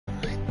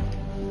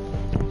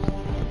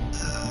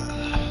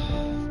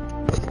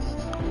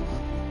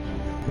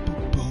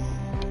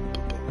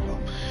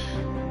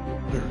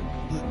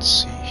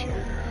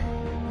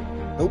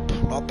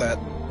that.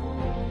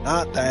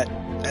 Not that.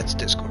 That's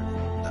Discord.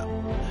 No.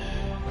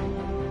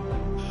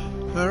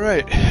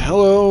 Alright.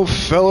 Hello,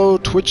 fellow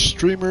Twitch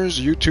streamers,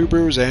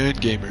 YouTubers, and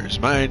gamers.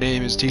 My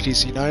name is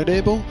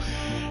TTC9Able,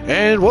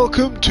 and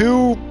welcome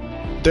to,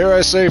 dare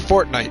I say,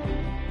 Fortnite.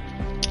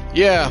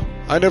 Yeah,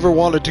 I never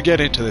wanted to get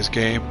into this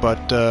game,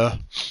 but, I'm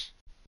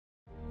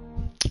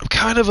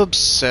kind of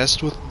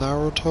obsessed with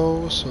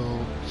Naruto, so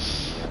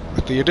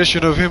with the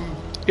addition of him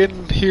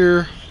in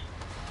here,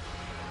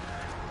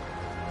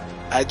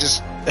 I just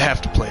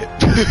have to play it.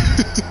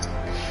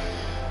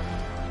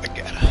 I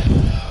gotta.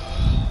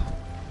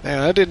 Man,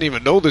 I didn't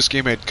even know this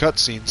game had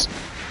cutscenes.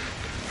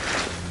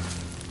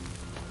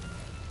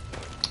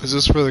 Is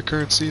this for the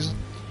current season?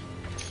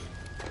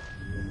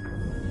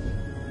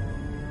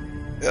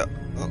 Yeah,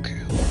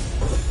 okay.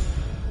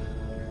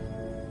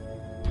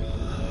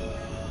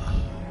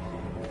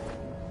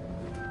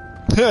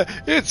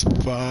 It's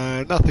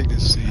fine, nothing to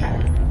see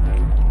here.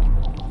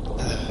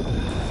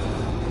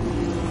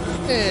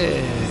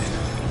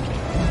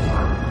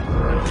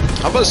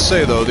 I must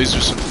say though, these are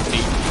some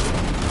neat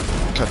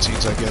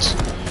cutscenes, I guess.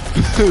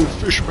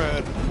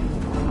 Fishman.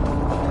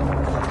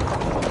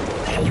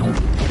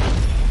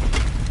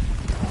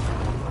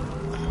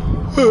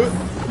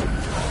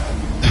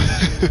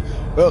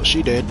 Well,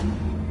 she did.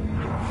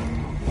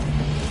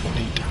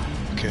 Neat.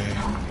 Okay.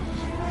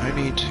 I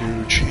need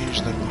to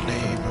change the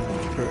name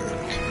of her.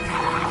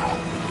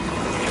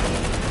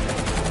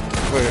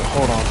 Wait,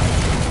 hold on.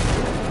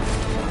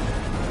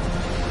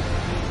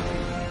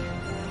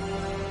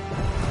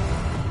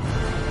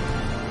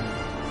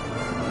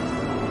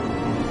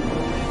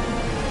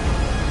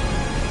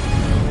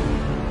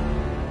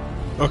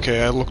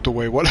 Okay, I looked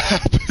away. What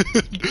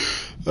happened?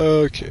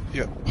 Okay,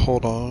 yeah,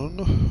 hold on.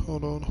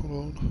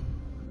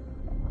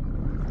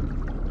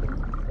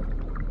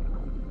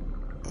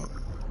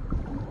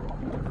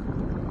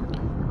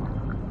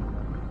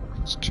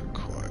 It's too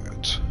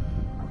quiet.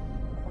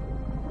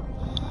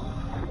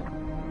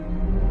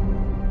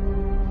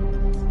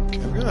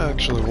 Okay, I'm gonna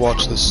actually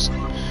watch this.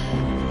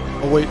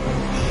 Oh, wait.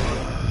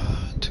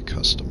 To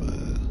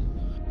customize.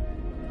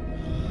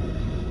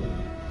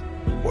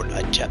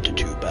 Fortnite Chapter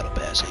 2 Battle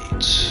Pass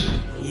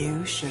 8.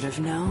 You should have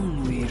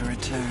known we'd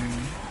return.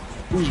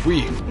 Who's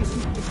we?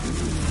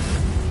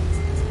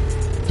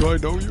 Do I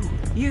know you?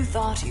 You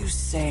thought you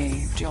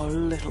saved your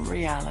little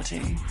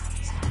reality.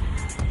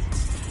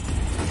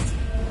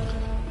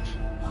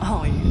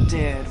 All you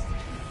did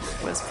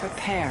was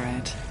prepare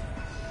it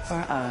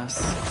for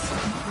us.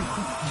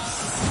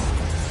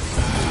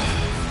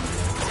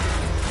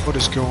 What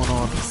is going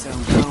on? So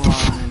go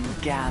on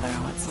and gather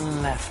what's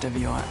left of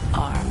your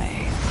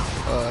army.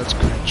 That's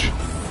cringe.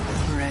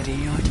 Ready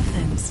your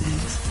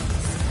defenses.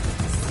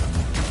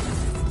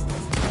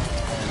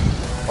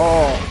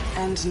 Oh,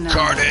 and know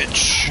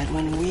carnage! That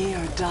when we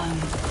are done,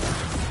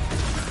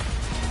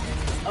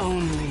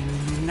 only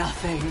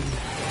nothing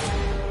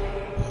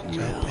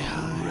will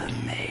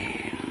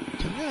remain.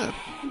 Come here.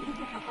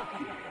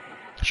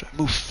 Should I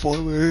move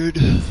forward?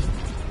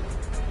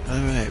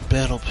 Alright,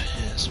 battle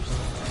pass.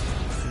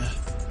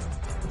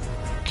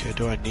 Okay,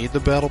 do I need the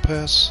battle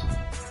pass?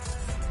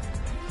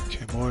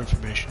 Okay, more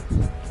information.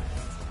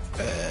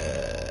 I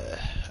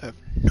have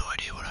no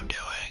idea what I'm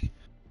doing.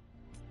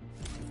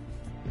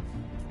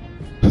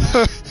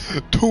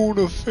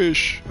 Tuna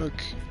fish.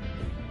 Okay.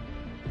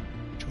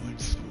 Join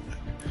food.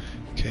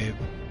 Okay.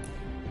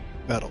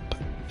 Battle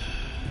pass.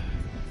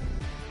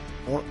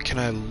 Can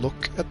I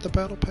look at the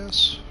battle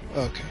pass?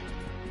 Okay.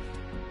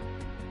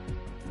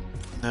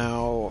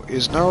 Now,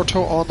 is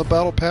Naruto on the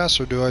battle pass,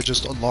 or do I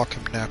just unlock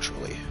him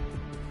naturally?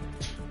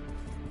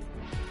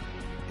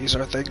 These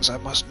are things I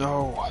must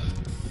know.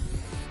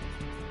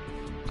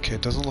 Okay,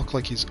 it doesn't look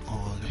like he's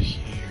on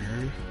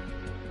here.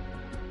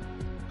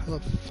 How the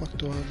fuck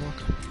do I unlock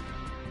him?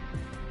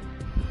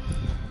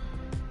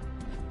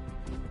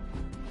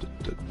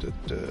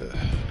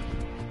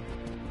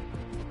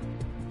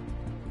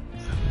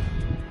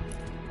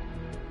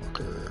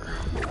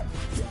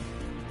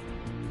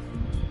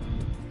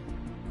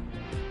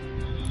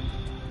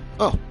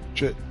 Oh,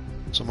 shit.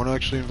 Someone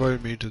actually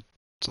invited me to...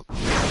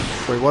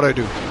 Wait, what'd I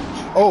do?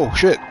 Oh,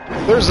 shit.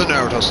 There's the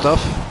Naruto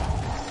stuff.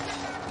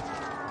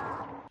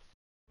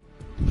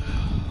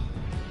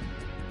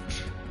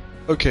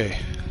 Okay.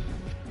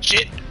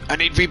 Shit! I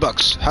need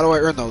V-Bucks. How do I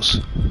earn those?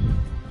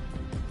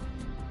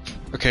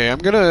 Okay, I'm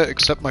gonna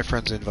accept my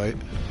friend's invite.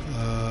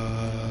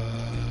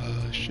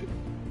 Shit.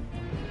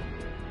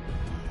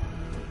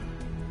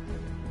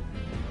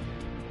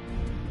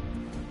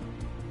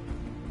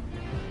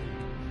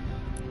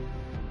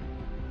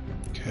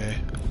 Okay.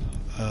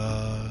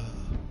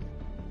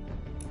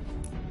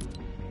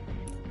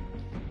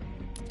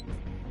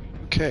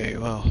 Okay,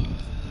 well,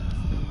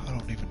 I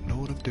don't even know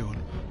what I'm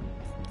doing.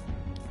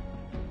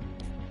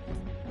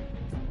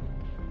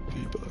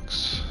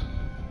 V-Bucks.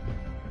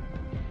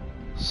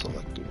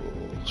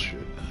 Selectable,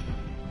 shit.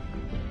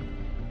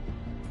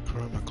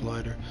 Chroma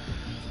glider.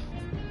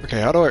 Okay,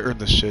 how do I earn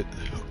this shit?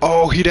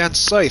 Oh, he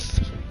danced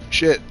Scythe!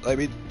 Shit, I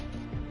mean...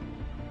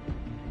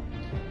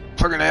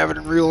 If I'm gonna have it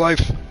in real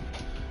life.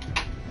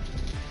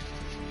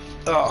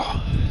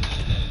 Oh.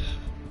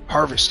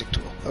 Harvesting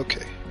tool.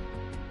 Okay.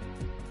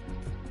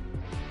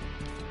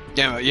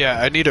 Yeah,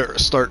 I need to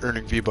start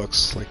earning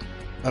V-Bucks. Like,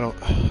 I don't...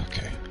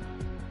 Okay.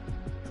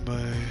 Am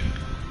I...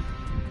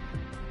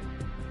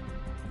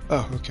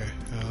 Oh, okay.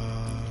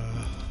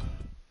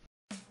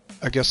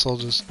 I guess I'll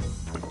just...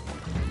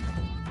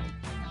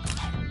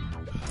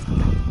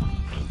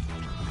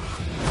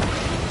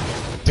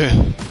 Okay.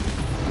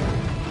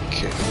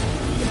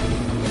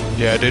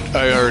 Yeah,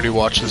 I already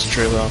watched this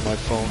trailer on my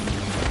phone.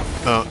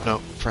 Oh, no.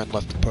 Friend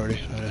left the party.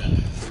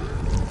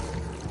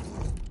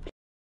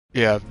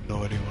 Yeah, I have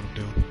no idea what I'm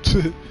doing.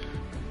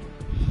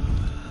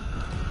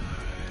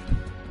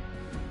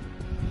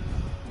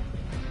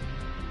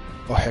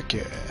 Oh, heck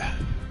yeah.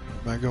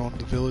 Am I going to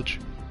the village?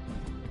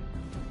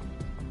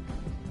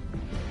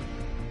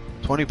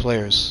 20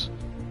 players.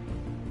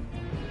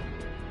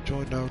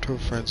 Join Naruto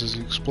friends as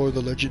you explore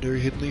the legendary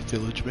Hidden Leaf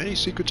Village. Many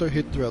secrets are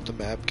hidden throughout the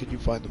map. Can you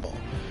find them all?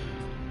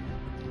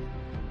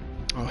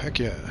 Oh, heck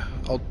yeah.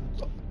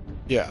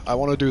 Yeah, I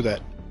want to do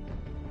that.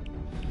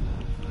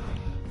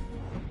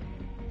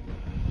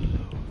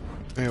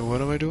 Hey,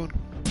 what am I doing?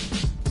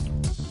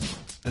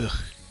 Ugh.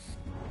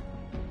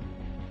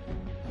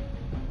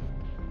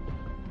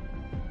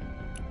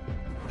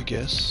 I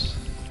guess.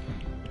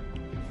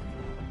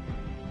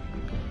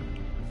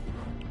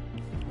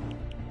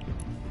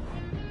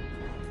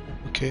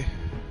 Okay.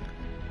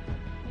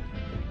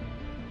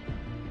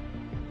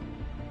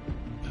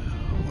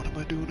 What am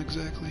I doing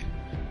exactly?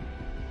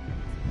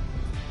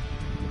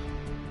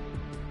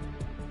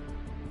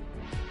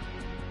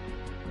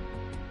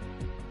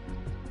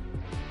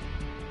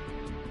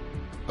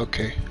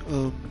 Okay,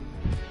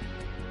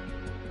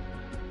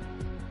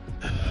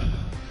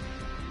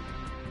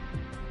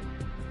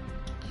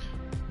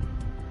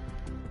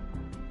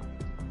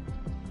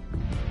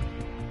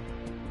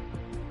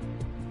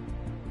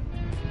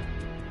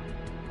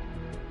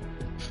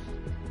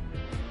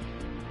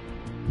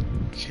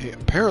 okay,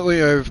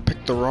 apparently I've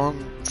picked the wrong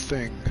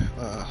thing.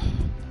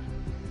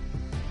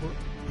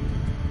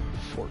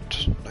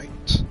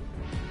 Fortnite.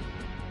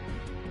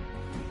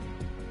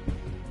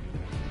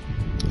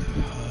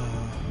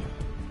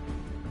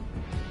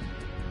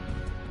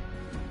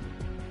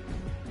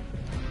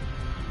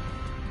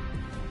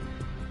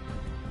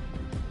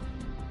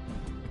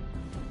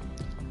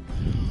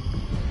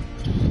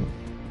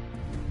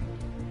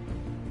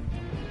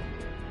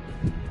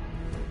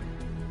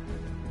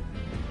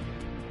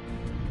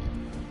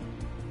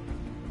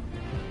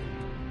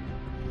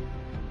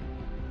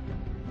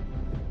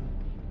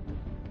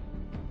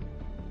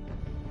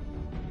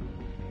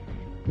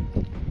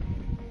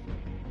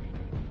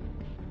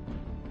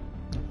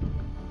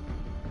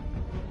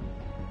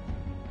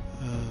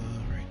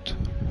 Right.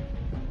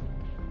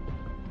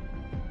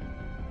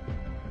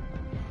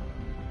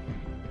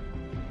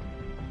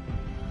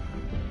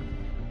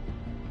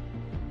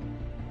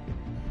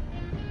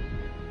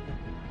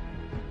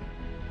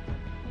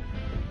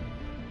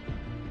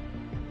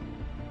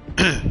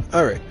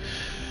 Alright.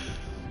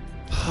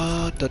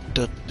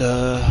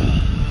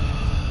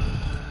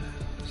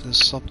 Is this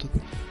something?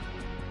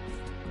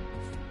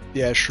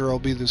 Yeah, sure, I'll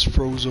be this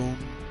Frozone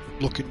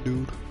looking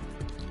dude.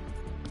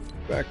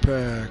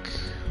 Backpack.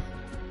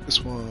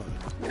 This one.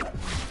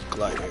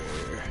 Glider.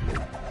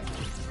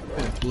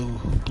 Yeah, blue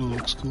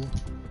looks cool.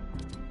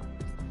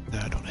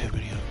 Nah, I don't have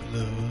any of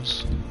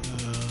those.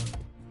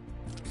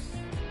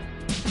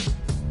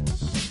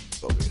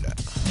 Oh, look at that.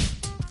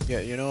 Yeah,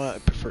 you know what? I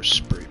prefer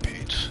spray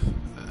paint.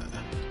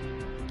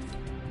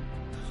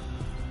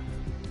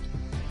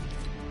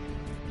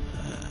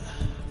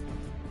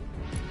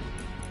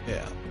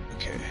 Yeah,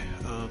 okay.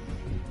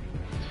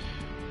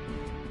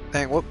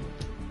 Dang,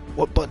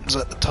 what button's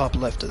at the top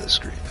left of the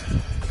screen?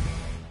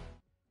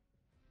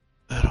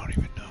 I don't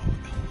even know.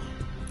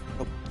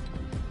 Oh.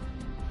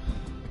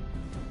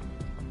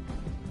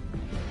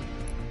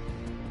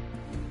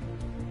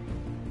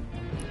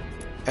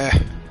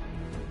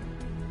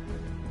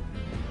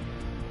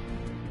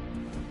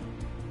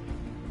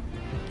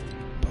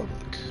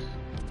 Public.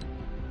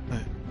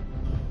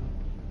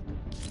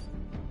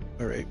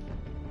 Alright.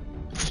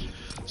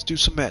 Let's do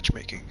some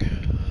matchmaking.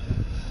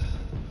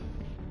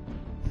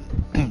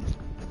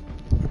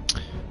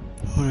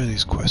 What are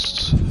these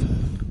quests?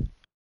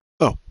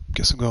 Oh,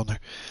 guess I'm going there.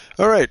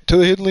 Alright, to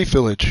the Hidden Leaf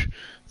Village.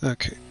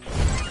 Okay.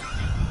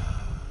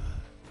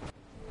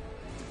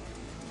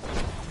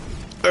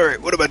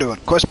 Alright, what am I doing?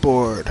 Quest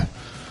board.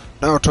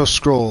 Naruto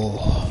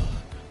scroll.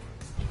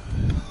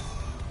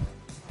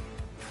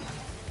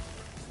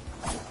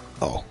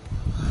 Oh.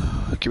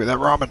 Give me that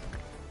ramen.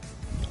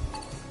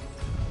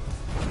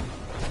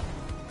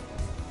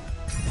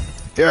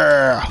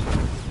 Yeah!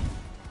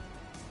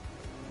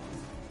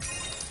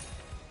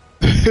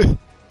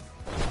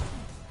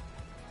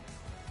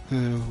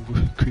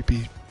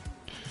 Creepy.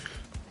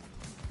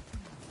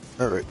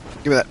 Alright,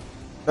 give me that.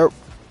 Nope.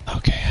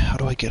 Okay, how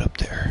do I get up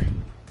there?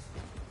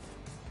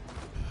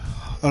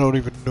 I don't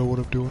even know what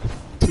I'm doing.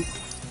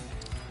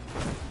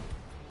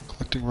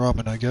 Collecting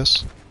ramen, I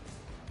guess.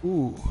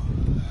 Ooh.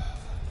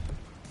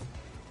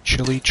 Chug.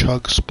 Chili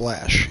chug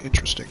splash.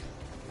 Interesting.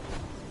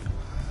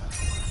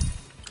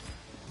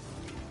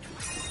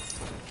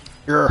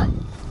 Yeah.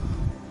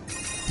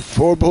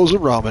 4 bowls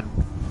of ramen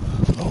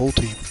for the whole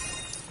team.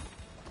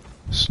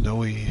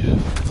 Snowy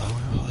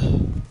flower.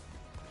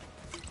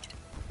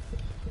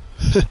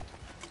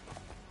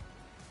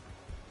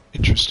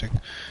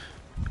 Interesting.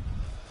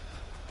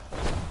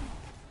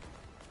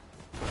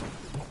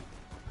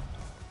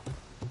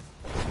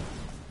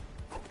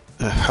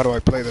 How do I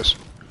play this?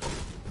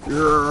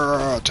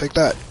 Yeah, take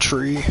that,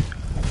 tree.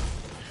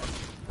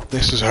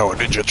 This is how a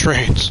ninja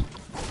trains.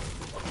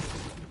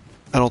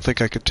 I don't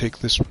think I could take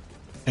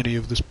any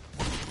of this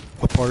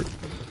apart.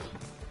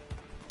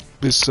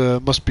 This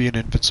must be an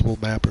invincible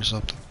map or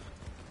something.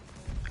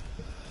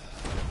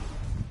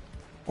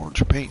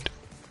 Orange paint.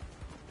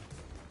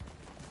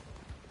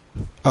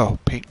 Oh,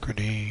 paint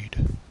grenade.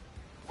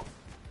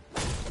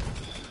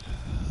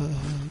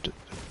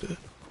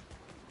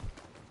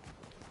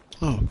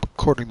 Oh,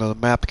 according to the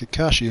map,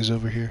 Kakashi is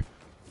over here.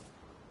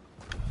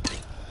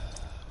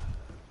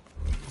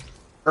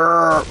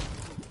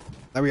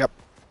 Hurry up.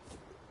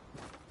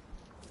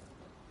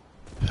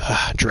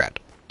 Ah, drat.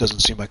 Doesn't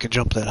seem I can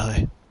jump that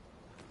high.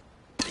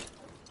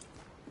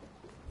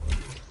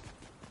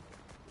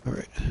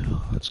 Alright,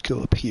 let's go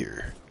up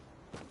here.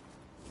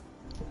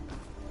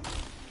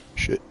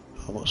 Shit,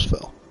 almost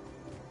fell.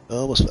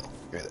 Almost fell.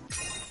 Hear that.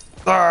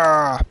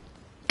 Ah!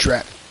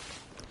 Drat.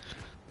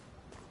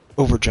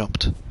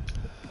 Overjumped.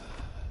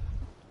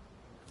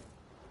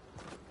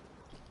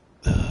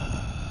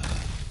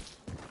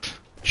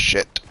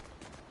 Shit.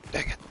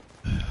 Dang it.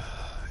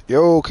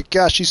 Yo,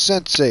 Kakashi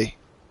Sensei.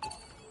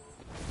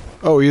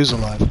 Oh, he is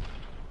alive.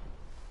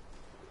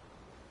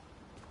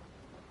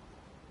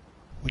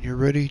 When you're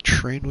ready,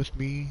 train with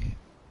me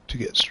to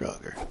get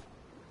stronger.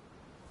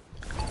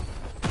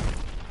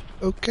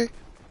 Okay.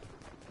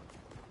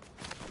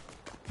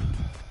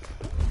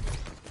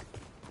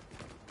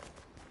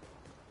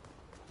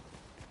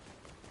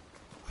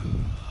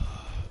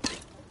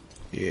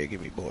 Yeah,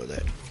 give me more of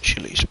that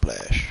chili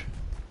splash.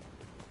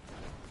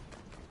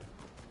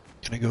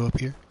 Can I go up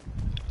here?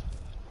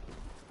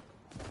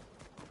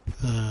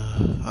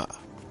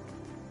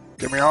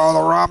 Give me all the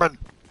ramen!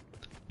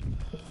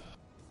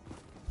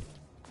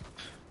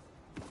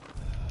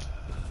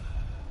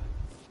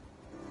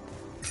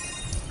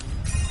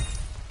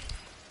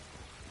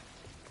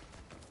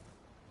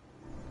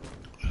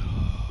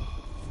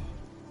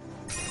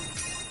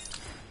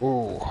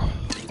 Oh,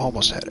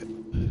 almost had it.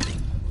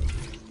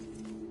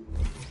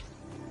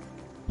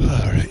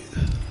 Alright.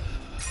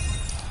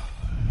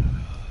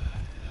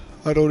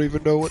 I don't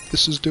even know what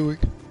this is doing.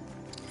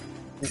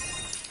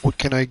 What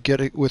can I get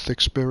it with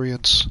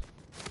experience?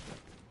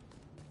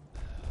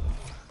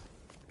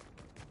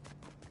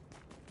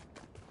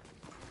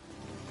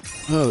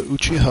 Oh, the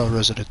Uchiha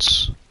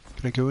residence.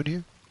 Can I go in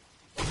here?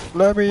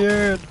 Let me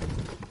in!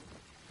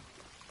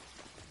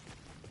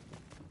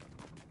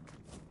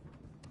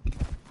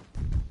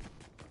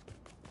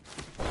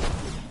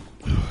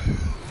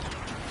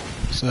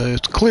 So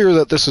it's clear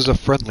that this is a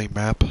friendly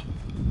map.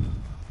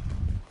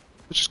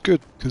 Which is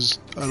good, because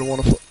I don't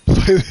want to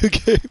play the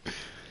game.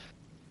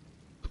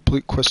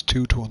 Complete quest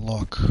 2 to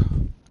unlock.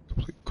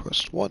 Complete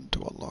quest 1 to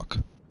unlock.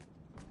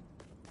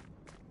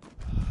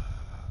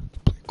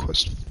 Complete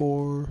quest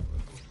 4.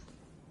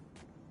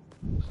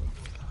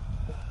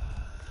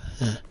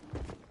 Huh.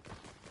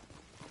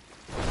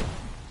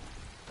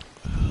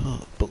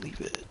 Oh, believe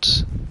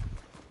it.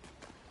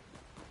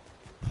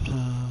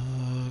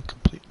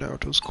 Complete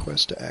Naruto's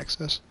quest to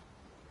access.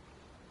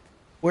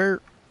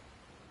 Where?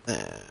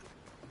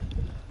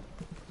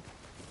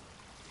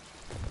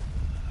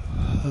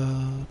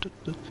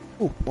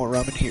 Oh, more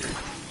ramen here.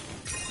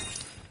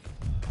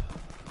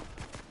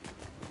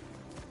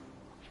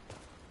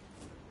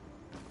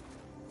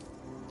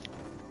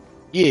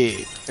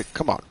 Yeah, hey,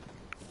 come on.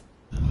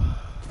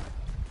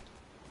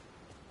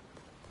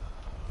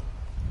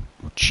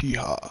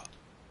 Uchiha.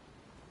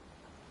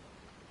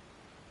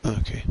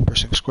 Okay,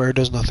 pressing square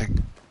does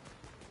nothing.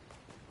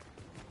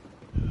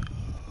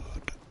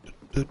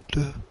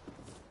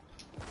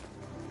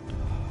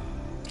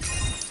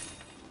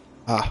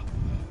 Ah.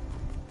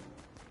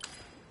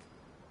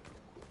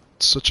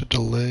 Such a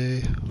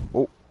delay.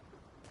 Oh.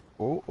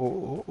 Oh, oh,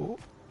 oh, oh.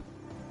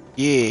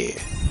 Yeah.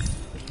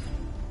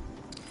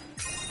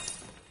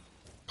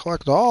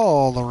 Collect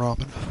all the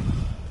ramen.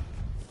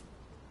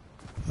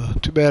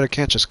 Too bad I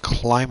can't just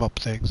climb up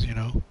things, you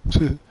know?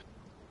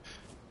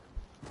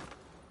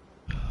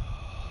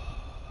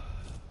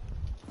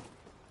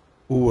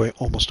 Ooh, I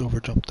almost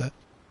overjumped that.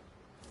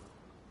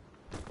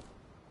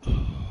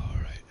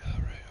 Alright,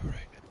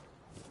 alright,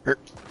 alright.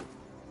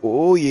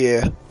 Oh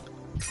yeah.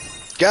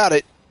 Got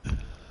it!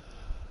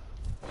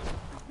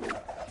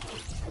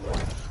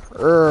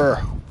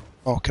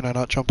 Oh, can I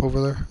not jump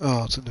over there?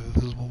 Oh, it's an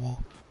invisible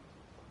wall.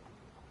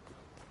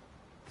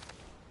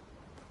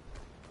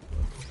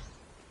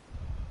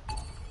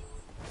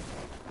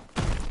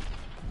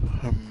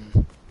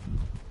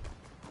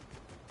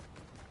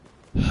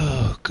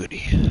 Oh,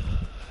 goody.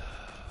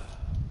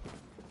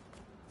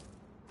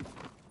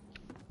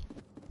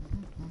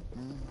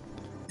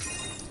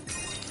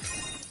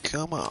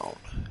 Come on.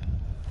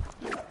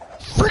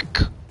 Frick!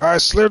 I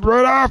slid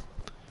right off!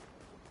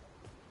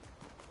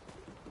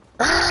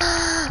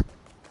 Ah!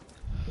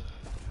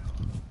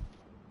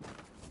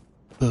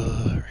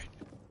 Alright.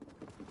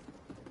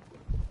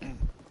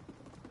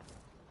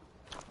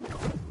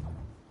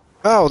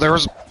 Oh, there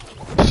was...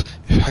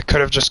 I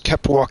could have just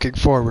kept walking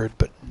forward,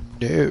 but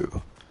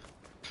no.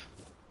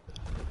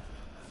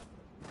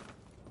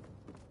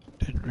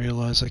 Didn't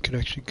realize I could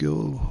actually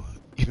go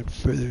even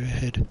further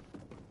ahead.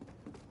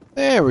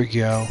 There we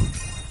go.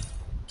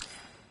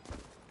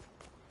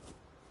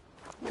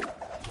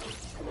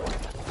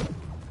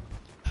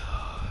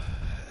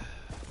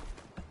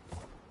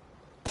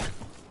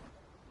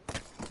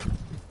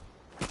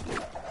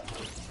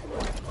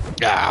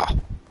 Ah.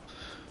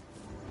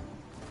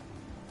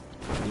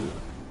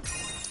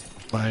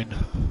 Mine.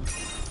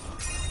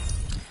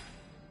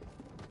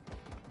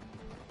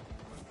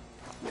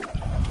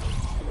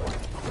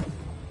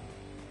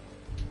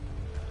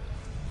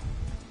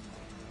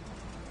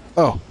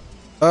 Oh.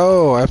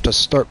 Oh, I have to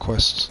start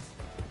quests.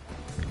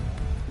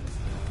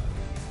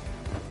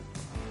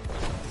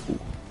 Ooh,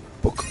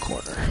 book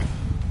corner.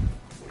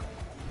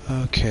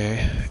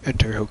 Okay.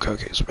 Enter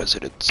Hokage's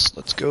residence.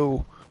 Let's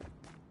go.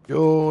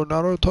 Yo,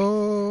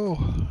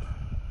 Naruto!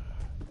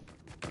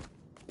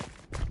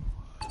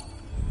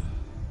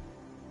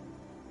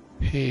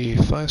 Hey,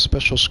 5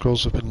 special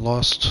scrolls have been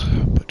lost,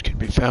 but can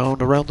be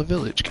found around the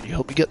village. Can you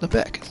help me get them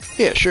back?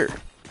 Yeah, sure.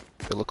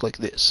 They look like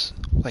this.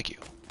 Thank you.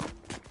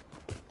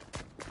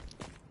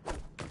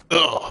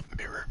 Ugh,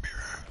 mirror,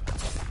 mirror.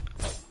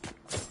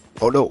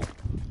 Oh no.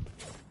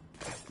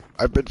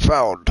 I've been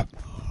found.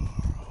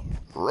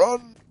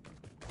 Run!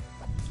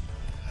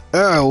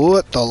 Ah,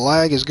 what the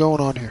lag is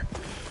going on here?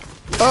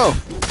 Oh!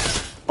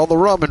 All the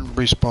ramen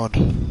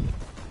respawned.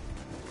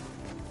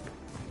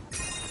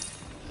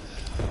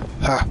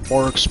 Ha,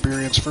 more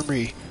experience for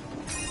me.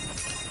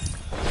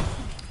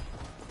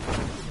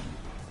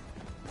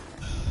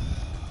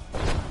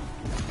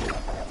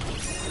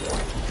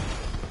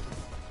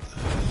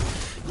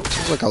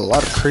 Seems like a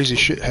lot of crazy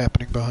shit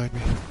happening behind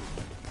me.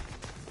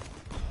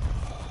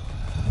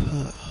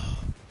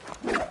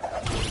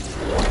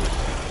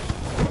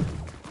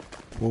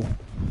 Whoa.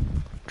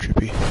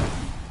 Trippy.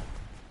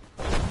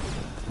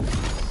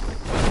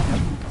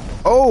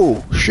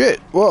 Oh, shit!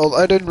 Well,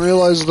 I didn't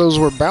realize those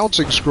were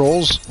bouncing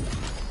scrolls.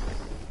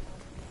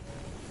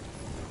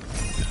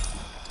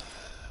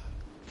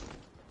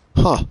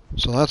 Huh,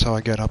 so that's how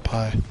I get up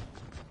high.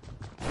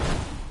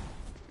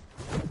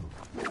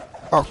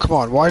 Oh, come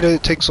on, why did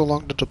it take so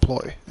long to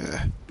deploy?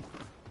 Eh.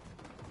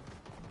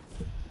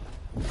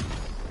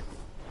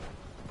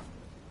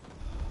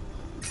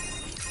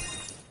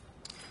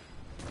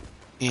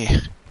 Eh.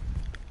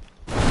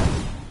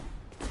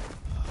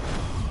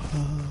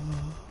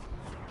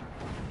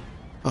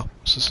 Oh,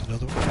 is this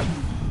another one?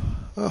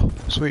 Oh,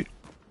 sweet.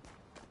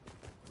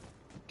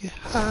 Get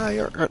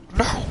higher.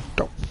 No,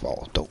 don't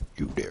fall. Don't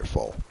you dare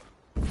fall.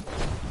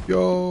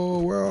 Yo,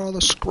 where are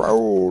the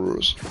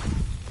scrolls?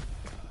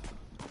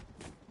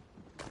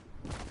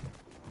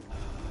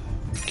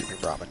 Give me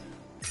ramen.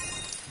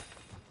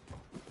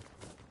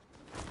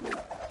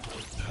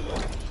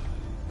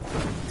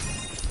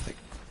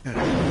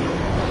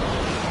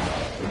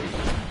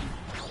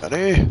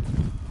 Honey?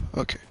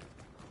 Okay.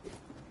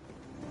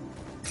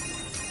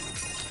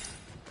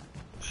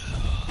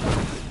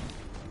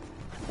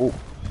 Oh.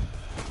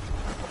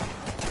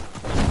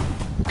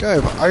 Guy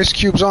have ice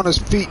cubes on his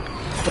feet.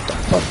 What the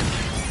fuck?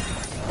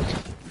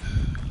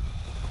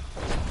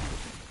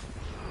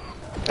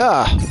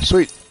 Ah,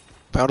 sweet.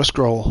 Found a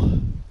scroll.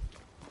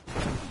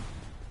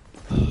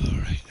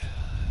 Alright.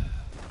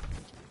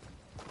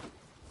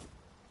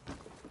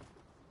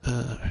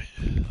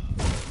 Alright.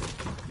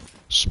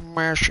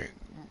 Smashing.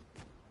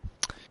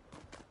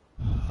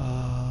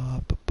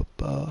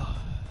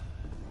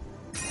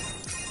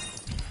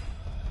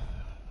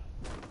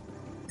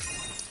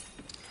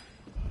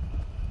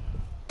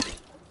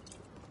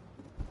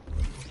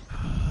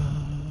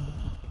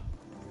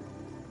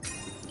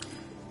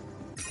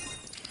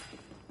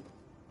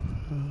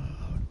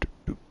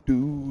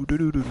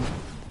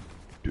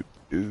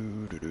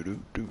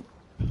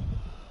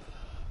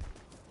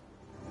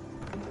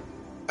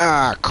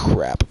 Ah,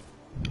 crap.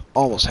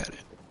 Almost had it.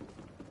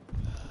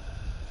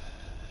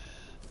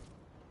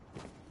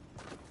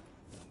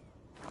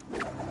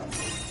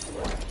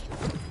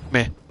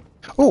 Man.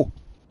 Oh!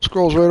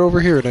 Scroll's right over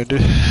here, and I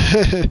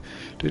didn't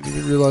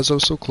even realize I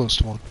was so close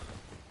to one.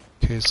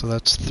 Okay, so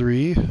that's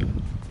 3.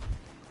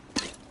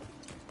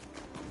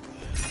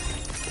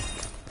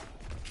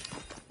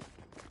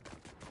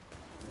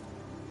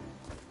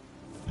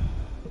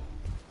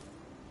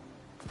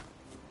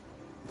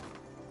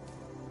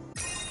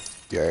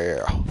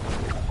 Yeah.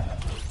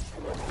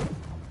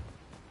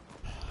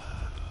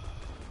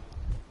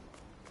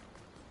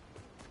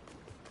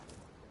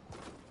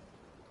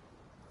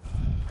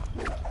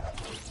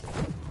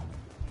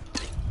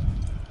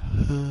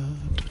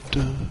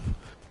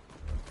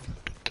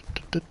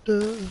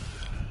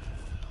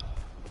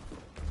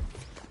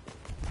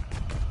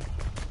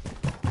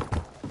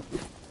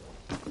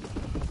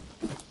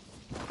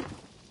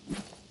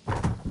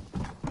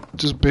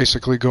 Just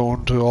basically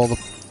going to all the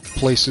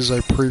places I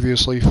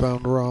previously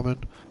found ramen.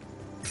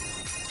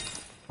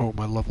 Oh,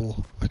 my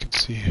level. I can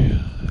see.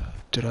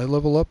 Did I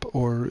level up,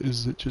 or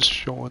is it just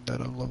showing that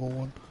I'm level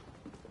 1?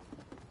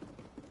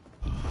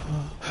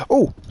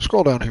 Oh!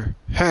 Scroll down here.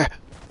 Ha!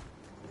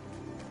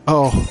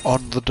 Oh,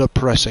 on the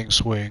depressing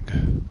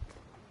swing.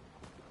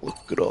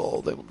 Look at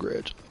all them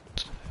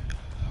graduates.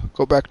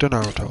 Go back to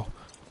Naruto.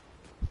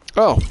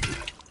 Oh!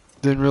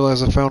 Didn't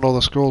realize I found all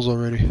the scrolls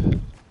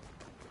already.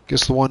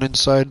 Guess the one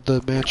inside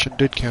the mansion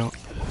did count.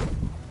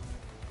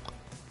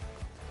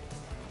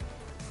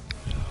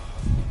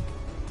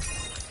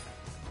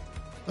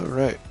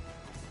 Alright.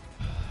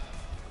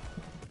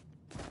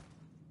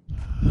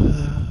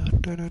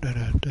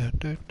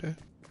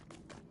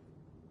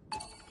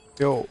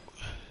 Yo.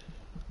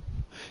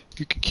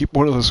 You can keep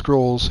one of the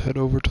scrolls. Head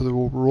over to the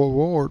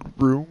reward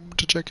room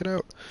to check it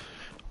out.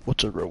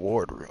 What's a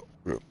reward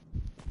room?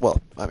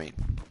 Well, I mean,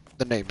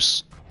 the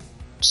name's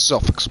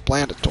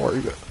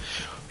self-explanatory, but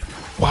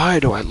why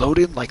do I load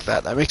in like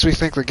that? That makes me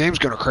think the game's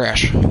gonna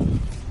crash.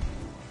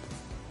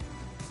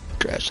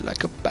 Crash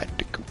like a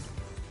bandicoot.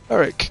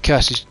 Alright,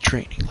 Kakashi's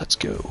training. Let's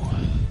go.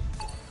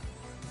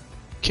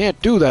 Can't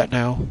do that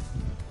now.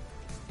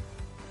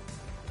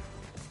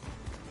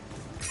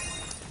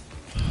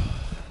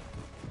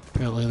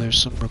 Apparently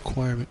there's some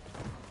requirement.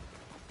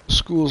 The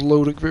school's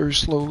loading very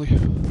slowly.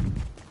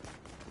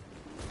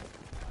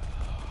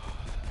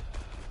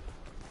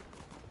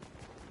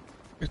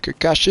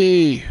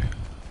 Kakashi!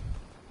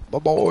 My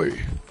boy!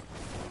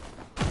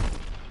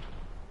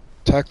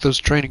 Attack those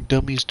training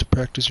dummies to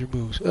practice your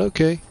moves.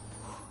 Okay.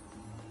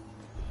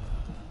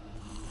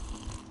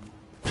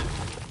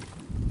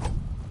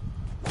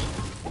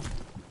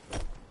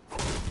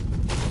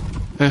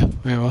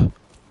 Wait, what?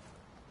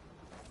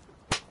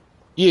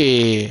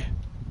 Yeah!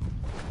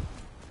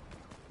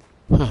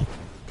 Huh.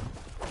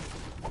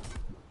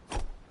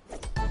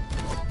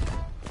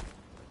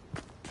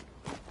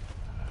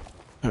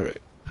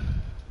 Alright.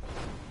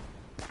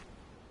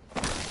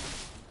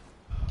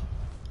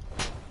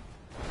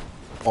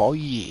 Oh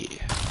yeah.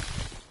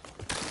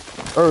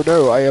 Oh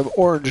no, I am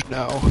orange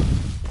now.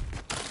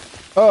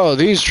 Oh,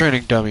 these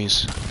training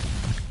dummies.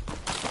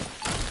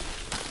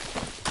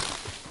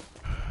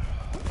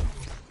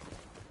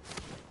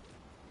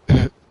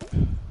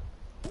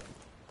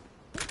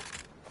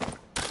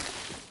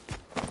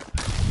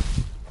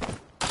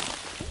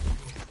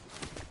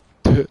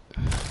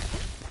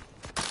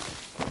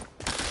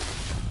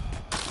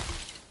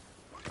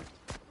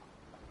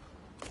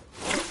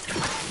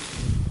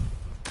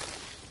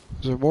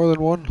 Is there more than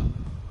one?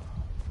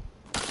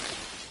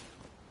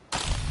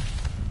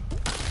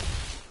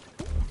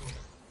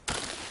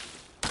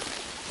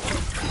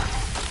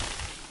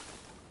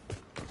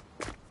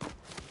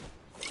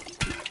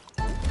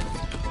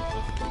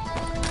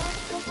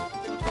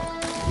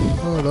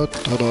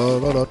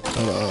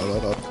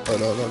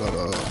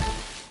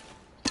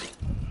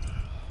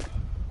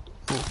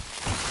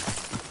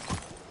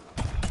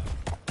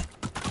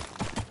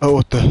 Oh,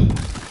 what the?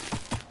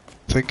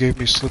 Thing gave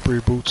me slippery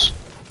boots.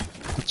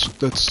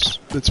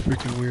 That's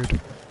freaking weird.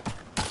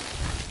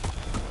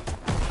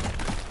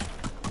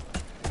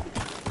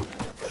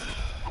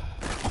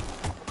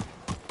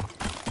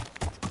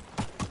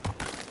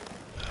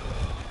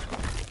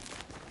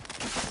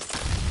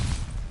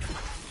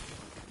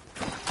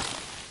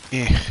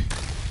 Eh.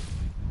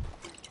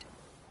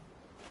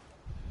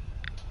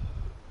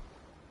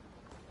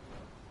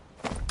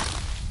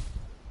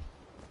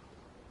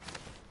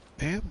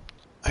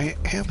 I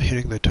am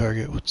hitting the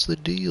target. What's the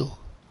deal?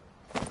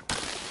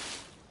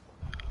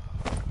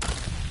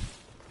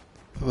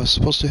 Am I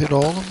supposed to hit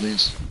all of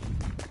these?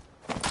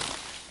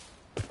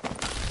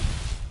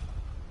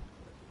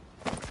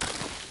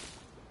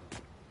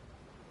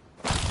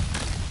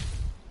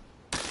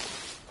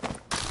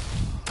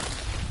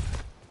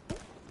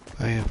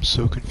 I am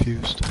so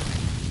confused.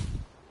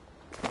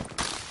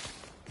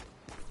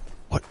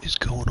 What is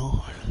going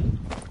on?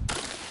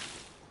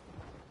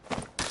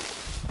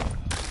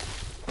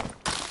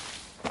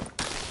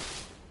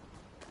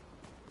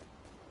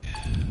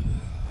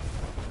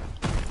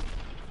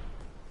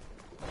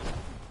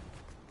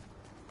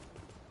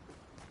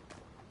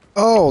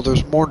 Oh,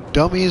 there's more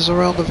dummies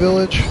around the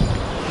village?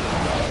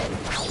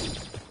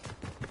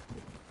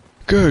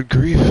 Good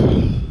grief.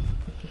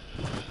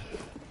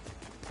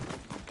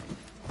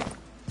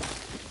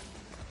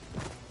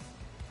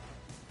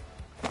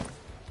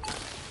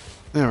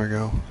 There we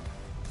go.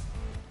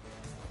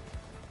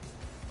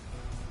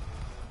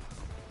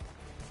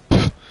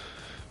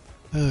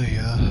 Oh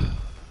yeah.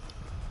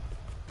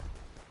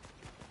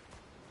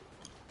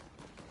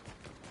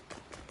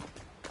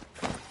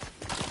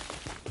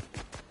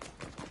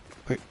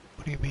 Wait,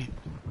 what do you mean?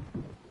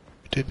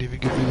 It didn't even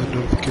give me the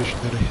notification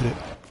that I hit it.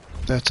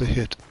 That's a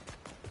hit.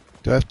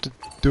 Do I have to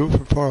do it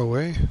from far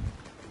away?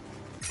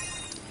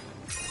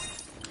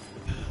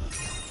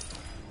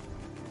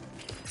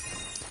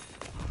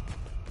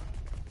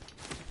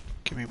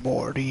 Give me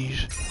more of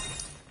these.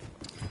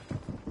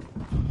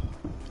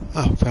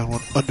 Ah, found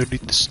one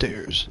underneath the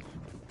stairs.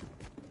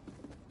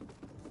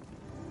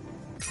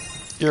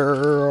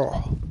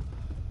 Yeah.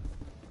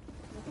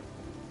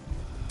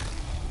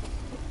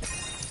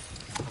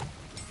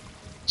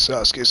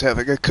 Sasuke's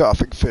having a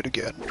coughing fit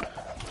again.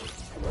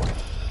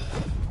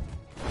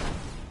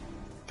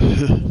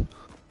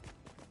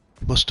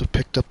 Must have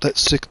picked up that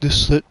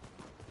sickness that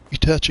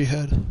Itachi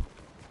had.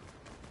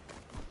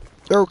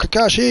 Oh,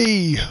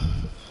 Kakashi!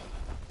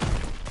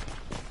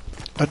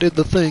 I did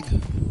the thing.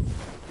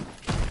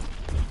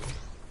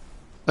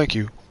 Thank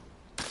you.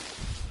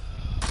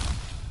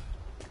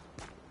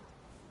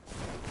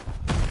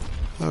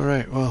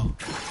 Alright, well,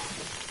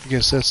 I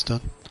guess that's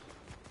done.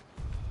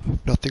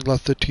 Nothing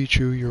left to teach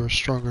you, you're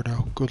stronger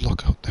now. Good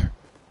luck out there.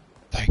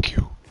 Thank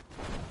you.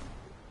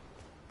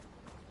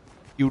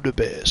 You the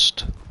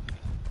best.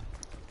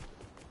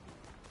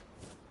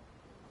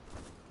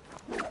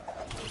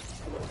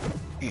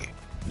 Yeah.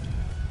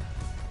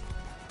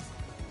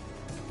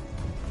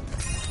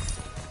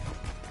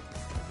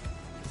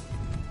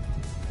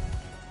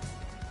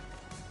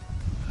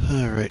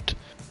 Alright.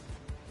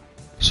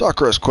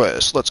 Sakura's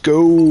quest, let's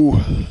go!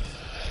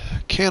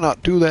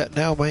 Cannot do that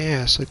now, my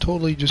ass. I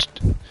totally just...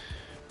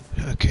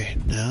 Okay,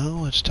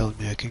 now it's telling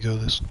me I can go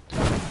this...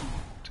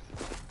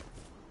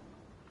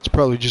 It's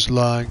probably just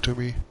lying to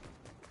me.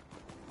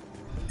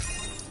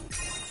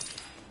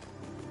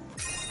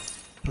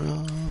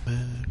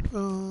 Ramen,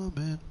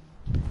 ramen.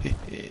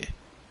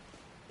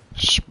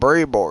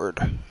 Spray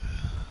board.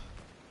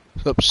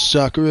 What's up,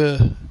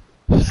 Sakura?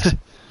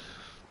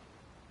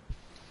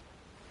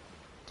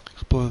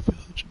 Explode the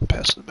village and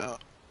pass them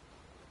out.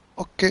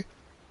 Okay.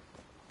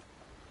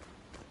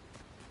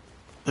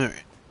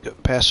 Alright, go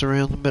pass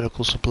around the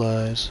medical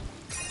supplies.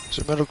 Is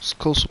there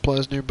medical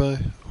supplies nearby?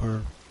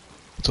 Or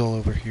it's all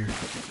over here?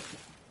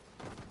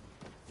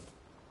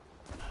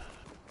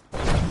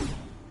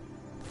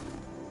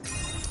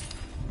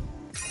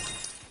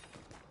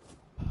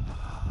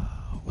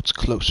 What's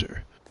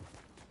closer?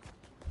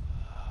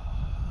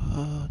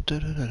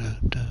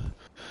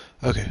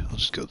 Okay, I'll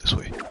just go this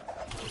way.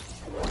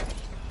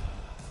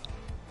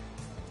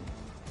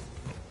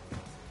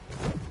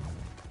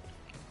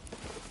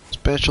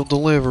 Special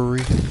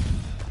delivery.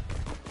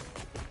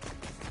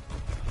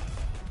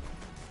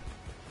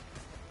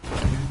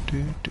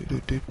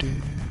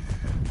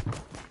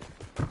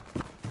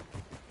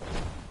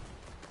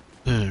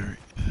 Alright.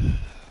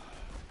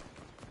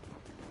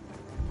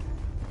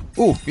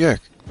 Oh, yeah.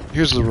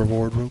 Here's the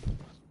reward room.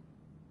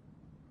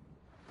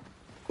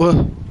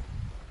 What?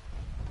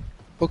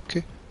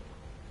 Okay.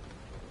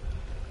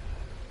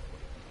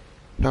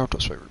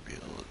 Naruto's favorite meal.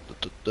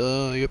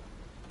 Yep.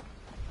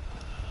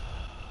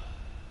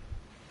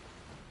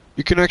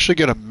 You can actually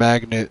get a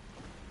magnet,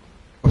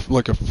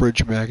 like a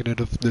fridge magnet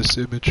of this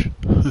image.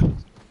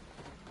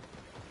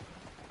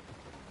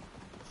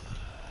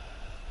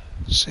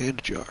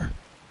 Sand jar.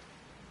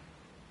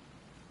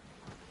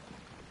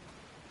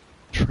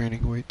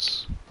 Training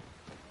weights.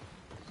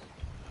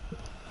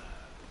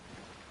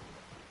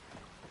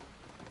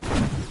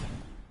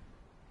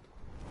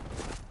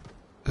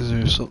 Is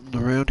there something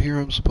around here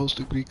I'm supposed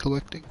to be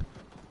collecting?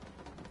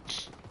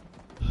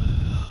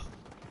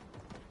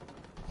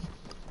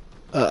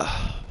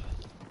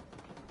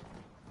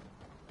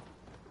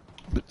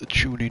 But the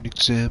tuning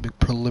exam and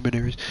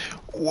preliminaries.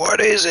 What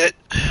is it?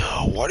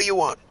 What do you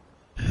want?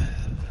 Are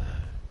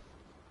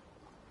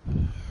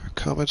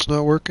comments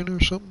not working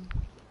or something?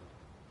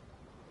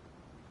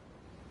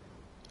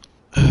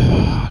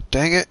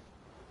 Dang it.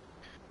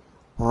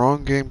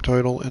 Wrong game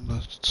title in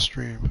the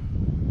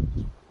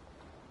stream.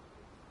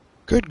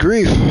 Good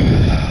grief.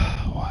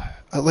 I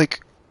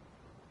like...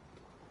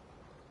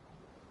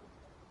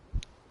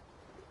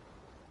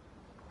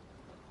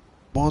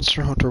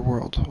 Monster Hunter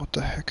World. What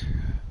the heck?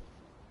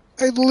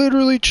 I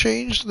literally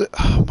changed the...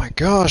 Oh my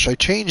gosh, I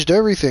changed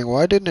everything.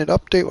 Why didn't it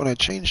update when I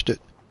changed it?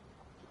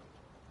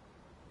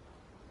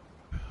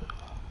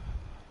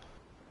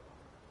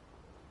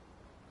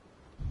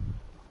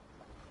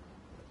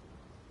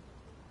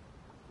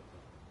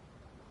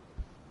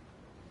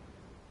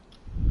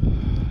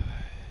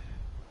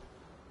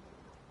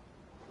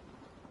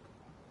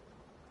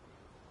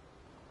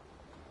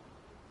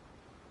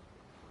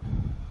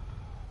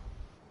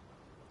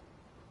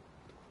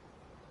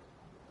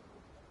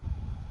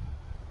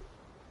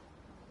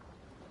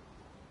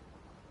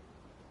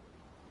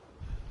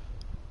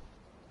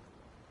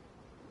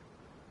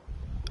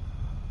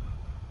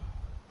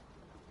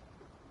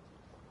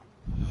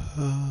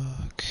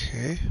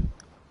 Okay.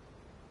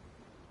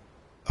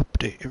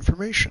 Update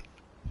information.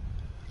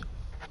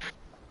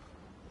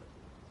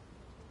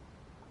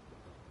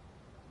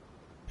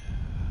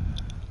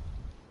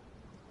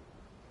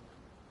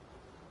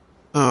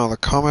 Oh, the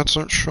comments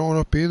aren't showing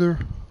up either.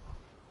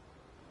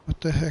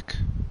 What the heck?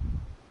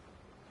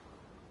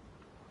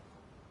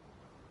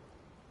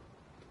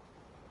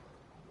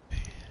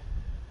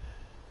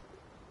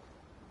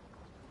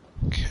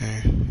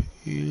 Okay.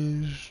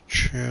 Is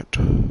chat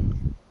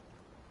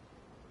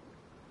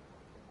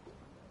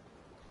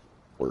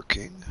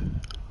working?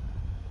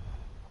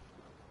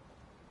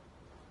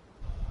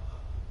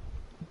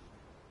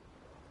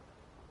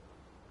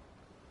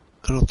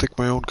 don't think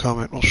my own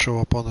comment will show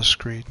up on the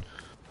screen.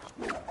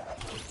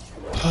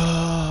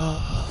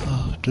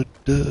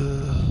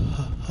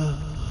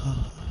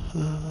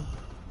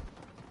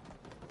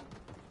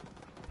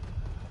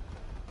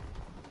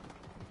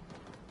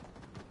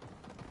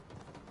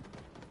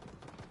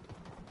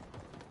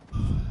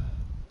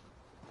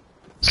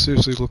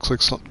 Seriously looks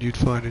like something you'd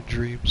find in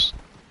dreams.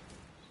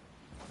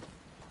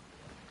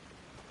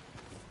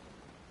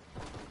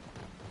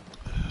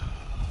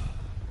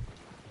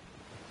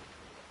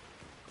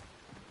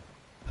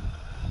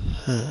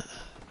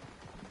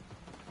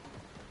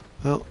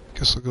 Well,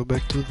 guess I'll go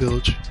back to the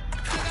village.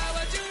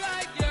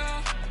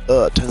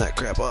 Turn that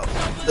crap off.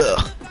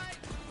 Ugh.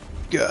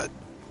 God,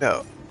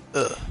 no.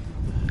 Ugh.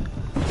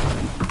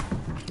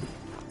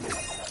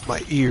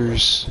 My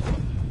ears.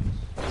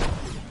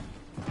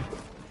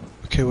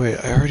 Okay, wait,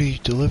 I already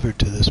delivered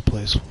to this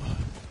place.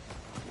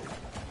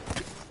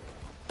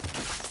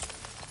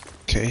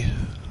 Okay.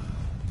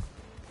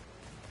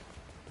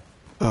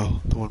 Oh,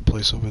 the one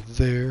place over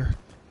there.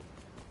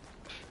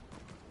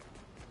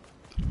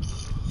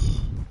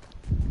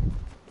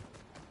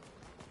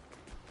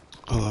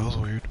 Oh, that was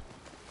weird.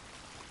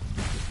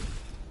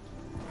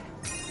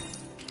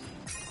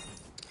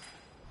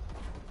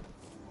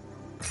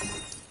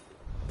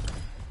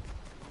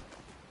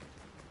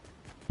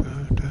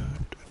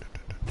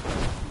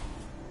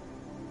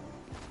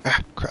 Ah,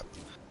 crap.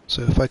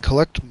 So if I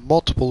collect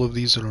multiple of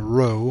these in a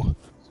row,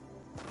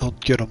 I'll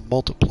get a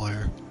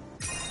multiplier.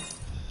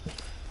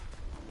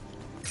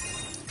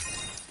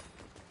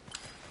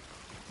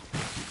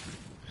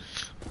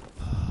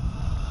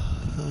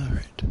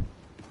 Alright.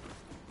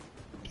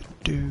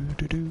 Do.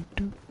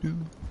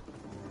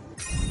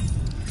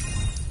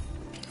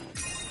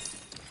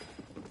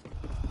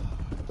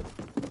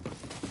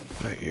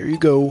 Alright, here you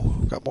go.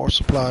 Got more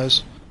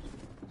supplies.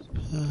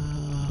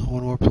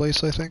 One more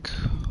place, I think.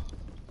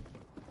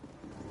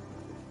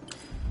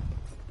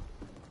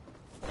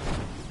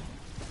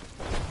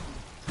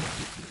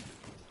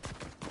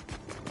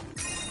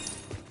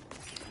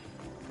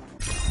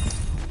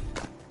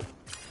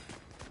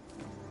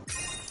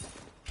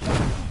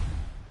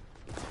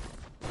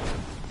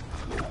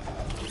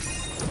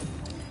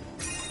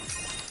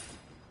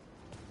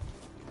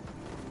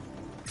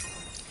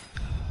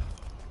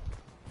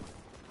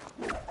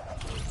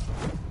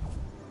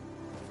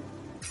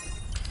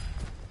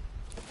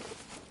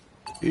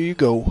 Here you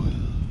go.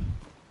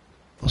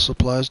 All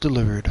supplies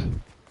delivered.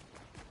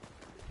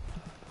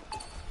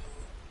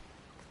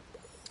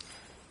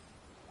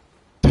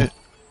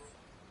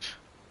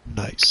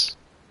 Nice.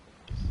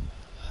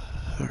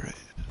 Alright.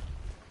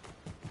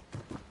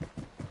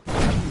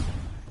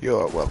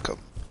 You're welcome.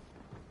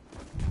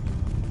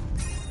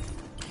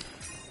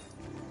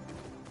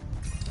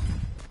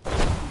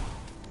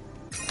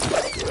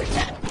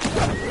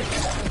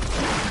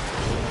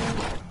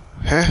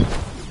 Huh?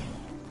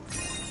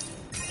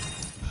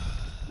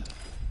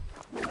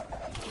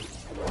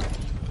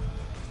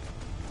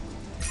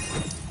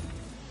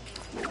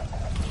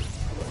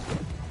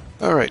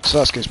 Alright,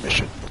 Sasuke's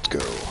mission. Let's go.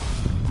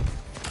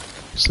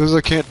 It says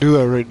I can't do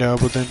that right now,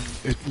 but then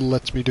it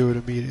lets me do it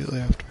immediately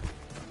after.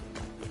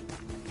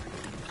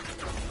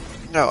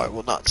 No, I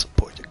will not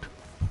support it.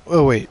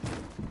 Oh wait.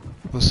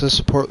 When it says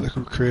support the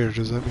creator,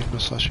 does that mean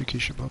Masashi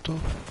Kishimoto?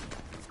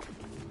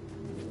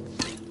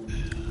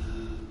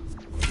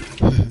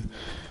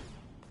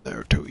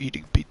 Naruto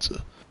eating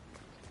pizza.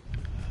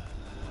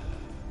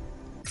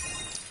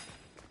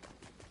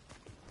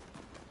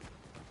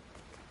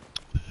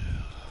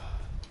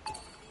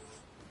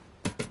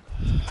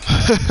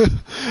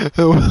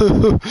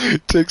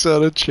 Takes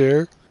out a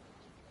chair.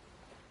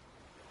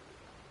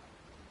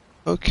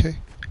 Okay.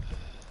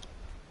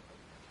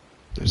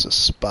 There's a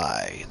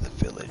spy in the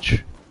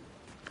village.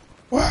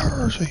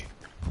 Where is he?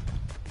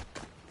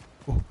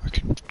 Oh, I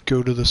can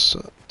go to this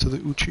to the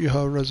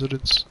Uchiha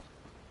residence.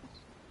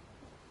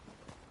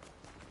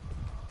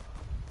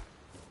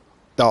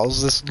 Oh,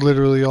 is this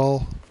literally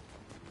all?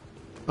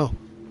 Oh.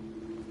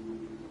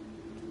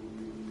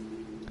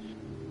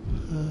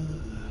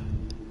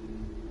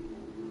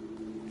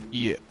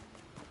 Yeah.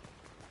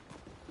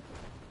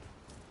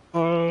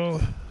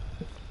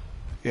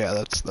 Yeah,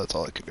 that's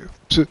all I can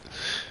do.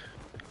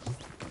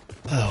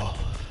 Oh.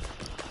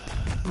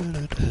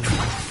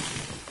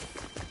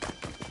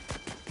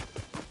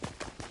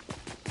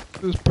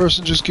 This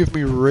person just give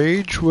me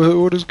rage?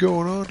 What is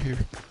going on here?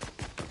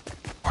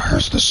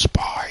 Where's the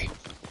spy?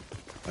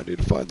 I need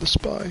to find the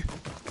spy.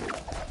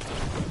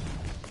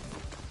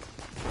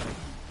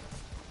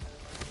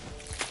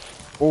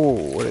 Oh,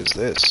 what is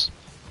this?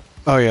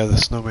 Oh yeah, the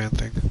snowman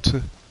thing.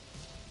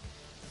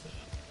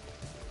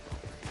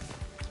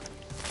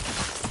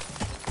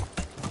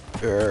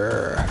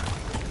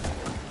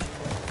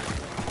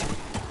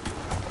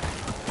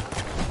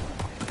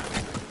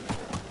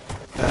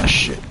 Ah,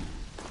 shit.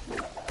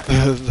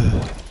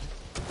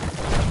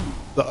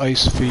 The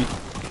ice feet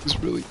is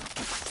really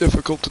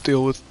difficult to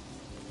deal with.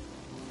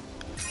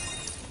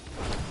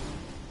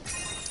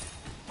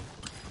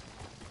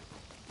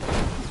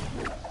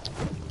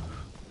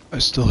 I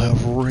still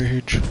have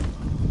rage.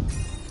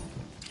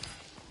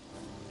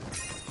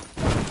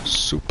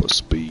 Super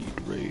speed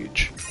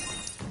rage.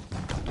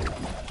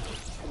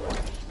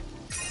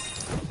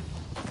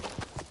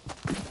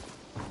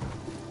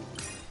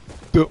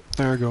 Oh,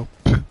 there I go.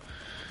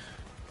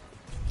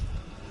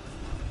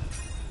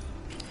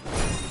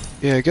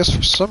 Yeah, I guess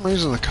for some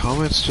reason the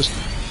comments just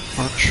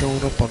aren't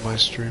showing up on my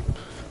stream.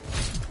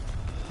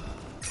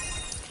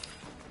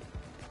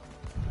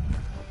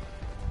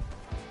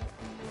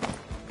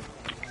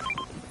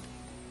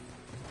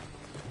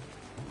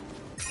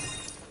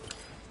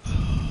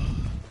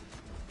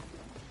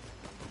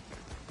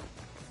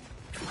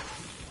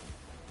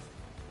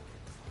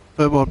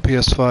 I'm on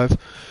PS5,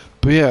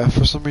 but yeah,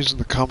 for some reason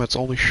the comments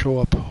only show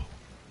up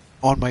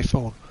on my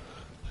phone.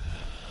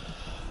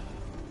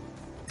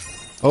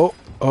 Oh,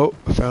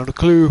 I found a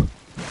clue.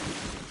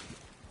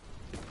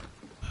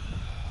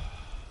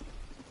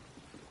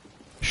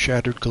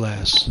 Shattered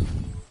glass.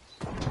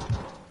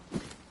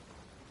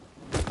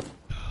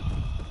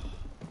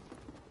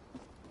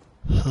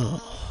 Huh.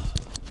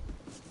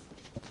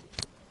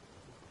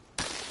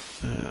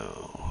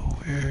 Now,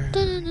 where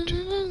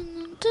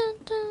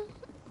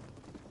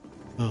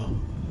Oh.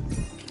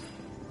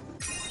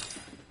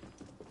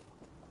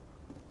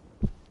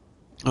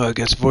 Oh, I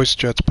guess voice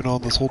chat's been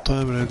on this whole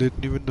time and I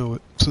didn't even know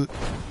it.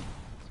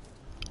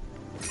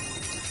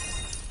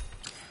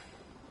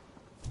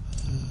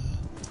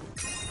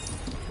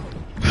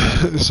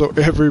 So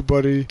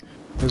everybody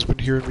has been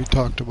hearing me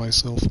talk to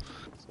myself.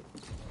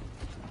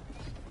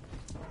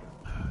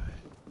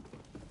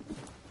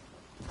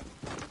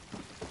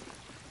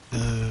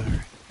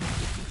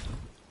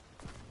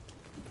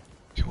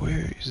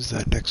 Where is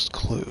that next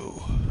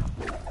clue?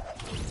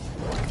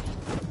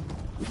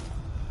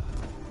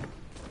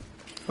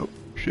 Oh,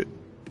 shit.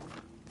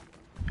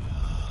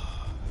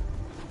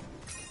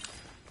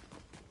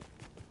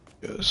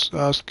 Yes,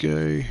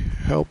 Sasuke,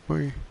 help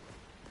me.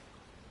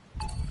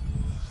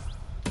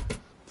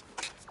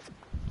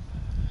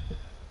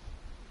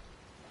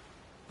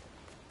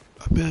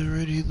 I'm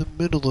already in the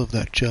middle of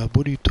that job.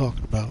 What are you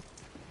talking about?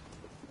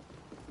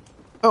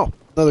 Oh,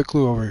 another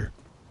clue over here.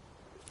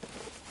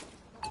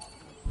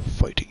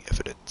 Fighting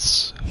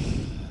evidence.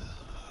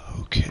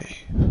 Okay.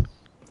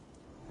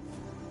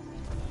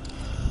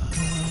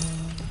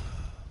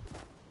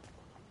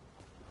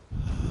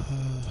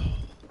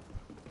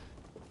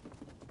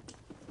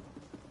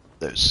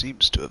 There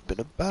seems to have been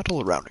a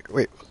battle around here.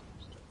 Wait.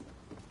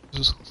 Is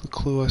this the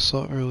clue I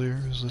saw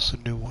earlier? Is this a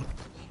new one?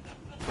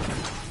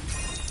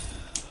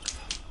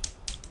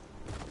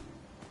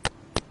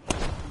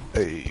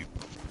 A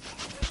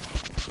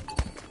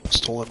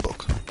stolen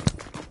book.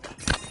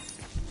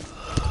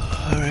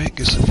 Alright,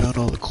 guess I found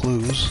all the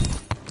clues.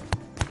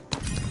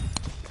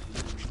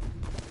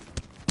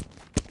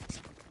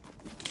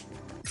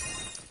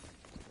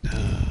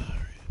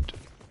 Alright.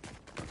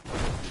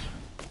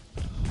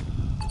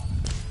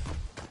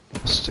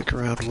 Stick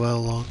around a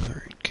while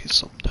longer in case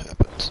something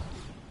happens.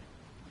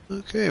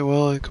 Okay,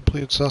 well, I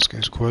completed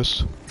Sasuke's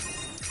quest.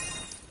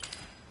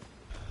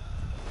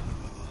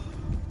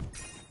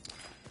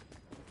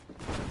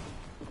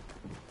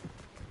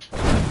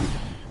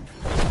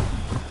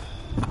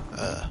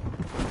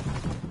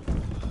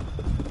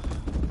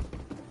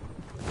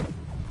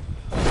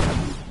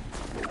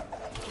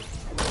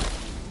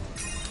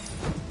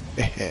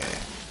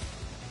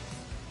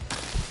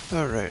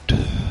 Alright.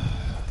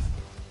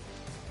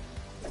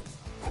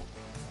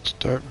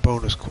 Start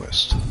bonus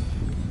quest.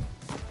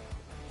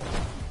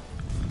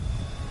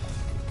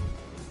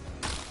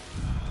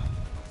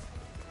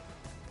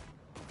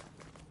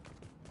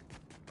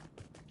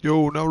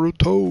 Yo,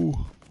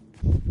 Naruto!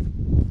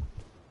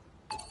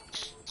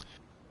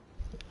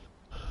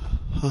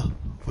 Huh,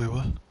 wait,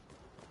 what?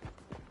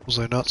 Was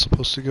I not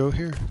supposed to go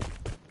here?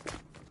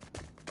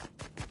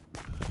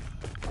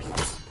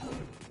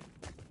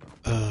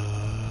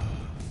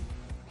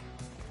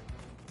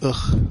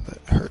 Ugh,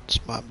 that hurts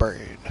my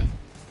brain.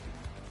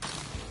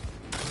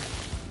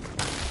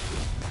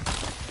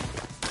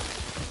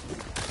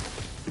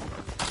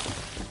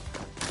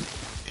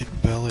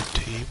 Invalid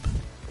team?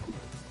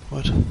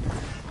 What?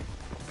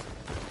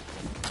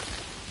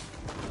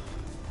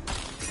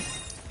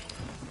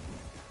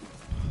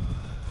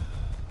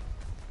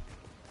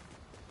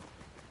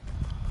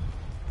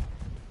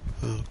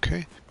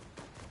 Okay.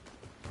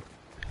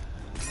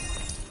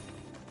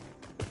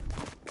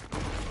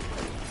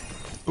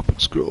 Open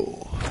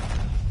scroll.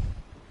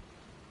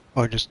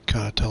 Oh, I just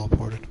kinda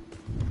teleported.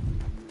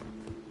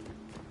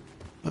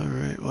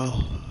 Alright,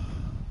 well.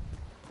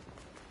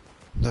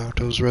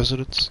 Naruto's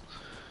residence.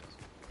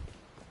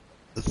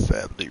 The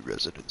family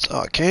residence.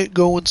 Oh, I can't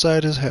go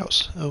inside his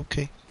house.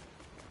 Okay.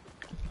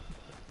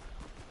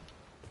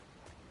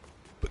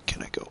 But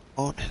can I go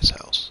on his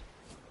house?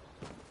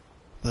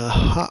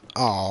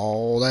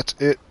 Oh, that's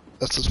it.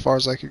 That's as far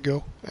as I could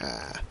go.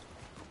 Ah.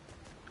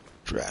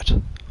 Drat.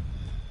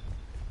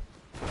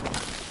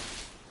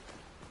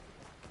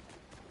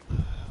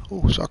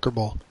 Oh, soccer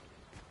ball.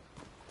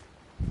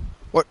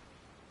 What?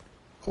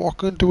 I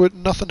walked into it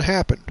and nothing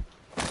happened.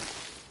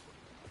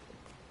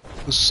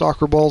 The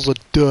soccer ball's a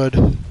dud.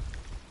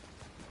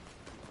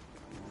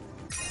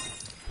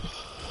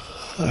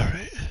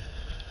 Alright.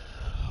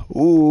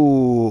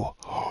 Ooh.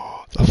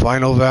 The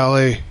final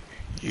valley.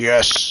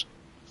 Yes.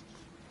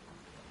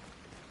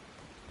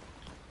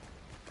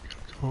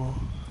 Oh.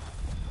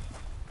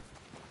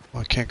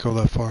 I can't go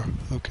that far.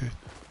 Okay.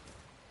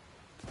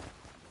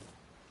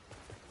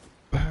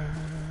 Back.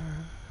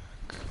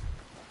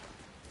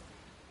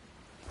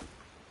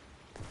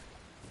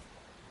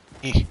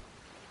 Eh.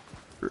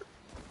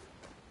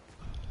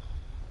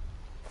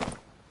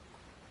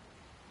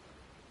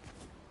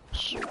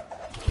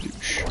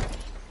 Sploosh.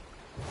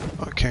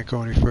 Oh, I can't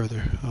go any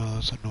further. Oh,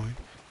 that's annoying.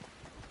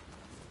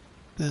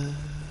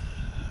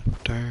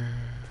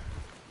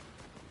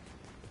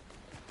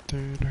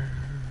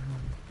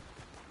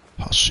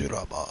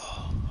 Hashirama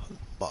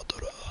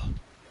Madara.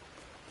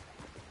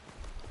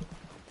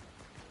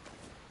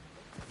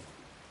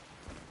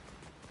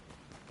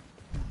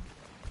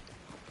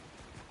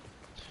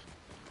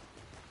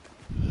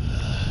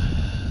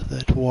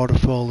 That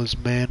waterfall is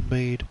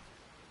man-made.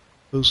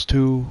 Those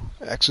two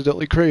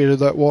accidentally created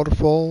that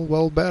waterfall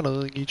while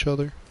battling each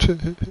other.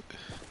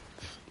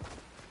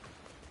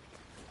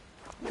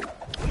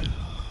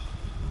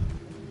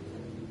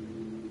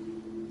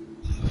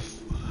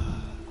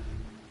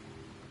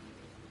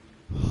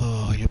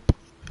 Oh, yep.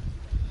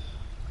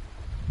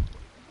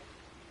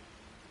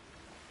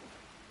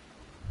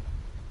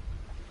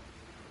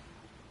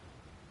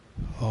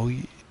 Oh,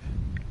 yeah.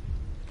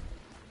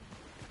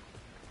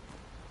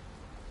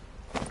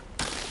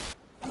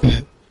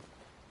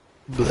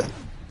 Bleh.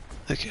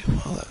 Okay,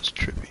 well, that was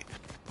trippy.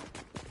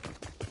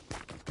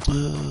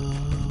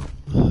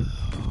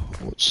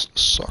 What's the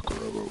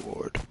Sakura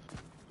reward?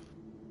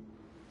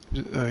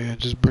 Oh yeah, it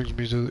just brings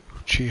me to the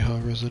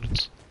Uchiha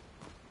residence.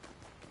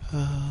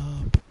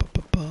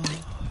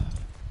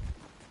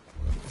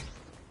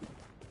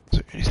 Is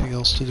there anything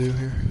else to do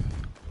here?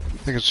 I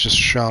think it's just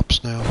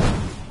shops now.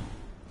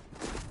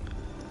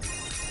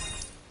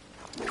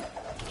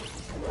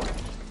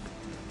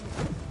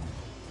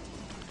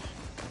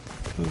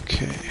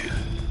 Okay.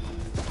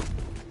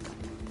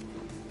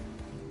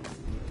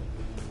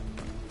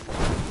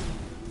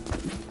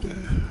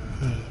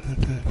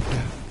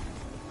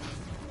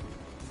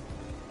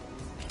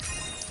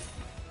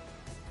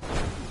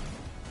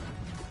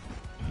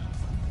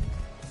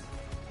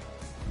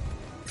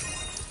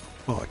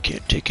 Oh, I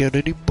can't take out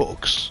any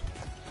books.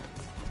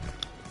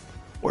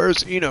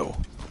 Where's Ino?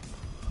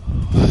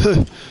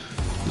 The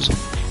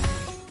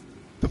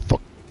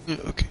fuck?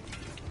 Okay.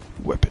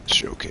 Weapons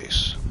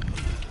showcase.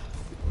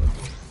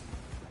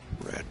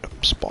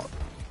 Random spot.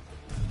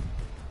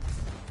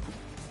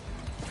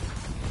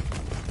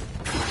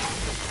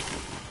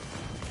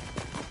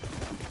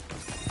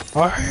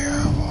 I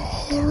have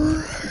all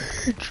the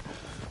rage.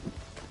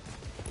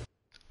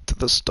 To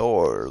the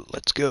store.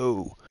 Let's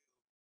go.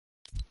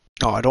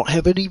 Oh, I don't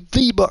have any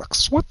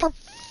V-Bucks. What the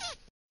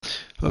f...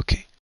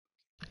 Okay.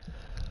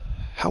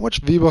 How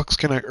much V-Bucks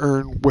can I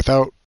earn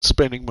without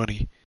spending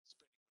money?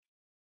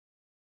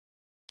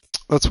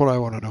 That's what I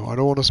want to know. I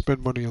don't want to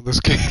spend money on this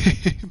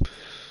game.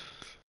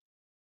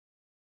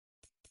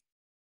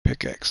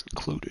 Pickaxe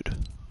included.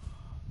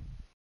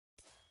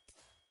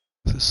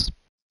 Is this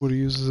what he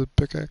uses a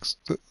pickaxe?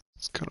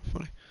 That's kind of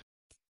funny.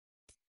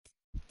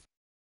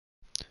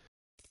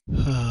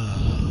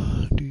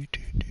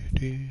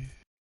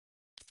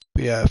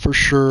 But yeah, for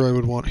sure I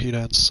would want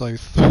Hidan's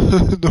Scythe.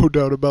 No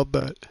doubt about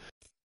that.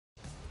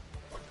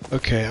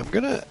 Okay, I'm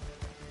gonna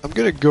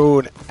go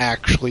and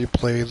actually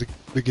play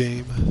the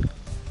game.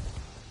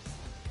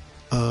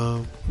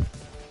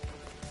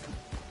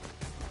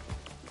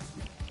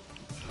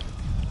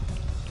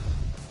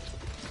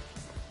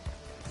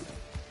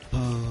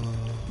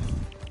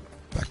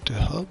 Back to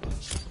hub.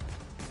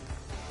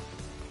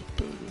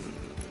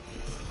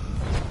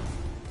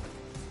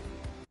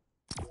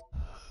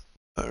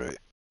 Alright.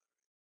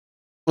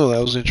 Well,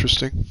 that was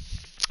interesting.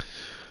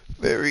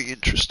 Very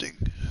interesting.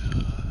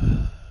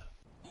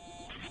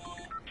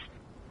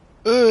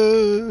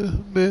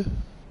 Meh.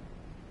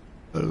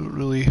 I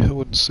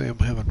wouldn't say I'm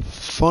having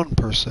fun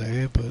per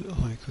se, but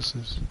like this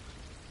is...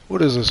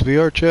 What is this,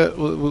 VR chat?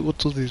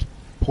 What's all these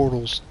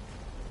portals?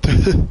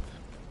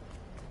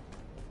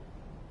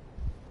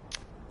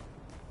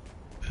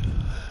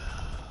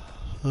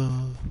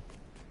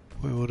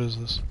 Wait, what is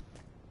this?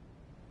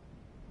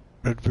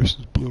 Red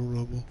versus blue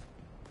rumble.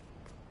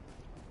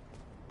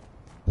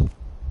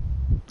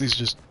 These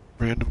just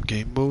random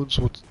game modes?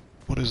 What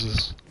is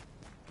this?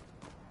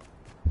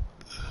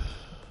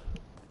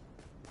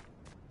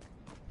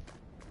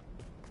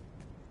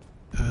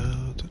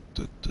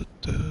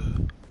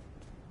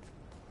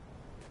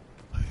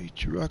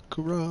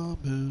 Ichiraku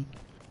ramen.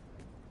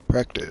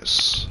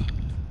 Practice.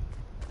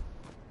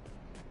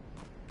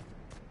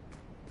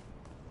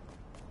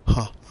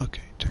 Huh,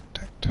 okay,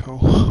 tic-tac-toe.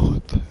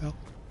 What the hell?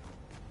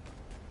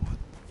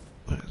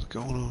 What is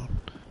going on?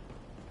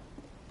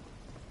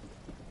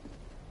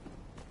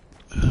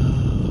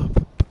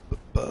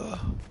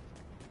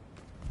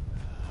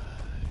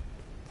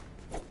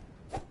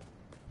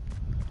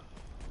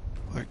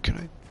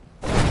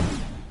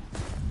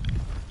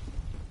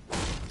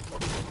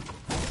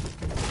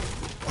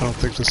 don't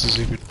think this is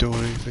even doing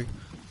anything.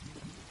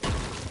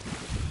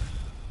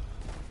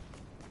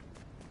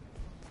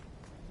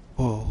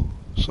 Whoa,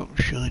 something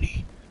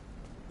shiny.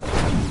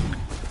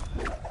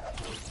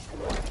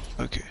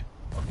 Okay.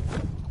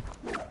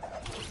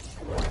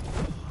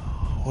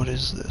 What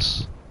is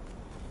this?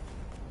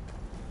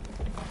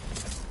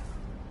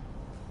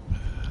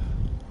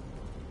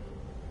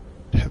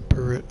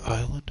 Temperate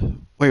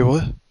Island? Wait,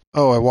 what?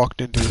 Oh, I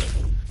walked into it.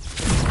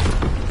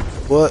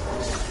 What?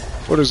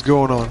 What is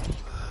going on?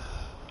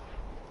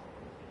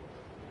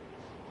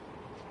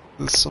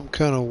 This is some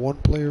kind of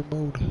one-player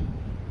mode.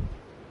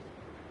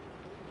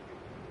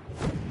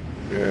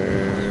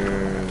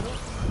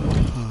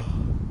 Huh.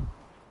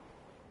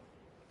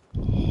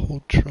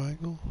 Hold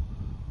triangle?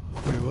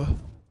 Wait, what?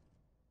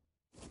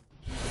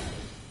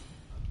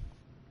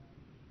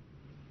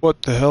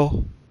 What the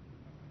hell?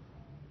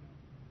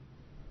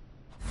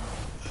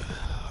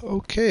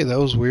 Okay, that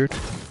was weird.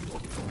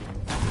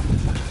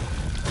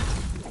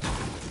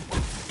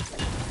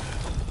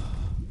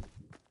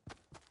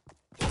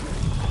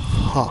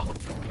 Huh.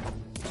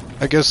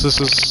 I guess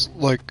this is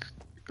like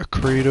a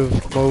creative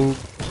mode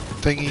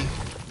thingy.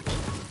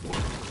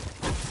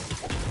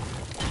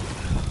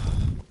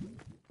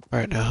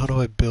 Alright, now how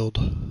do I build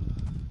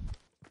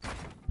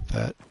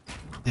that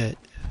net?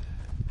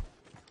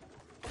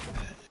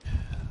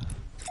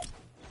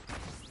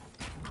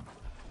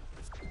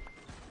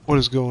 What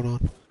is going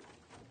on?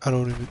 I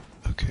don't even...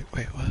 Okay,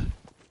 wait, what?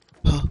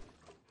 Huh?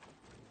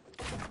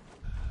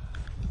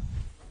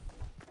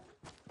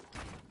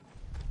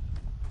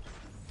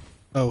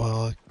 Oh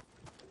well,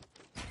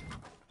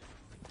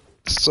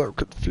 it's so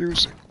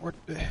confusing. What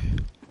the...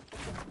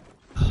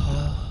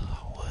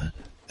 what?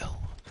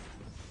 Hell?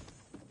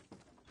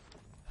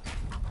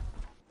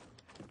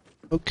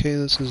 Okay,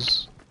 this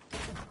is...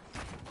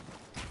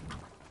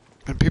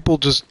 And people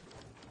just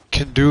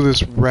can do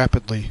this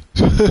rapidly.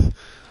 That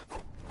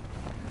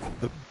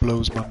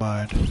blows my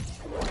mind.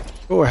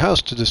 Oh, a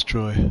house to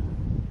destroy.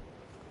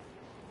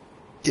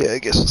 Yeah, I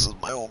guess this is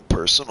my own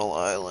personal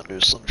island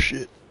or some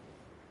shit.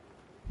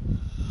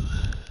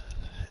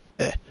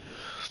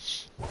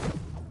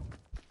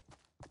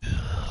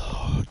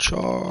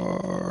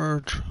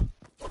 Charge.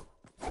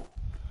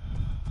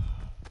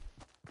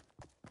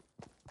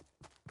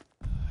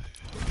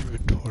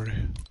 Inventory.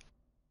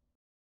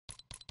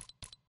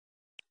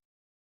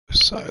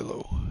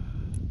 Silo.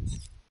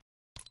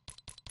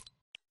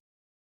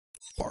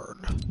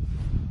 Barn.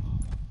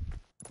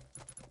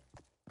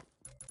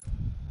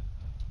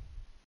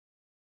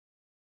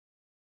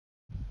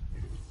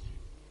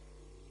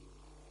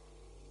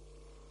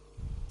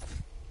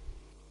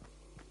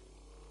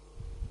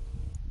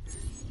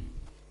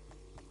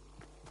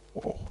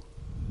 Whoa.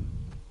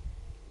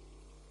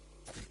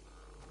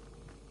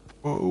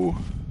 Whoa.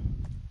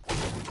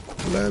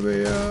 Let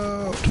me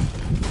out.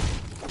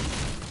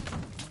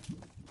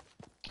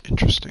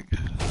 Interesting.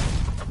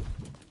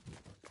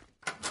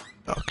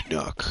 Knock,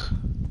 knock.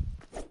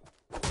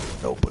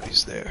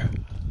 Nobody's there.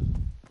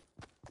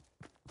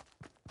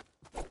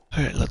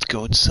 Alright, let's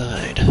go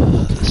inside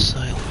the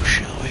silo,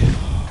 shall we?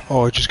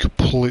 Oh, I just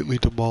completely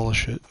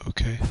demolish it.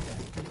 Okay.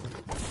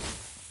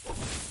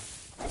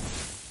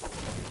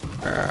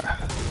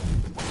 Ah.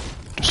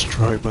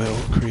 Destroyed my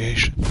own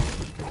creation.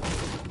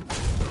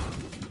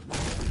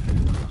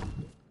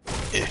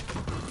 Eh.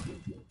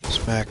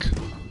 Smack.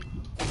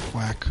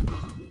 Whack.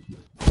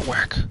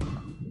 Whack.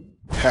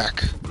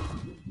 Hack.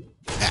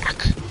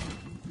 Hack.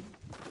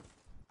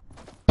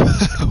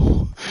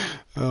 Oh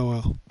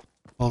well.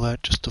 All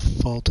that just to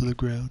fall to the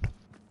ground.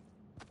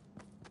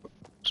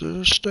 Is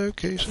there a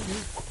staircase in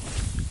here?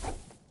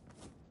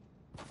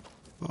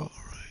 Alright.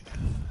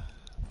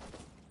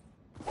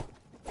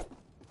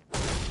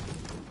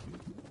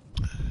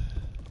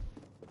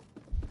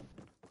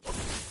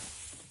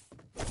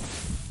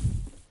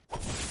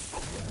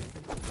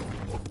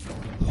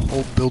 The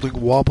whole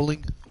building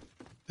wobbling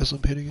as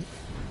I'm hitting it.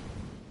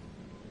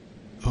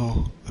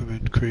 Oh, I'm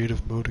in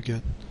creative mode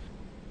again.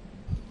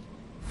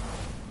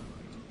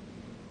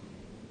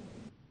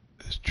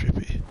 It's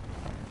trippy.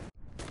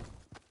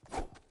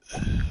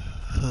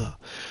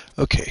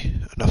 Okay,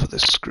 enough of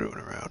this screwing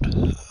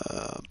around.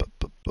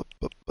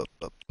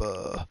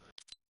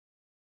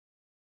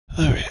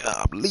 Alright,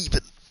 I'm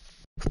leaving.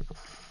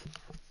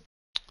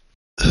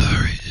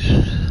 Alright.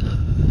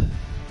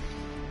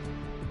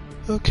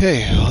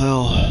 Okay,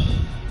 well...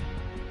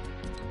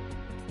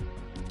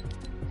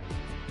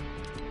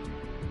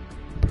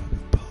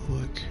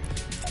 Public...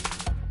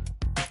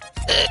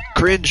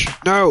 Cringe!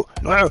 No!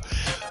 No!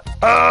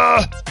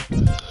 I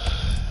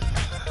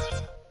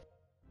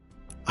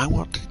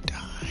want to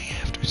die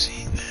after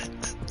seeing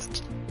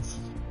that.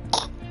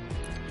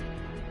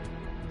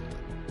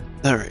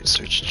 Alright,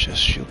 search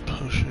chest, shield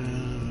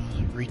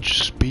potion,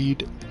 reach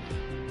speed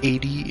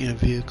 80 in a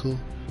vehicle,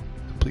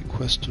 complete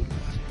quest of...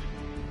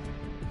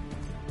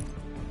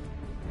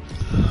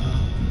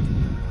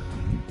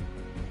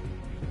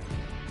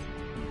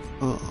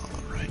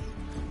 Alright,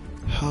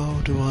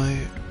 how do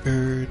I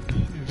earn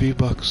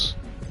V-Bucks?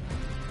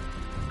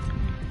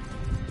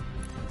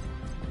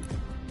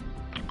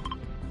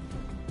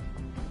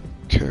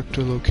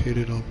 Character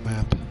located on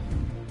map.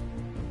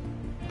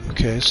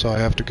 Okay, so I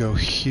have to go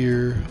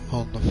here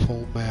on the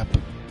full map.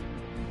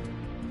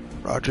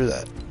 Roger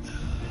that.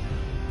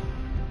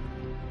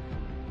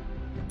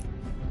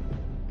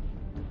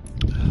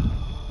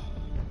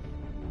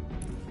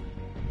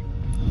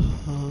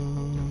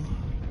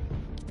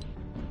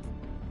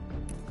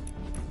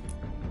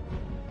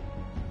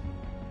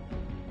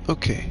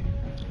 Okay.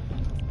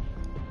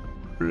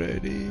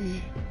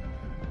 Ready.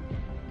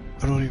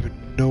 I don't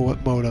even know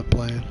what mode I'm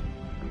playing.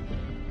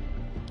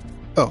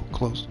 Oh,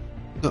 close.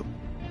 No.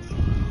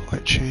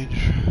 Light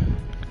change.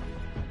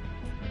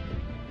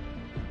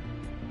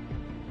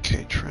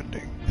 Okay,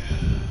 trending.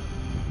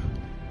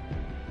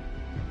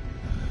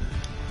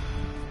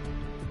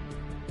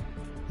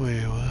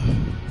 Wait, what?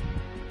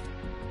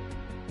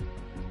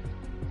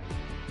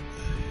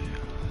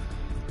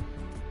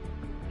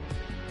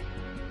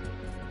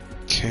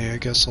 Okay, I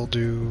guess I'll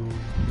do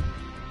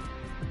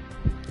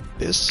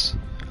this.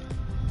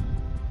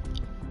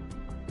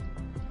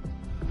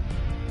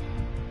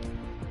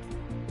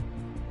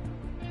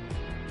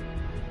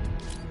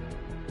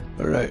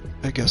 Alright,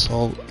 I guess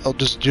I'll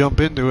just jump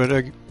into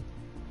it.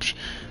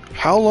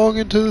 How long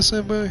into this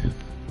am I?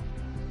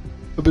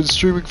 I've been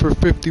streaming for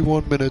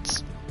 51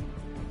 minutes.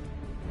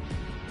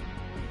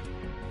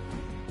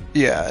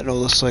 Yeah, I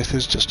know the scythe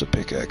is just a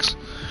pickaxe.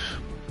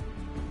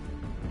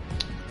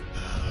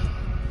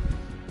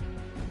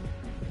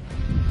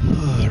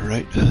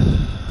 Alright.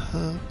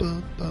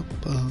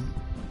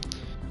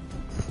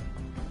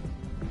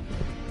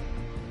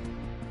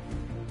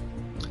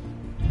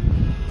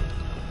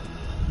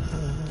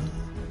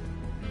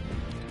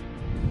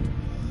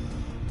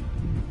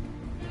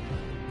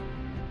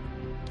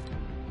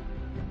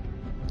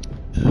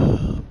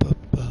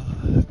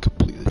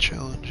 Complete the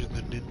challenge in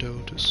the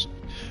Nindo to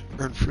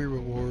earn free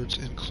rewards,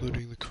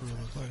 including the Corona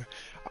glider.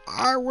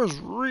 I was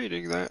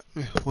reading that.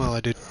 Well, I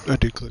did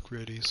click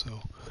ready,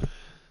 so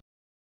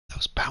that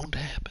was bound to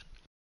happen.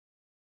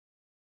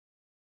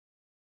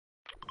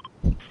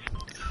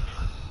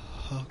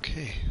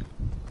 Okay.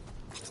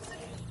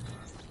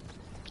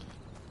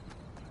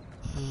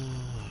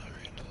 Alright.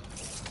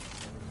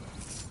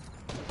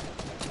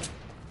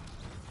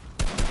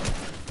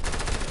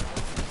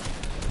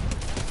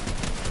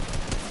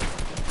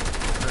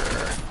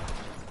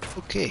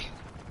 Okay.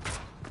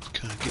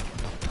 Kind of getting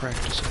enough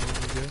practice on it,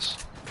 I guess.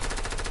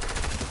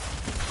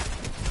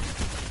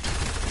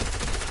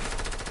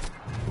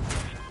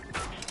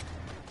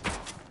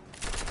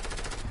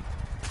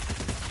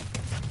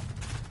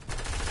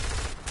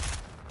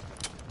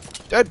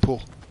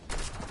 Deadpool!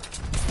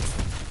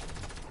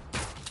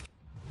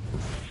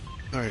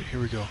 Alright, here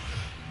we go.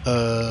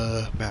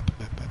 Map.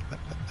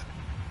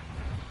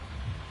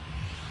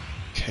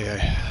 Okay, I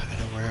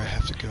know where I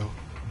have to go.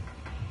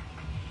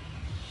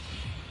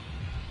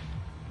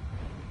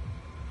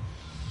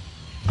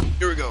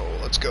 Here we go,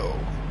 let's go.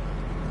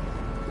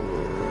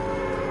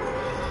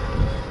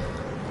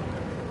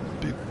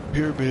 Big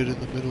pyramid in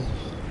the middle.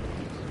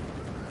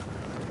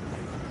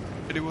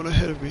 Anyone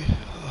ahead of me?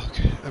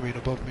 Okay, I mean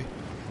above me.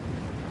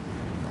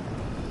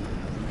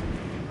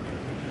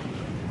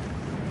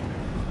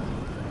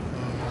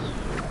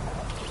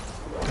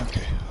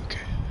 Okay.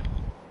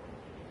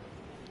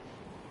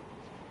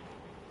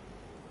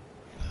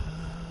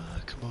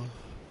 Come on.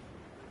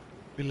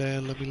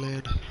 Let me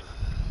land.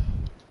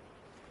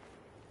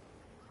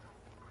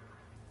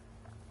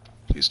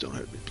 Please don't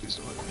hurt me,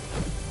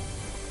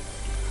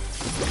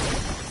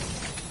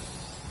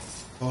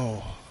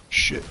 Oh,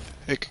 shit.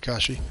 Hey,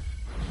 Kakashi.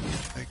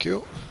 Thank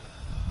you.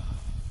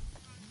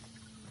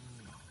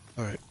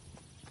 Alright.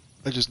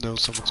 I just know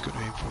someone's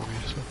gonna aim for me,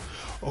 so...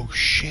 Oh,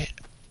 shit.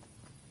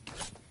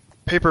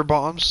 Paper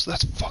bombs?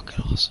 That's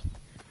fucking awesome.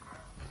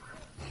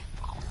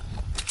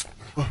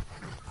 Oh.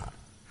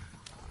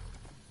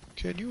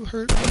 Can you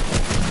hurt me?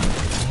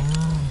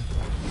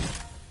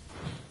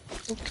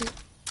 Okay,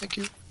 thank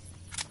you.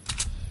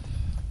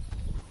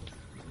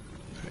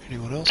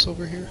 Anyone else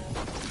over here?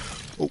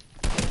 Oh.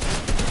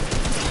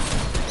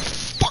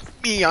 Fuck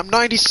me, I'm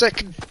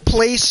 92nd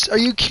place. Are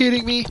you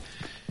kidding me?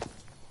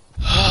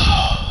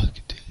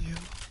 Continue.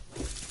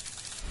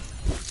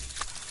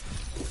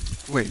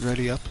 Wait,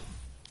 ready up?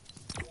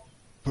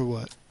 For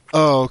what?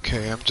 Oh,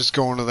 okay, I'm just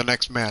going to the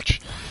next match.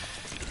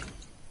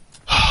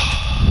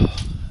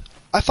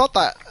 I thought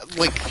that,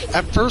 like,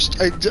 at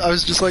first I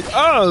was just like,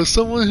 oh,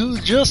 someone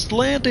who just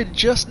landed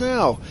just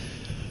now.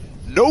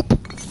 Nope.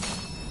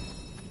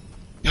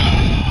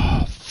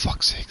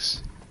 Fuck's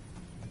sakes.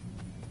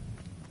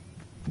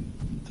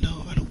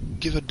 No, I don't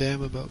give a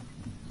damn about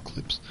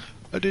clips.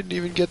 I didn't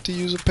even get to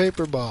use a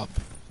paper bomb.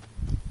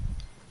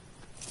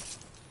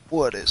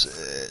 What is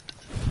it?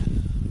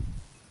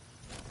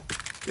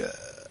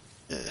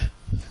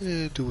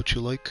 Do what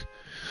you like.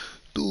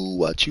 Do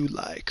what you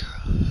like.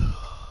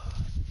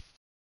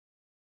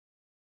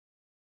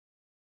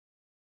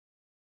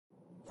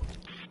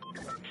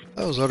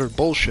 That was utter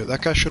bullshit.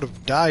 That guy should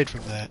have died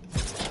from that.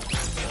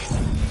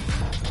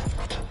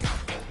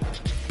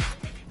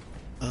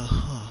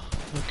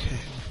 Okay.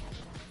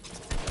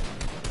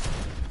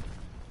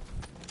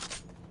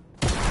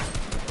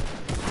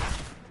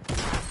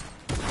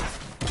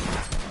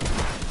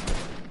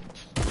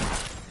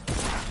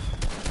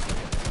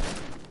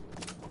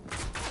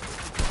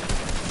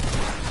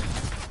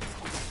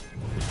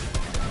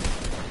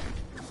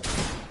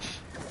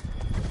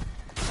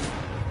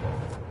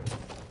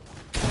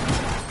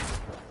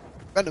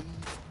 Venom.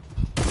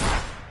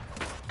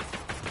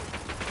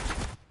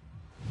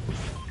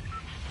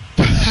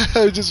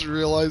 I just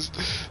realized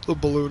the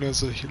balloon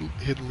has a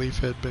hidden leaf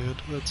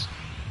headband. That's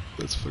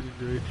fucking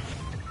great.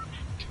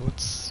 Okay,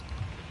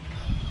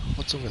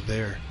 what's over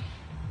there?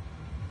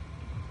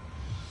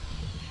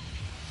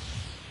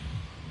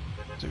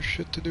 Is there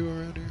shit to do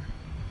around here?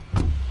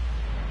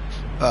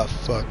 Ah,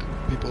 fuck.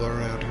 People are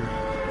around here.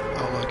 I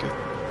don't like it.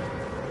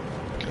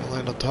 Can I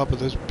land on top of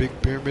this big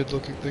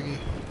pyramid-looking thingy?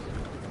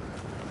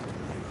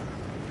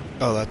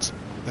 Oh, that's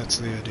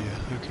the idea.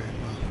 Okay,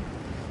 well.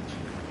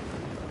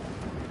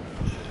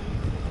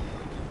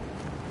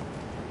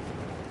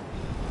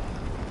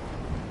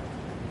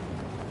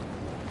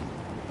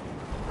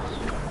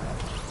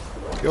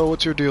 Yo,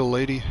 what's your deal,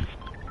 lady?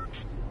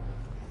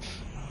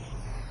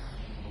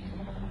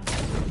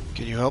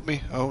 Can you help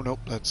me? Oh,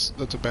 nope, that's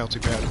a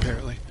bouncy pad,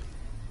 apparently.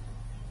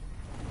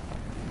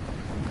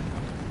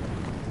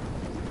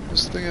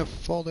 Does this thing have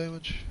fall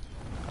damage?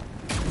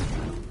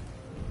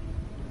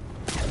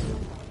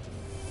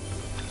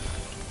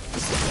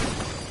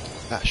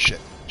 Ah,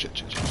 shit.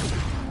 Shit.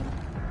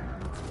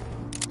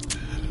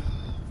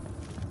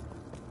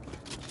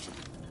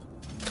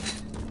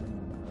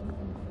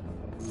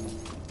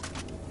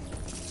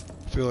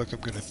 I feel like I'm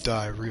gonna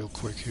die real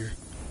quick here.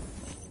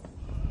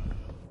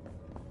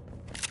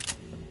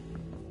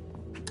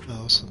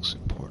 Oh, this looks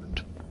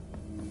important.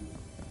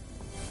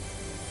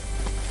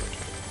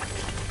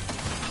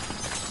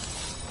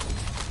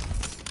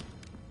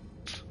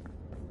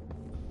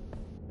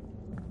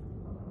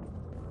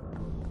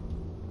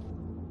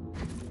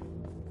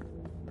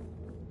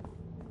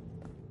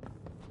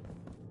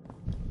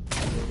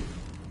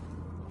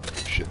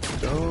 Shit,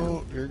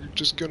 no, you're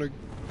just gonna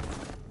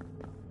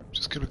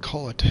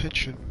call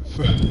attention.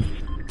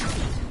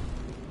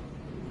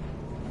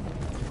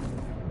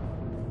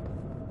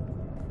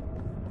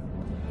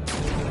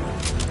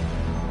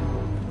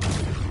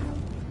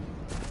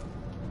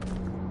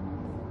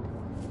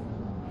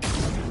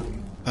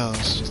 Oh,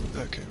 it's just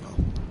okay. Well,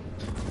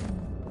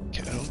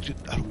 okay, I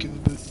don't give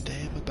a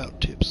damn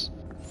about tips.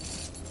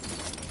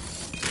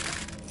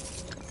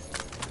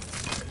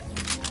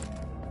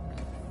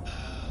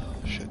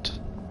 Shit.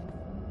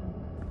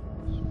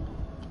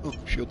 Oh,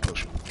 shield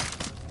potion.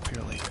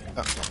 Apparently.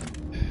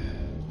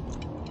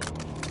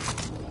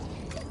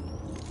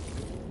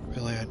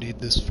 Really, I need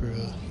this for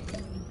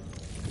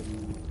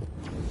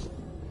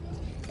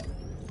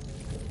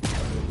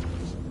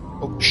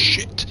Oh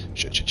shit!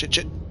 Shit! I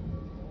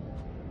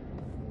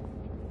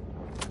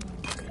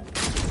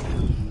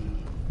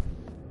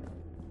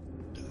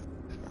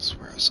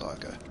swear I saw a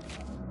guy.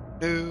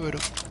 No, I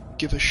don't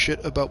give a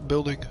shit about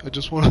building. I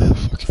just want to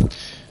fucking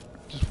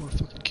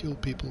kill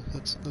people.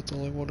 That's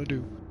all I want to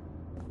do.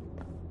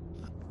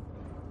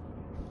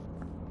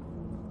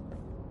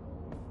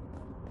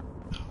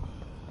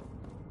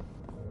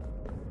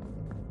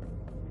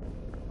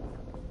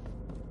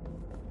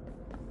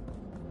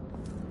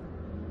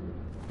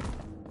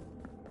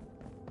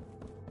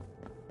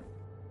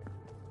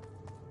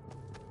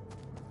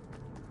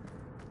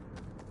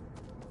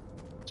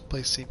 This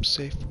place seems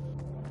safe.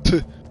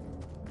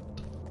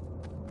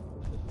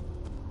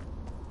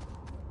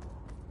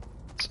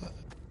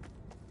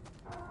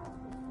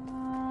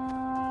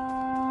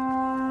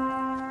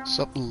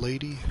 Sup,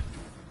 lady?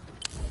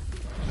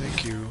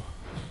 Thank you.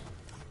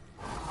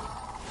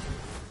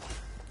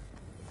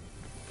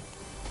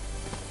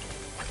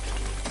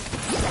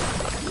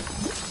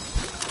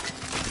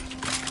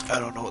 I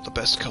don't know what the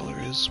best color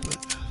is,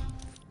 but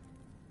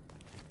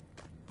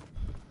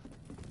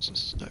it's a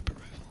sniper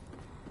rifle.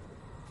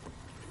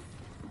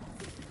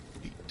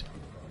 Neat.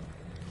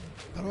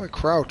 How do I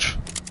crouch?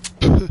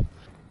 Oh,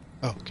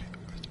 okay.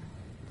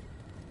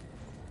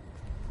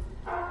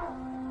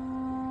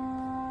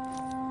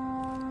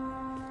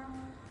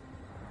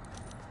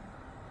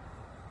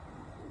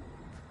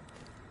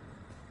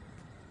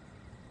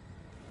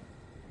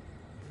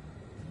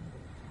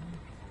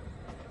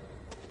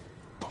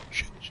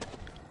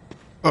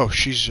 Oh,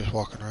 she's just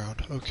walking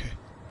around. Okay.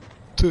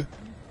 Tuh.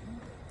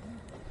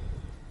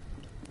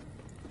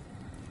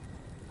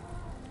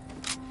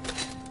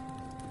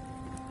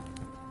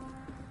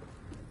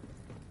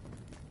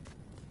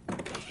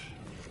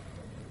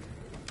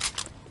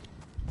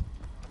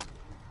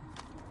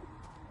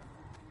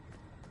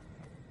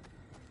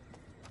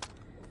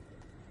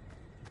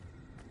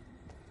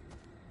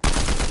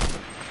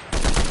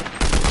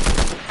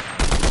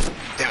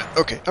 Damn it.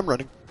 Okay, I'm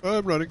running.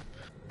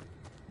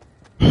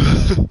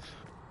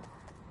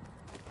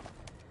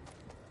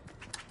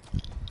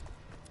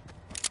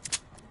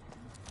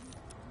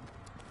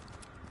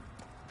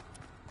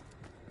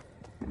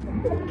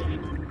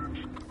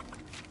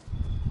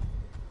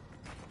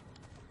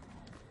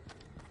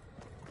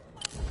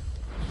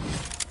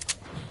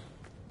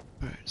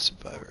 Alright,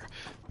 survivor.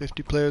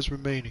 50 players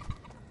remaining.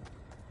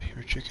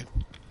 Here, chicken.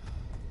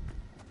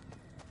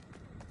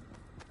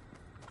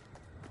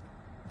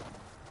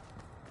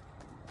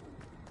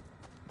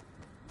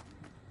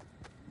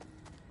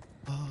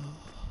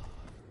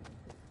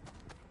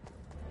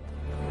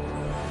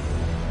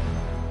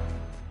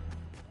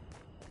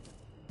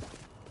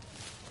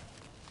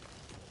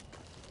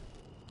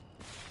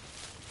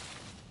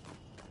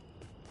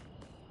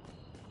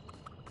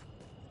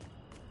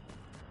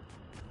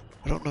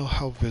 don't know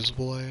how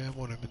visible I am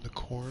when I'm in the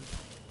corn.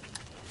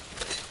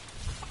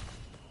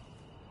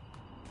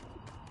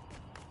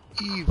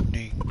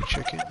 Evening,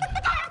 chicken.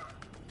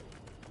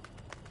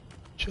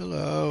 Chill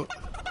out.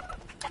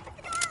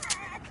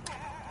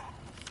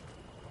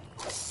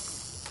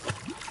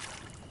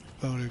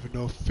 I don't even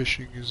know if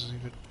fishing is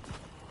even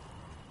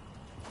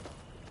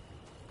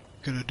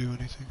gonna do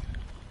anything.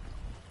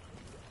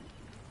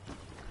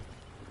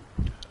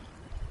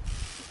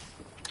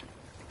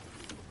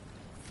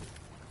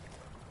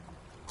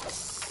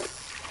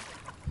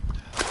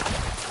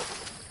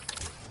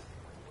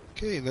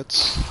 Okay,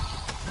 that's...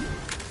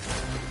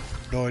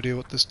 no idea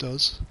what this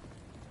does.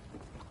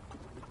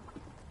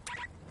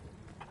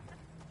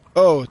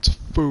 Oh, it's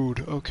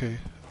food. Okay.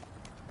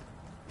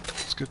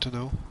 It's good to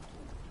know.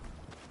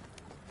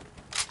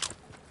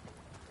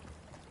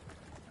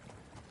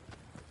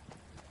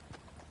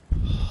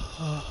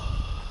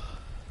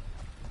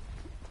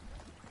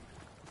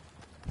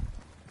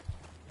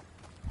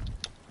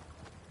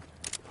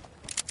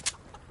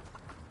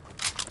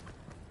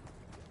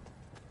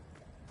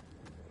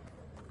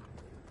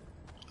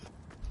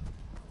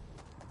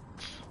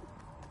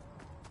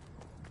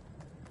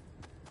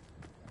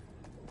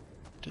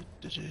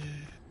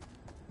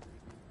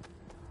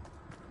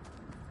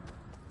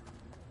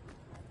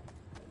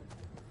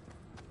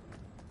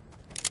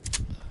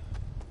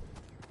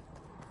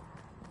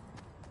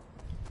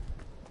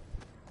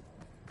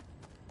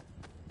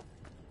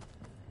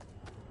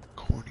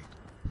 Corny.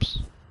 Oops.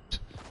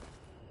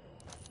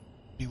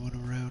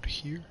 Anyone around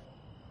here?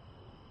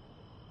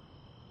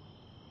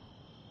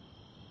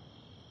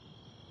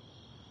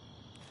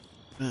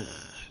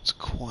 It's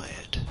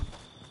quiet.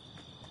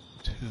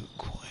 Too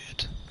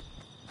quiet.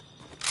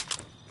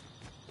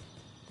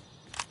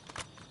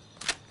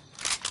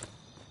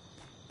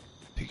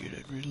 Figured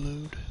I'd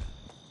reload.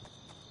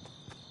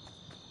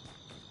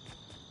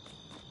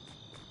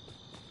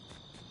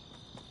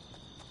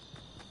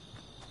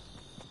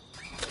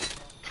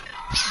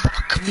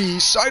 Fuck me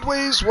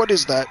sideways? What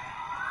is that?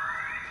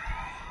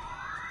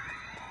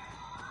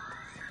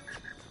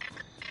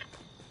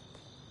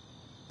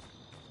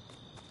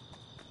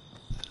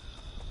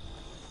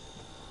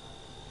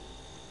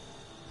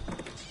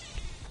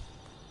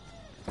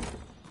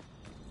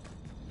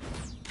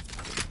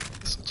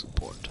 This looks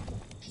important.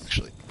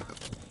 Actually, no,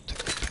 take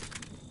that thing.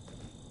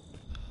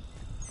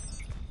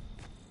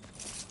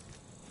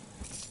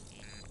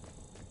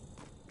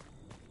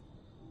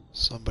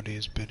 Somebody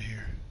has been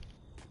here.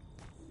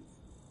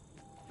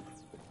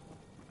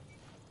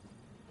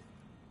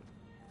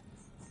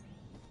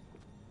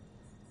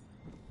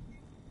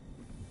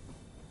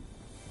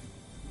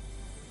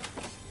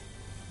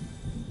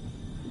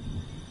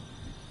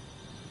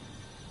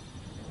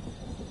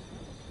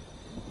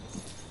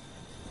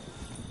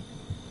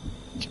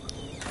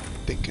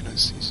 Thinking I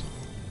see someone.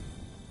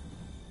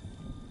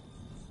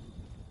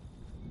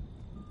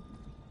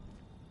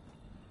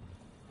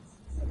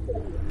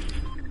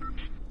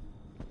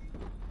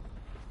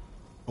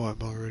 Oh,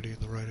 I'm already in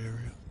the right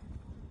area.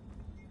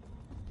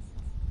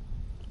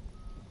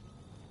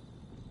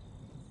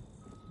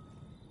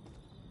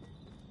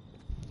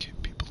 Okay,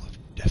 people have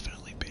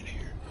definitely been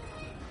here.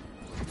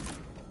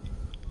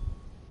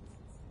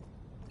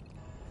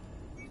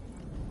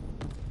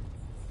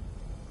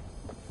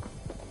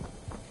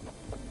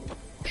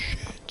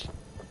 Shit.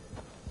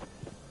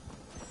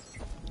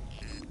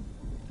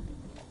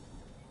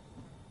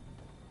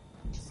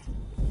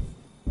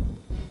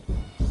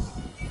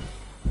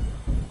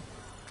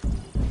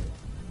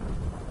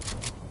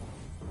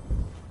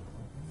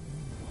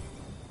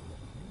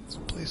 This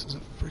place is a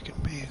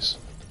freaking maze.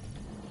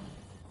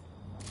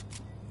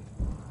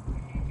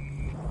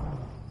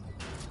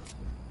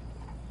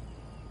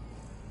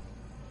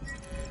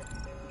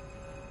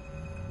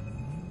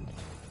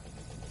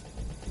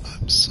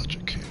 I'm such a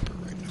camper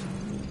right now.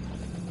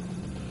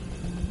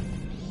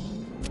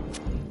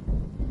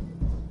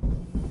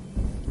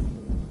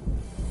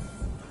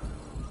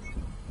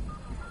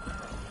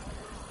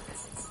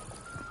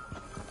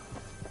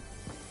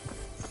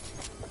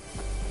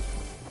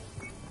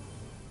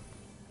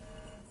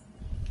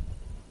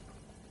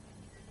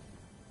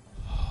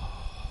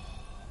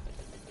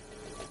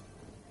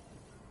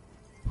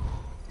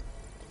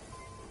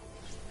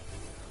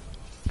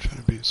 I'm trying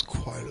to be as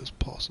quiet as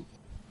possible.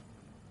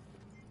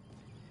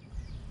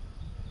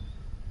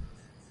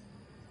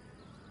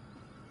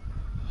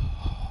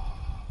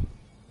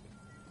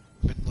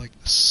 I'm in like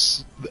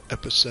the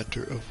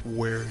epicenter of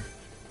where.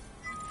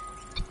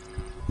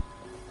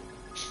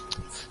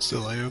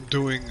 Still, I am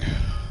doing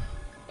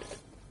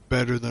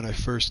better than I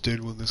first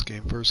did when this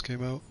game first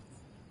came out.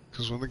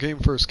 Because when the game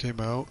first came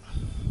out,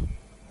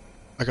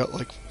 I got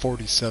like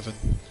 47.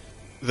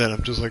 Then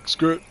I'm just like,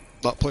 screw it,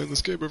 not playing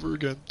this game ever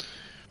again.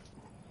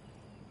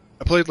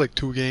 I played like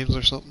 2 games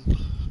or something.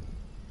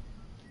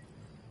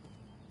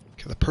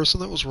 Okay, the person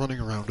that was running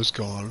around is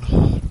gone,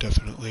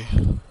 definitely.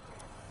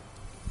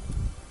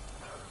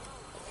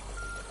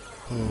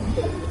 Oh.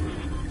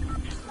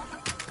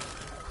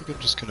 I think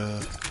I'm just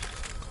gonna...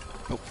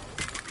 Nope.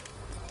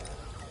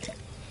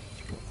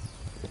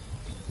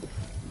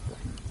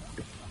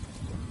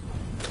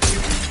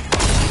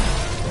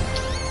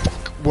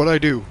 What'd I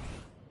do?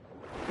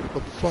 What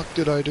the fuck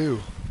did I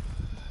do?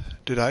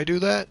 Did I do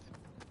that?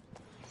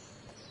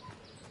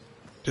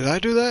 Did I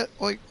do that?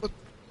 Like, what?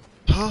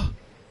 Huh?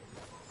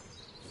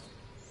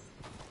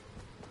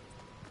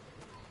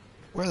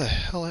 Where the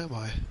hell am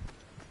I?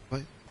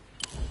 What?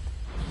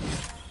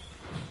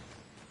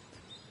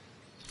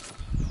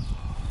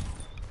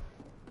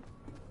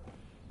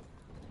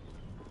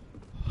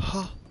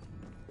 Huh?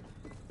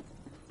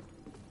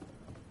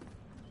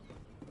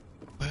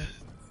 What?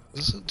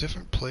 Is this a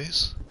different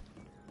place?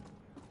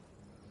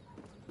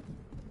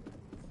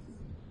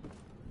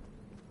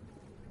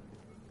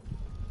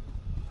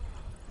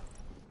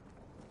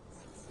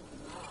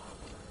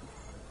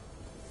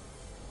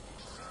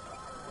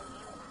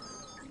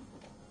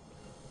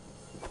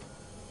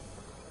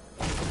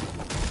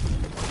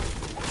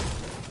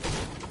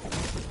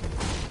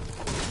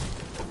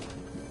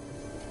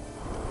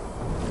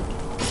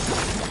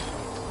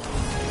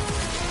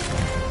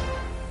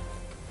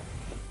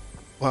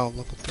 Wow,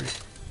 level 3.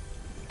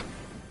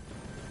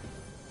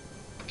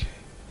 Okay.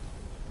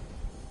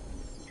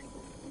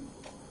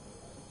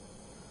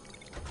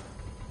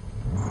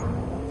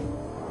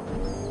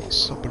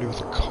 Somebody with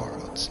a car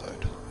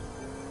outside.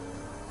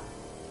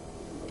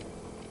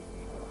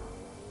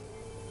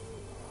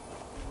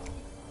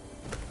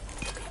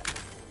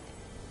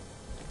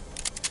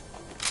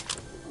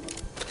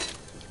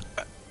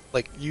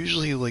 Like,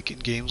 usually, like, in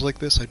games like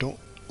this, I don't,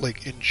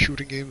 like, in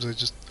shooting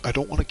games, I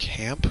don't want to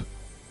camp.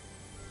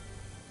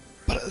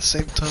 But at the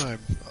same time,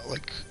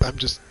 like, I'm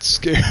just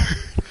scared.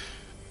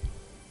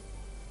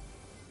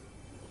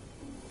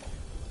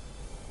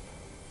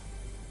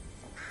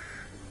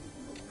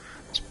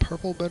 Is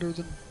purple better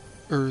than,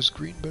 or is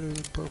green better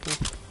than purple?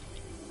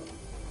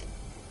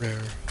 Rare.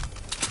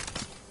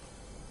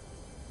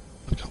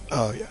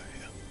 Oh yeah,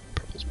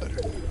 purple's better.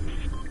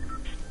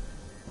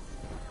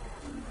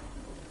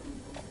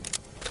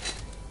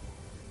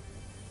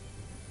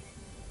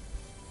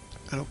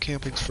 I know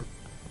camping's for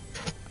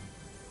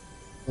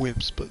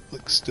wimps, but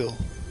like still.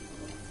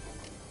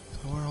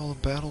 So where all the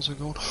battles are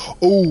going?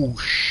 Oh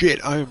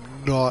shit! I am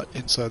not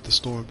inside the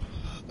storm.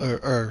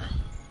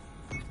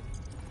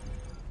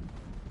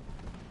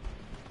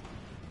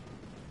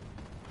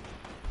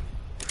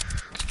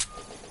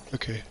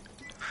 Okay,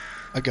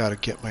 I gotta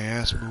get my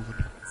ass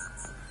moving.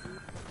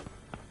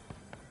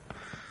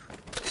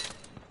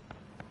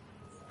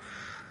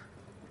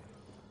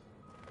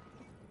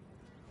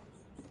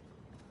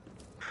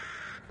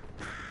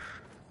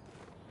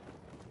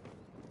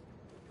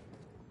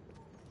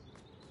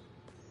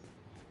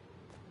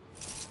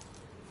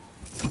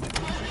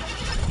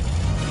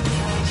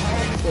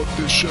 Fuck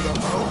this shit up.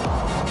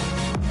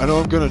 I know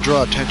I'm gonna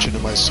draw attention to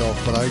myself,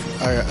 but I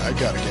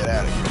gotta get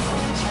out of here.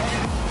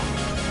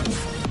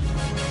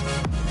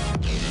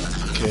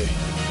 Okay.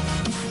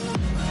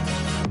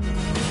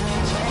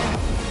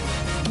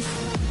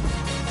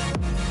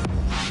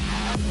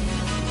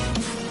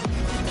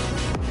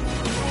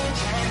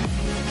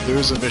 There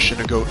is a mission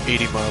to go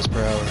 80 miles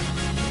per hour.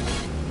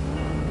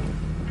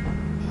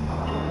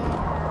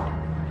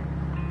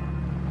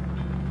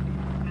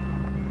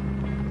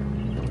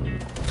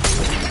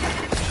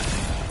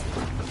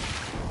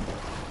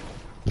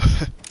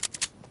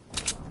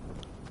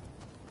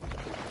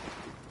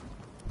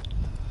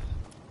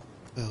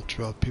 That'll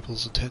draw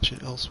people's attention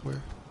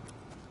elsewhere.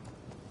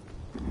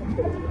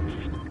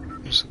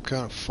 There's some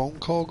kind of phone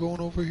call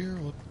going over here?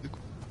 What?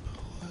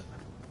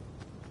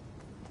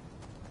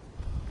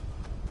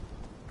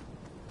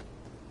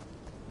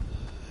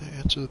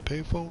 Answer the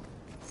payphone?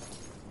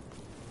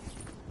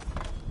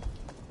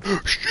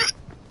 Shit!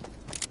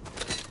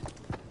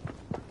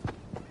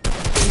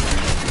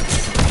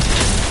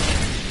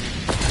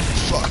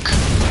 Fuck.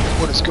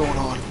 What is going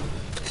on?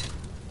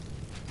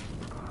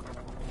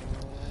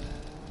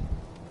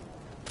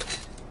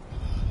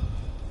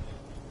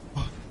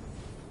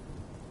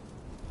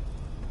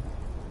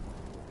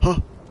 Huh?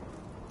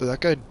 Did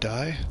that guy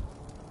die?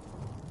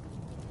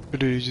 Or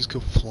did he just go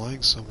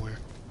flying somewhere?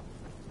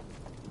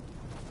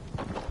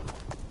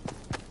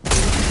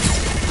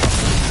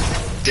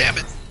 Damn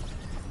it!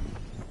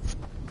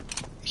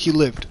 He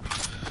lived.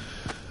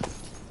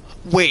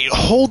 Wait,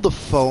 hold the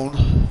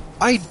phone.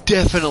 I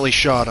definitely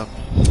shot him.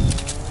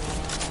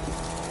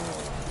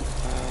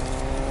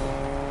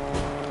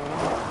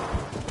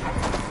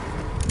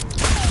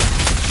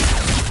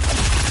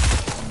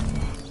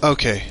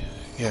 Okay.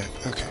 Yeah,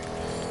 okay.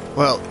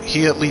 Well,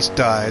 he at least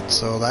died,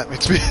 so that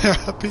makes me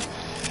happy.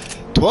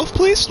 12th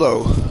place,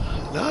 though.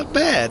 Not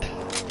bad.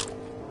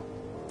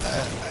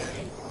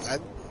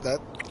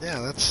 Yeah,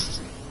 that's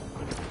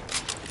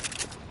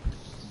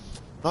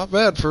not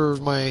bad for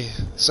my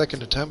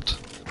second attempt.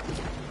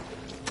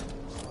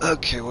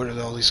 Okay, what are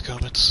all these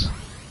comments?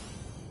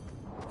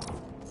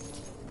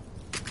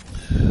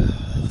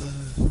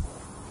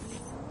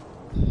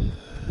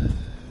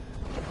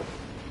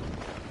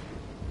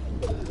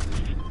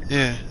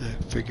 Yeah,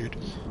 I figured.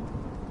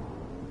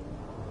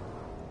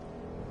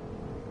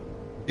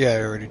 Yeah,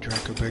 I already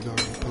drank a big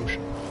armor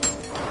potion.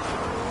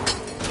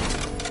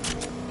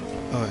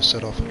 Oh, I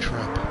set off a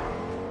trap.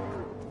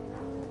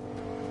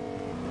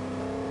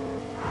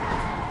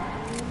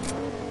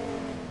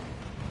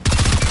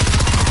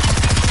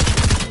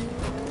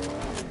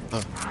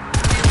 Huh.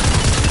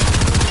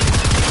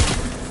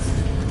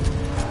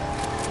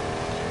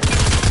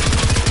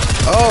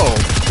 Oh,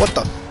 what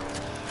the?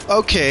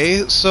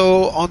 Okay,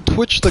 so on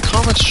Twitch the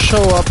comments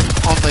show up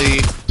on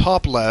the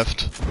top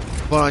left,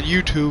 but on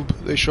YouTube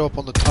they show up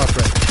on the top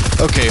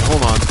right. Okay,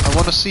 hold on. I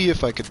want to see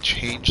if I can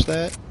change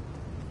that.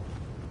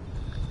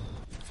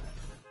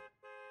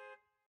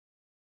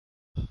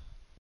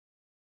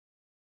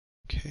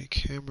 Okay,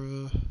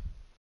 camera.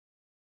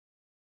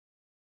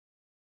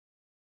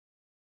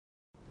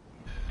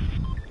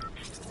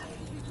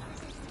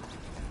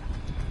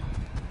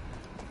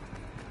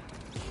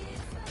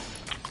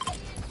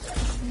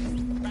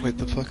 Wait,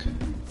 the fuck?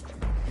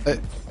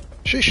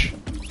 Sheesh!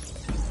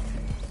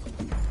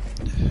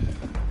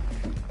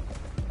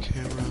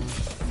 Camera.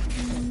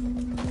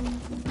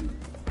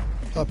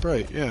 Top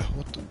right, yeah,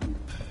 what the...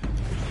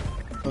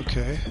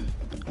 Okay.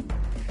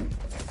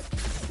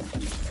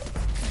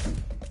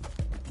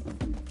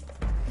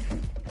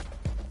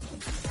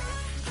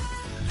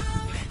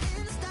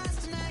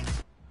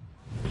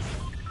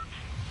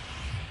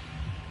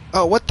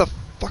 Oh, what the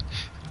fuck?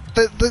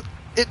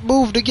 It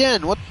moved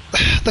again! What?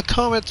 The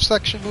comment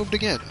section moved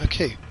again.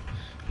 Okay.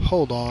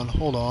 Hold on,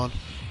 hold on.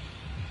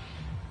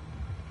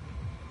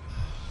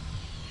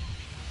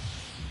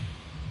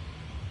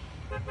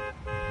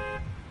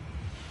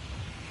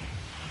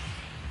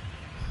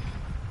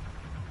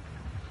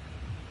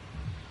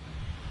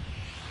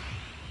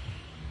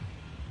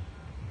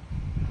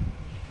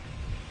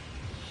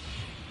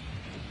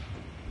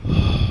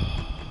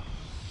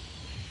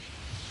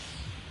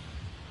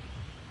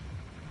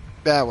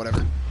 Ah,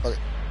 whatever. Okay.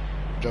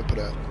 Jump it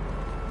out.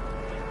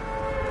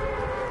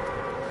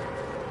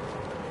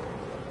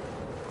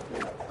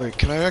 Wait,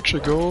 can I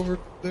actually go over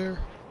there?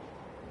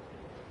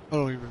 I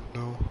don't even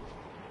know.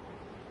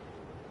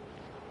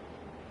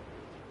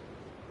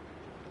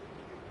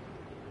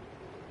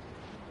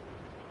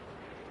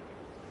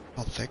 I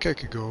don't think I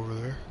could go over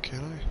there, can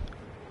I?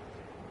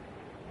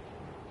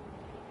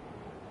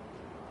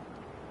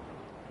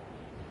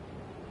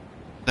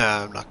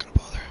 Nah, I'm not gonna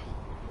bother.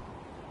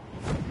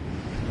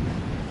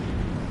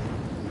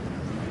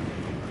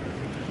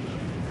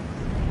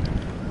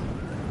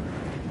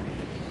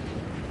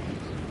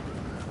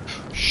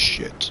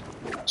 Shit.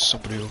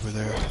 Somebody over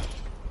there.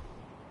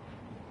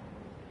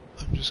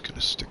 I'm just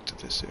gonna stick to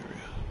this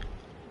area.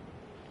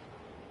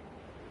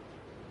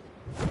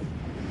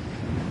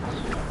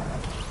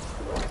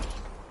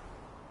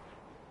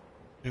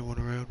 Anyone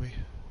around me?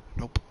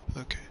 Nope.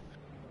 Okay.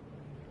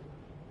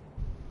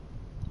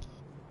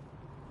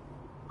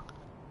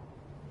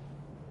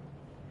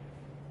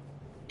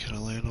 Can I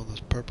land on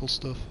this purple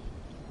stuff?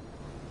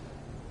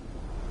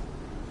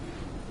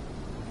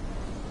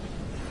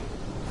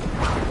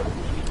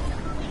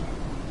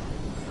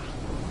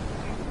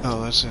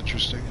 Oh, that's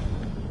interesting.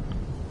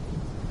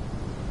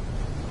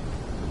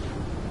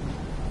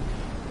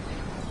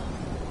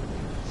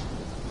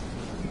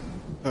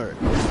 Alright.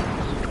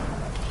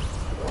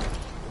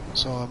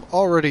 So I'm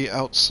already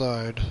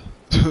outside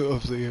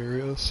of the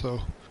area,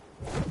 so...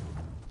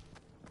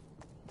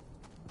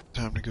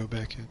 time to go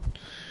back in.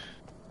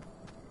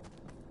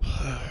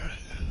 Alright.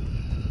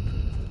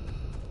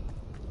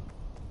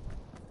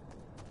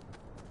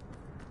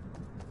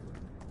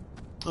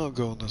 I'll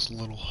go in this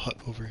little hut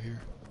over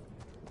here.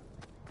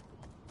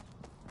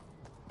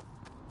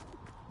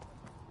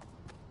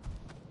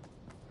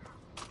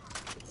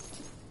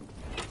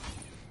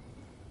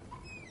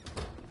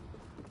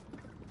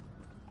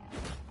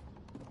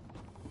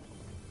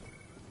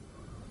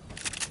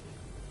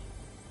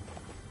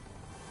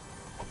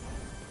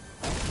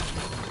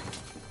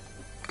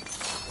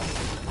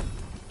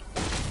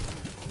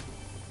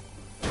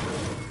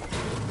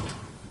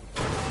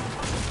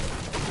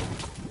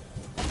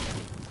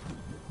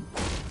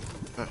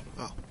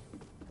 Oh.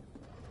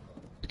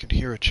 I can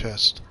hear a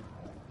chest.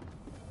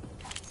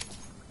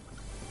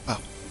 Oh.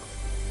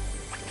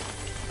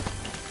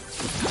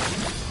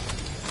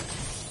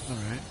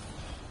 Alright.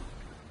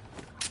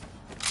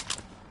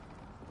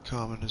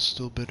 Common is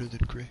still better than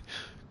gray.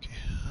 Okay,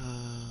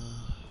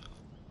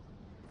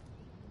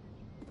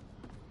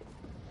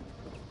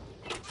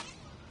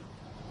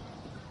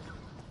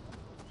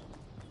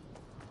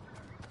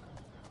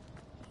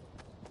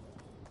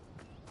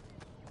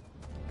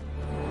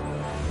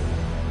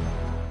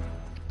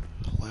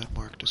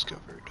 landmark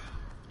discovered.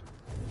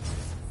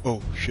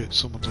 Oh shit,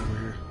 someone's over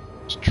here.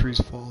 This tree's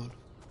falling.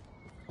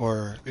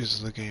 Or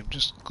is the game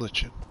just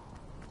glitching?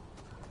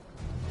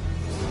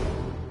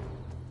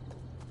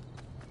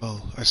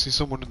 Oh, I see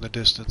someone in the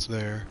distance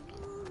there.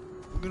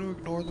 I'm gonna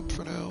ignore them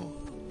for now.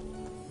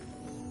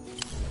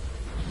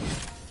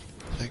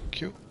 Thank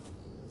you.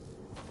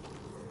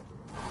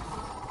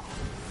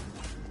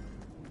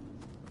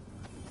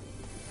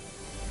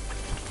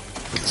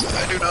 Because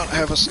I do not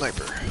have a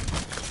sniper.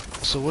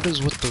 So what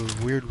is with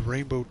the weird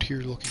rainbow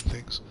tear looking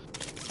things?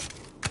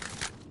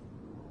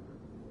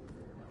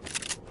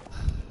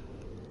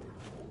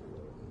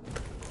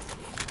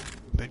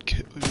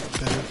 Medkit would be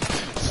better.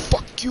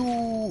 Fuck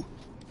you!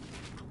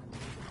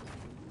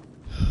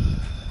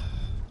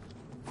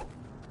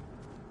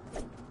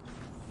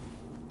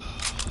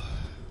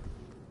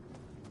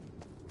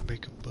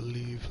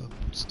 if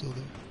I'm still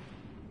there.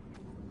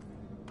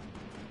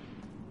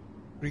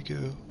 Where'd he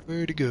go?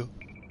 Where'd he go?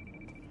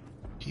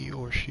 He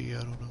or she, I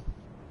don't know.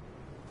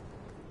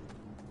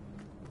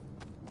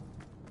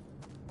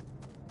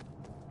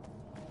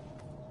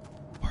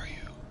 Are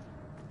you?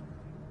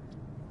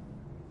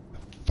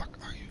 The fuck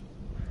are you?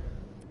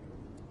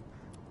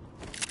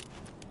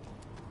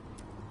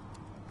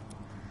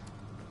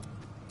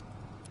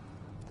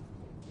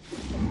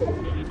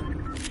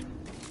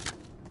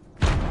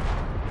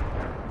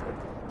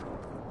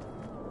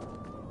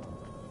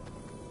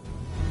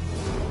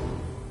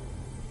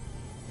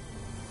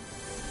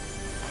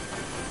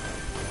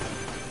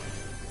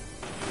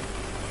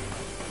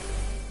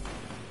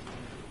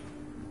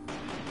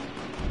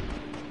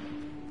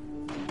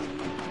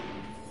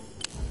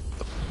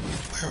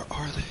 Where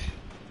are they?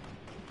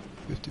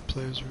 50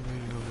 players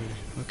remaining already.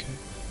 Okay.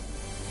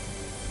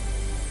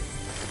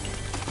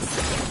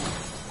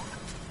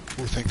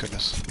 Oh, thank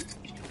goodness.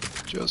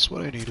 Just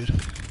what I needed.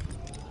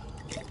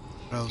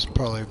 That was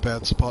probably a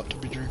bad spot to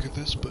be drinking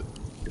this, but...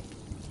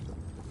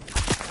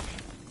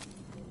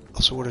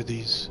 Also, what are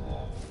these?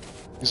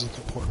 These look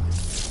important.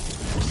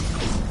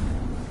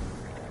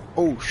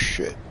 Oh,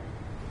 shit.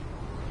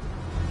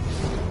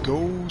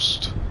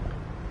 Ghost.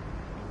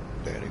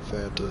 Danny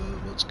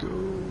Phantom, let's go.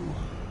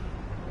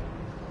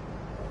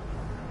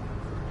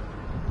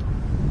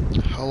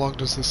 How long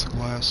does this thing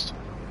last?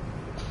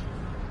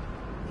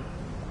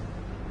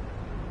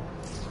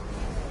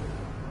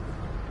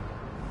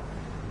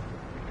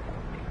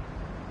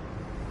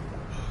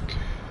 Okay.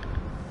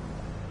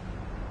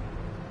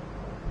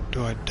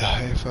 Do I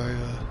die if I,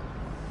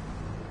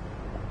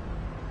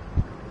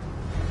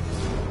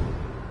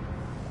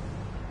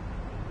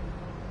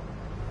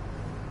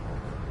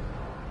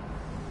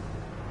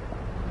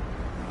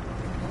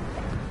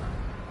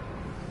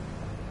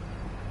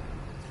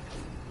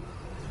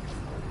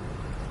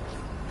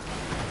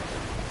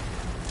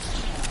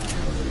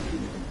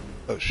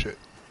 Oh shit.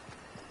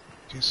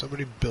 Okay,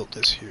 somebody built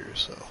this here,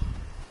 so...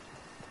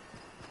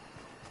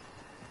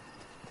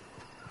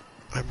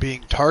 I'm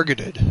being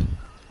targeted. Is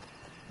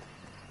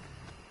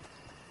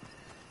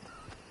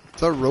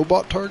that a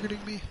robot targeting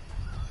me?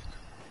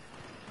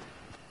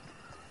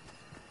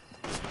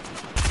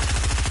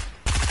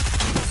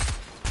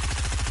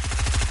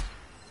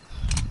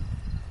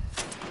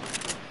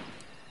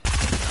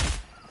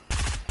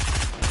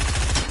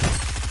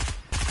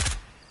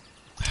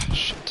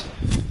 Shit.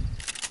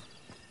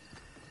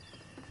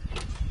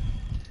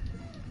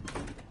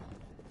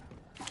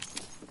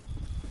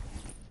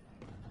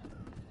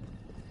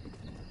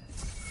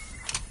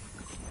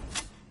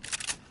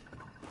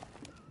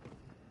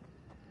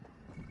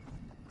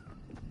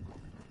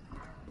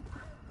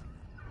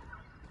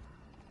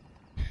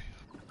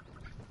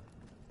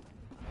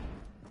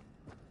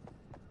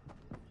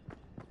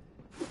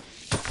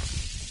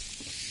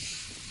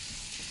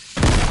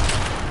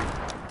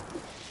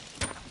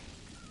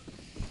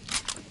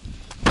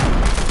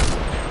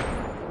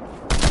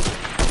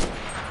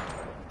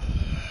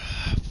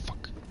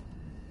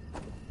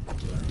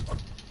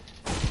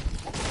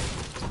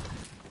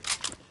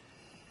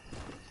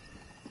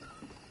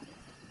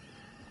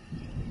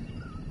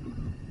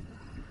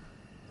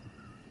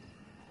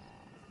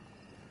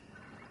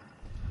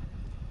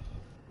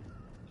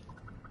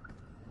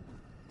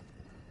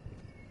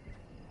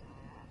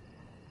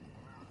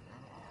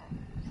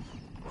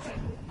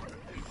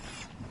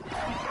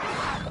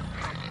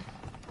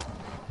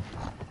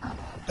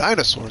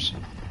 Dinosaurs.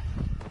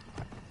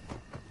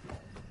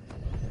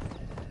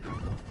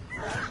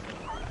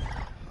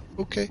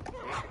 Okay.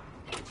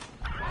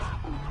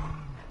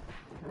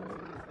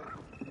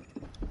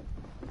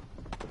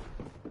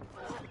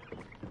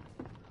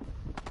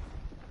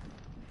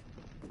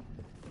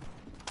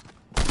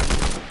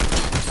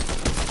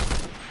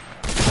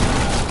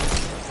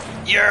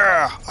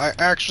 Yeah! I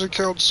actually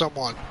killed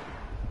someone.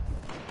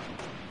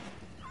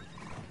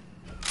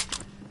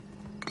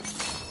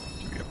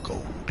 Give me a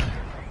gold.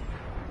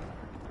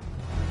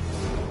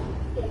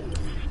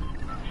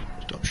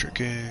 Stop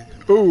shrinking.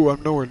 Oh,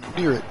 I'm nowhere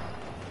near it.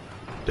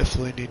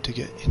 Definitely need to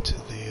get into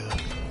the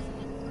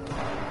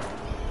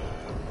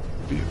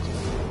vehicle.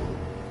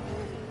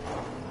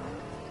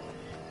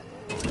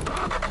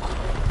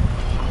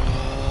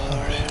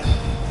 Alright.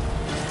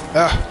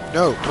 Ah,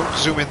 no, don't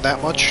zoom in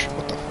that much.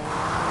 What the?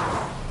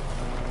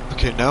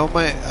 Okay, now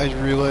I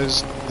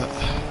realize that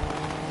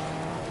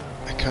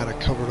I kind of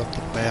covered up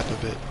the map a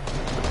bit.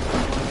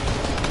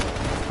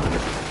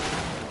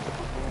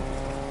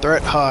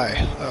 Threat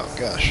high. Oh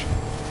gosh.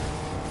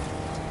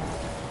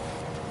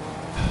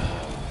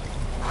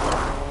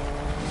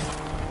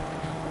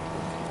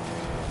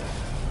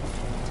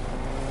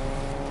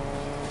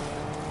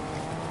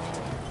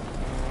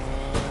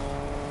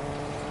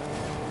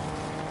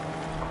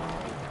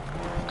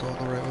 Going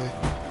the right way.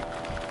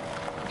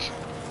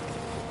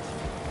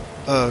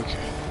 Okay.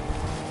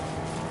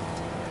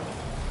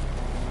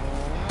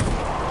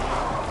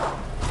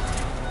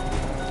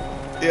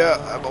 Yeah,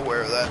 I'm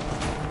aware of that.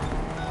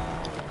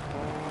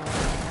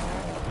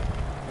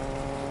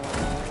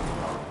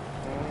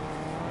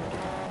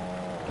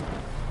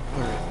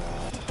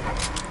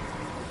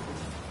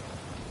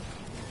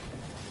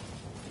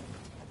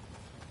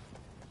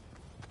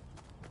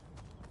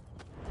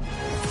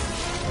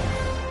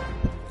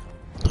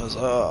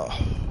 Huzzah!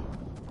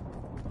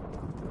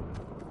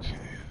 Okay,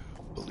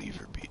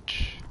 Believer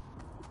Beach.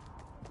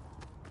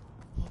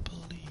 I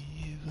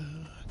believe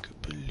I could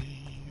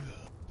believe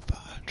if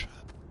I tried.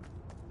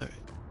 Alright.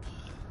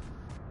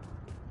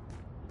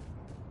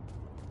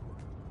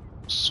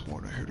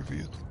 Sworn I heard a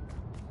vehicle.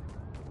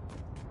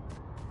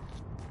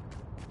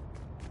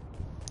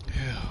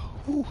 Yeah,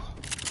 whew.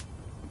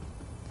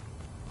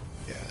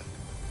 Yeah,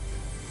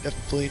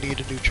 definitely need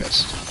a new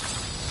chest.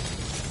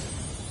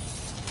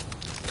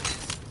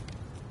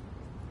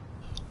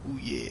 Ooh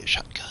yeah,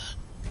 shotgun.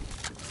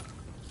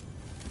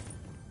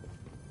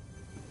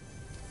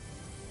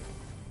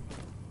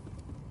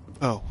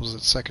 Oh, was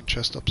it second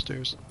chest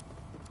upstairs?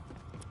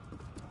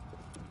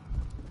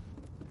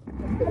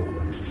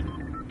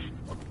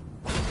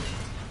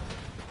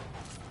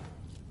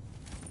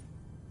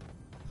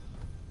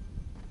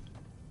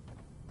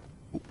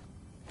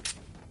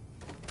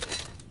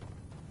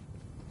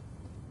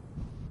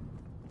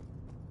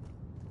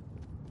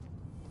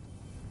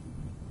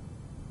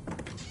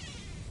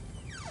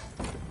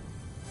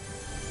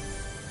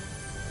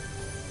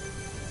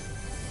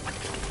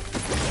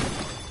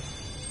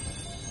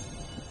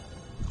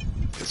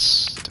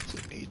 Yes,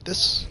 definitely need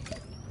this.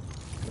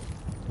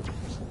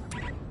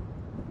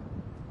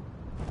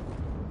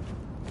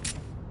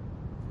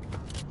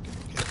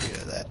 Get rid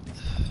of that.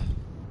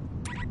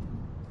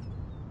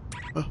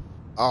 Huh.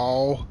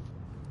 Oh.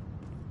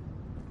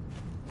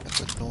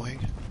 That's annoying.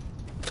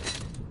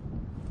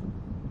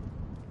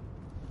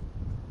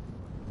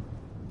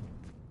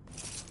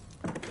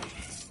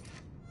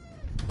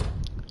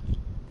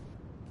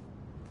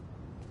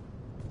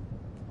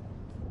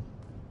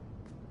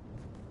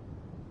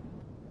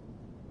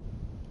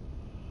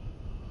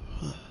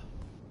 Huh.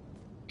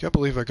 Can't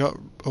believe I got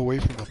away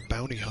from a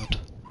bounty hunt.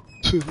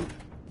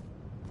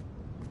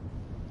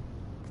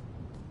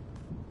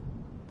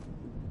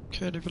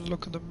 Can't even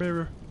look in the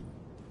mirror.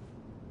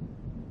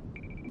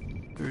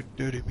 Very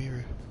dirty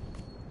mirror.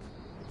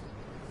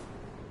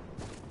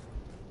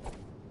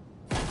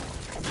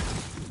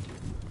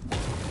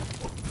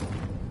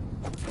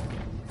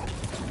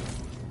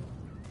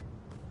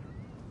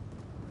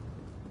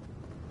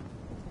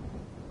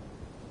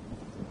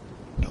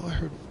 No, I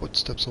heard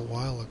footsteps a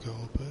while ago,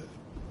 but...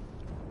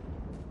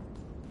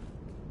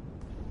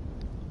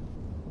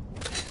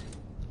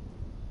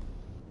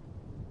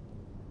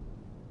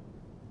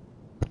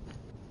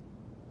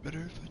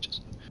 better if I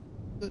just...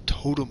 the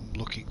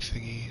totem-looking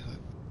thingy.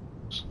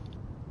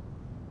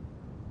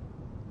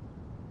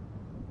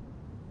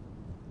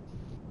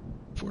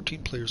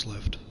 14 players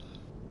left.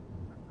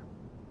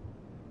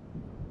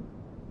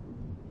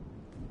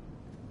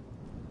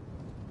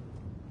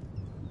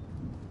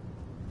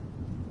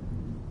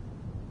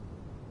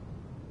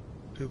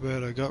 Too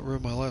bad I got rid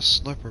of my last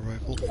sniper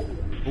rifle.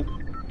 Oh,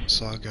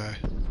 saw a guy.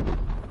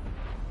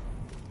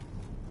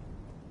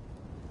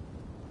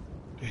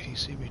 Did he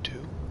see me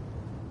too?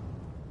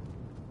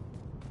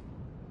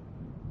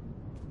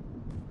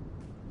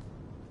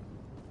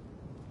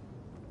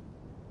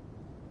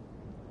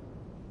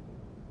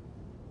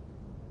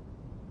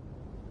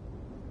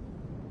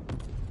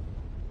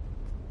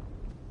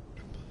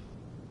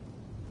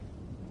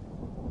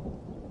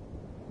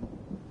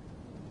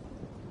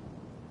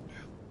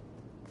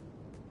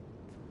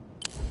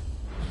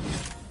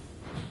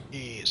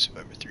 Yeah,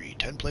 Survivor 3,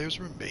 10 players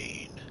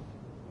remain.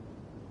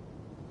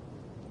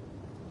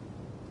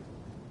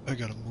 I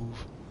gotta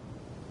move.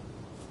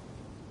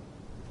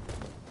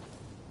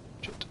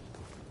 Shit.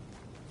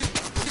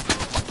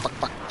 Fuck,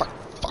 fuck, fuck,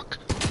 fuck.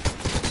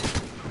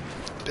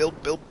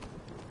 Build, build,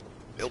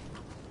 build.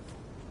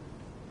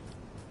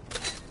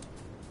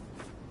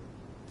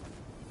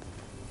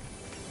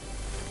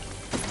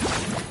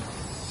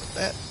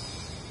 That.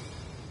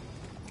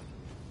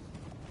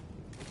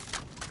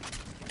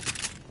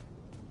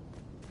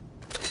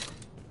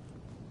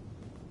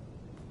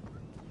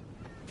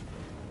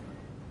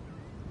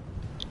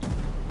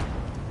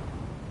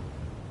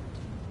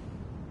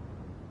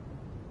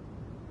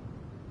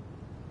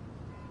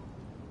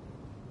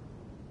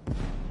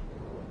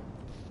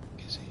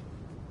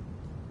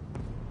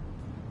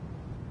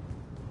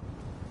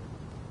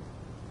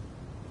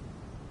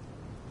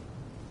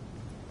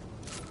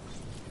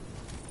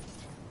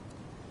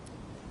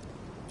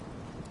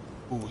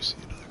 Oh, I see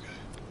another guy.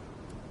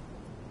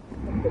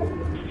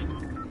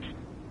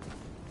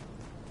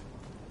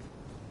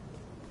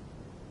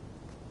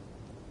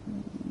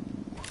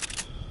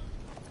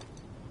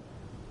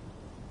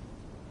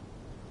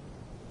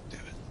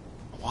 Damn it.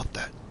 I want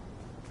that.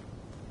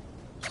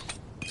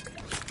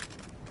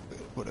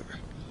 Whatever.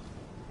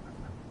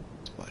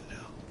 It's mine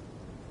now.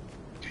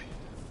 Okay.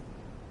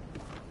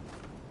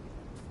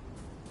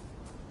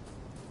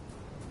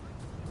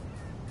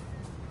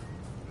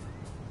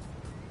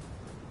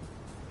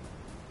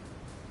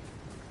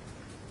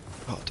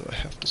 Oh, do I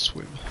have to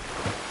swim?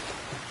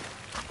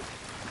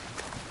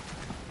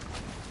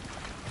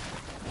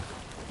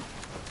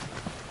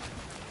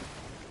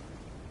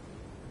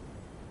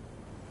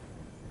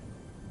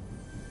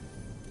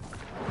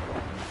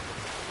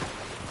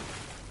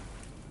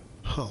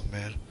 Oh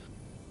man.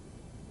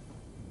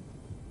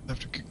 I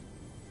have to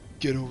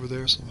get over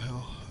there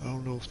somehow. I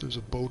don't know if there's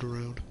a boat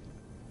around.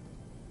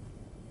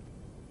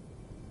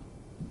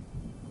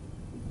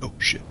 Oh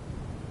shit.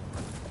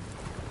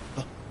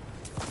 Huh.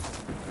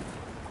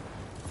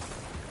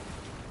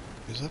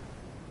 Is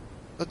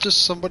that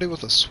just somebody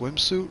with a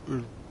swimsuit,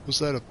 or was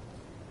that a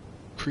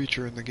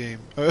creature in the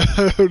game?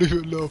 I don't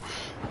even know.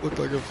 Looked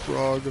like a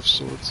frog of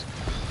sorts.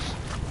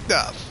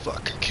 Ah,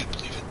 fuck! I can't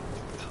believe it.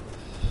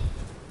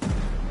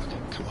 Okay,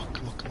 come on,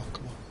 come on, come on,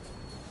 come on.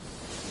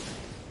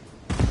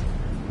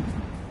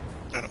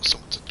 I know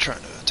someone's trying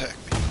to attack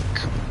me.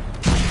 Come on.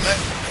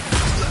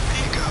 Let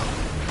me go.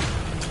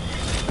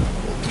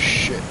 Oh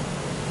shit.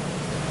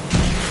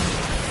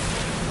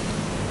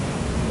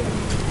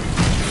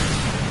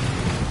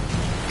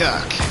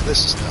 Okay, this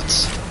is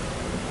nuts.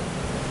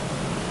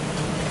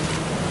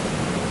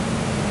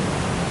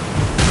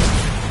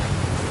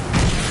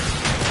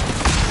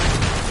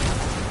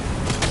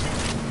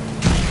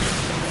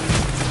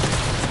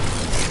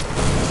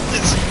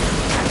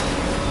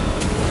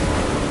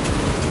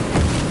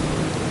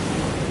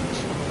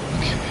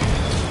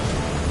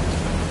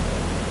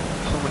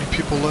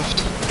 Left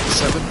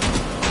 7.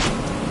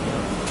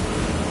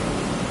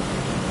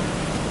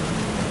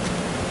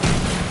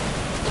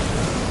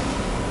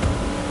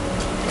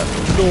 I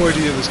have no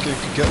idea this game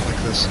could get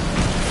like this.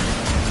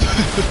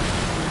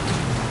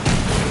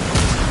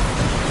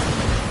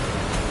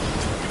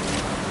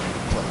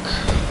 Fuck.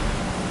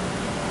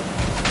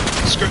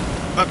 Screw it.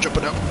 I'm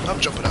jumping out. I'm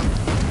jumping out.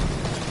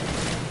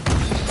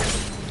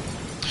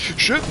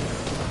 Shit.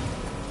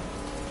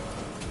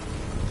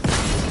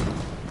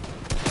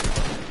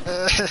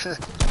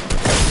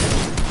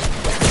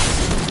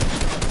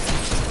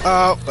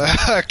 Oh,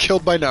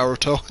 killed by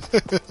Naruto.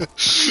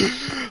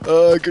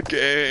 Good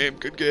game,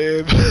 good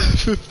game.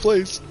 5th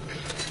place.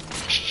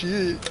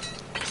 Shit.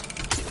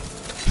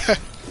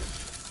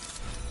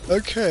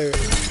 Okay.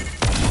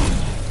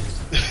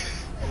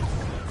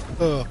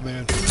 Oh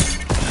man.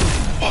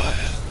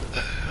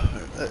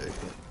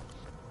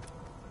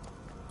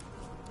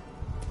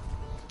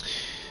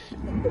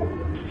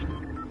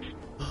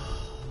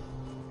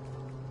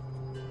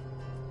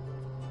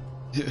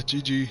 Yeah,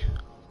 GG.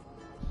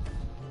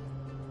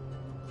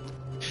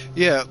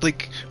 Yeah,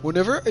 like,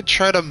 whenever I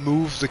try to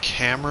move the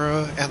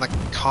camera and the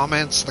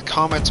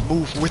comments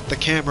move with the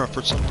camera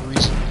for some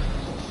reason.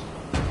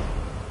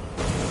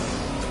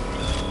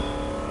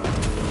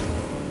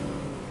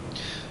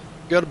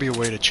 Gotta be a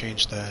way to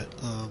change that.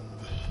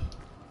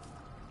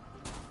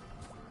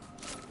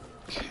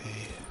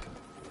 Okay.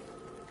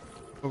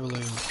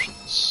 Overlay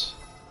options.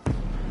 No,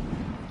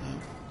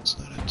 that's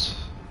not it.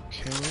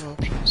 Camera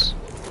options.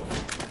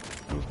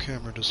 Move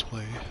camera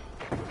display.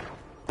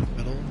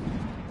 Middle.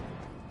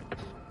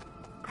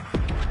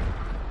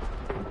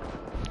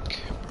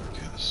 Okay,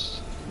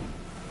 broadcast.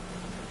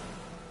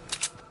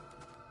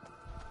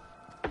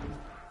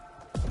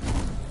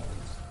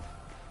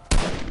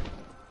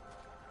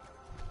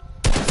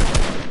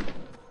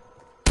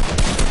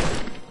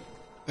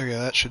 Okay,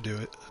 that should do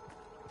it.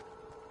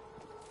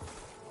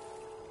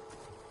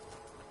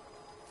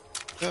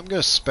 I'm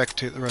gonna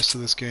spectate the rest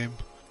of this game.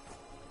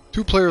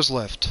 2 players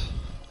left.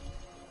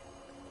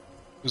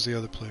 Who's the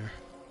other player?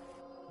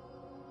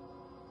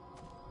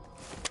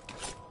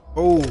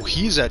 Oh,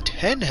 he's at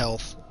 10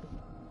 health.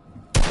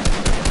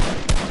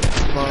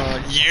 Come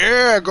on.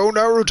 Yeah, go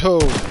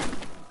Naruto!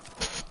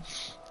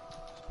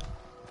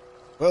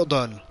 Well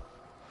done.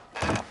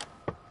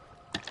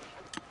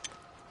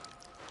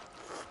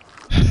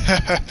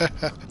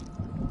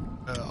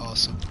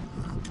 Awesome.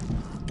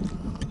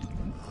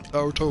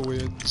 Naruto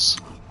wins.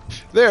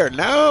 There,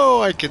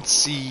 now I can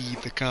see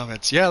the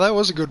comments. Yeah, that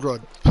was a good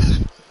run.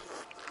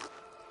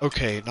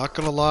 Okay, not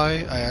gonna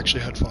lie, I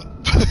actually had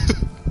fun.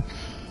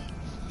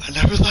 I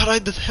never thought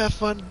I'd have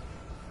fun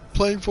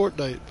playing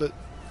Fortnite, but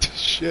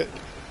shit.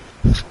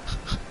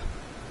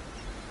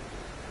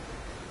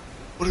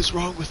 What is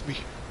wrong with me?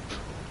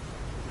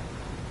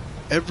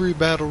 Every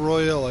battle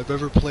royale I've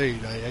ever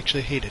played, I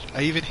actually hated.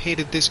 I even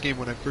hated this game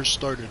when I first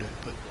started it,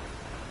 but...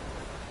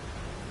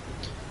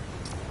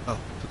 Oh,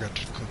 forgot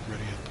to click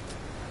ready up.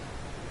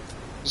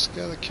 Is this the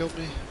guy that killed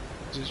me?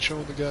 Is it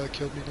showing the guy that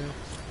killed me now?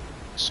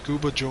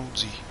 Scuba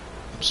Jonesy.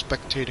 I'm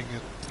spectating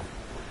a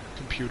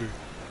computer.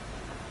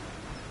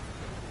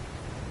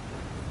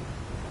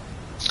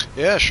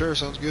 Yeah, sure,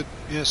 sounds good.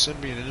 Yeah, send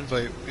me an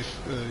invite if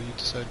you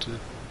decide to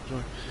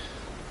join.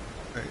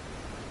 Alright.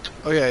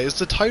 Oh yeah, is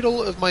the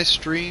title of my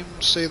stream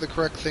say the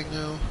correct thing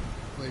now?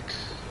 Like...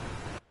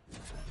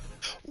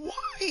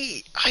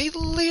 Why? I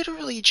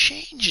literally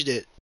changed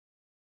it!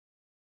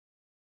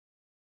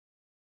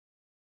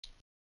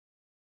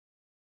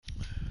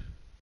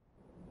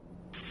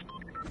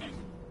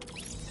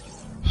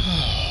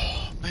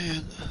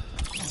 Man,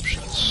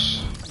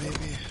 options,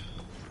 maybe.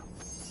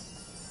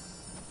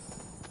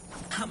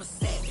 I'm a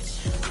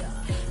savage.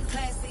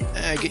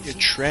 Get your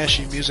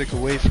trashy music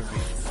away from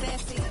me.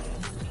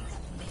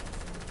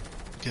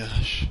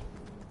 Gosh.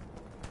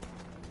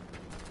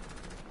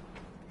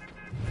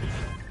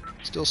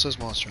 Still says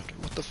Monster Hunter.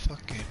 What the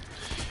fuck, game?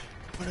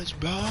 What is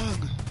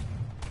wrong?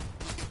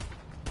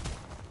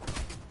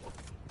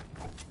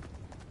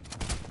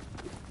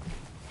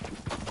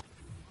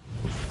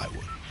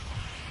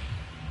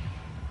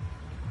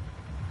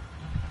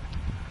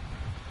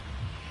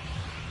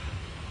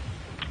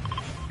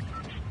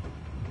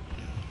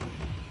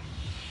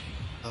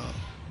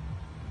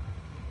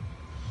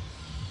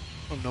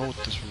 don't know what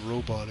this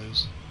robot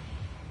is.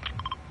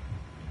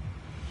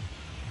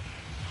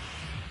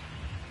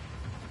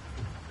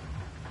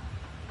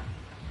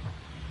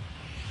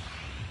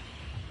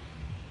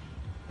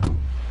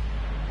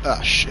 Ah,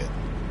 shit.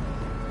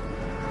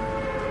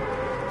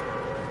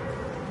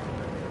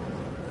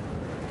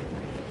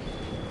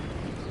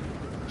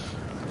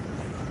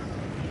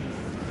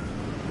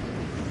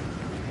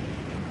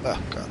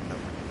 Oh, God, no.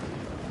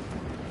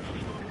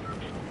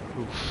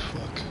 Oh,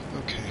 fuck.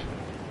 Okay.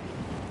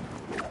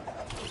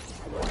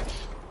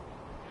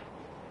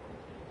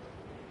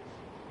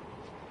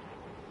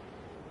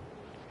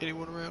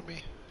 Anyone around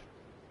me?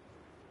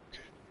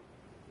 Okay.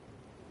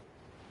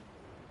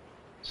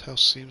 This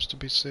house seems to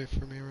be safe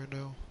for me right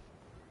now.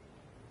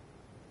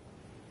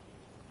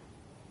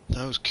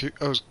 I was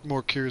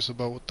more curious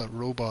about what that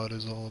robot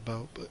is all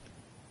about, but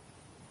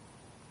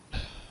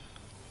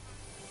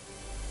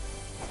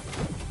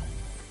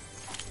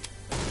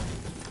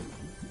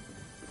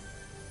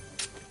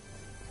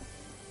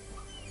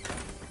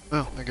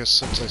well, I guess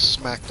since I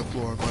smacked the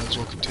floor, I might as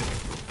well continue.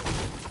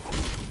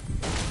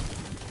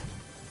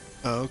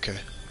 Oh, okay.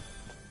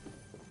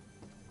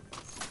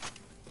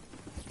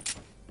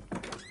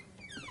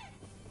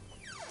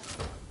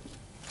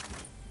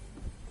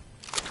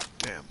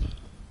 Damn.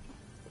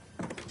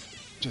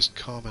 Just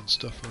common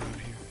stuff around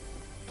here.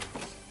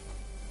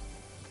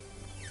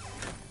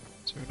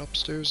 Is there an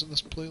upstairs in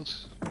this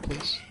place?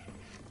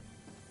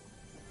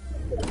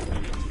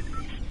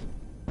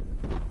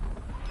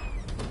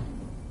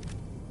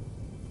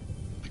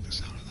 Like the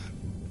sound of that.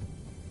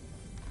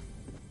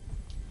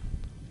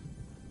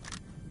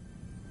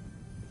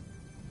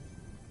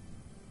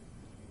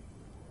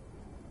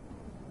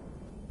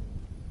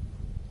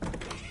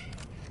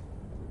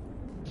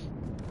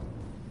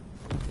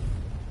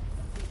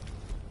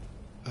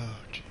 Oh,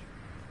 gee.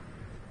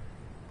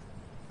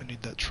 I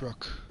need that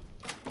truck.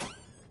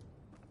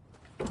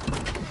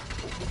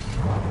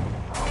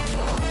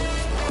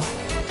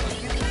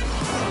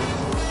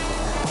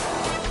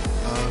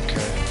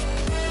 Okay.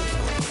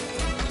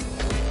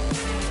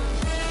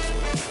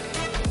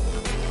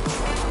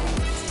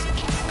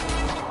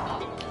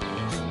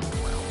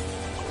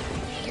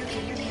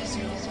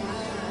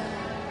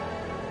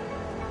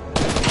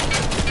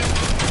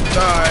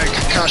 Die,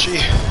 Kakashi!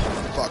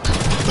 Fuck.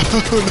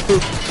 Oh no.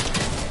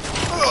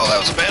 Oh, that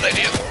was a bad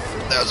idea.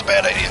 That was a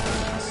bad idea.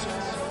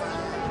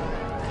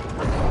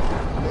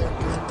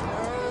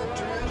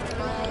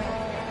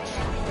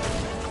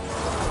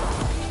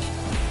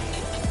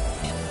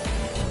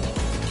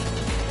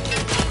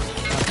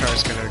 My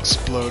car's gonna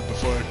explode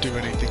before I do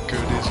anything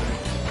good, isn't it?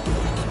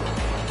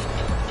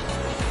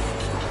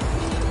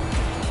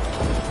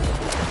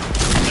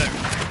 No.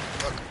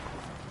 Fuck.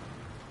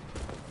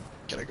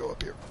 Can I go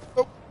up here?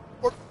 Oh,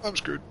 fuck, I'm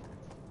screwed.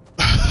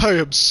 I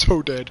am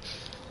so dead.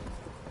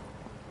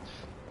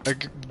 I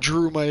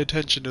drew my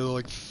attention to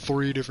like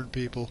 3 different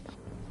people.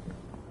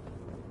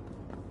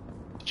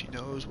 She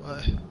knows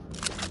why.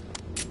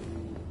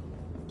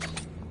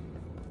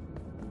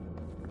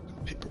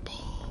 Paper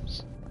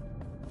bombs.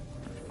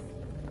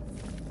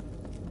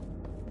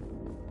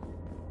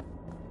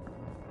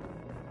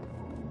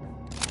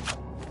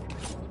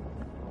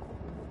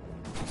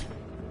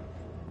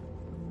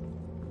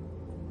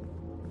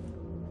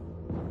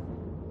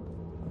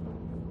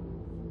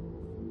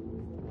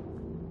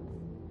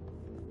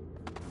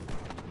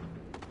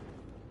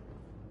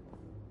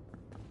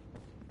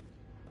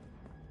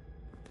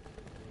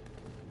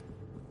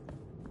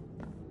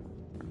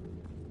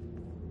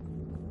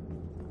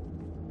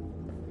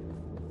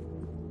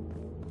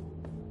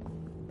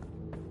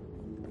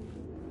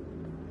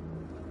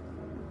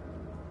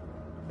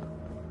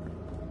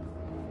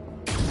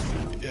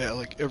 Yeah,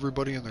 like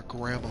everybody and their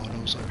grandma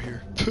knows I'm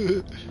here.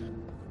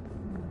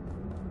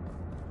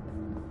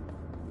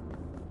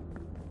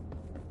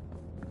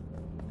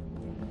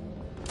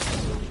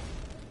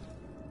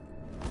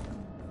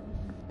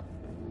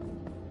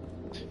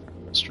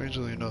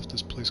 Strangely enough,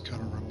 this place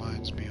kind of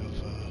reminds me of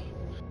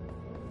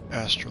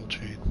Astral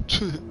Chain.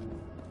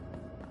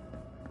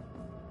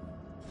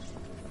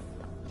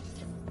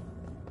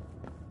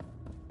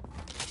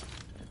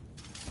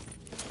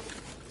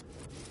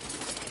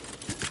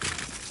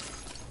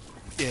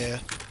 Yeah.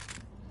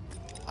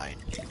 Fine.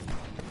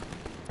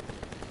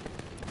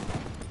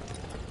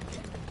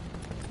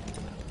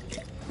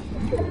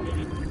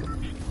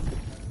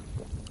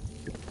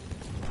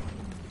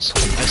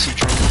 I see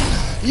trouble.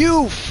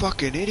 You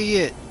fucking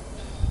idiot!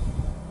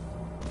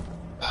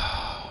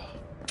 Oh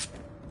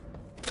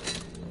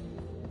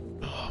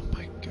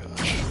my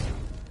gosh.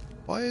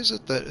 Why is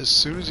it that as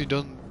soon as he's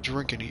done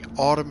drinking, he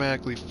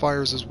automatically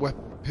fires his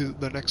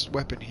the next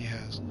weapon he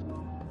has?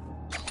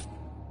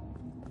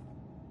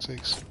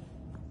 Sakes.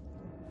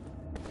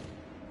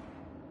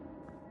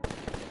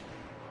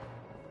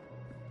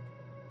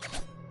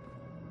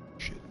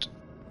 Shit.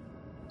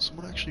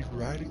 Someone actually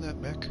riding that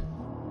mech?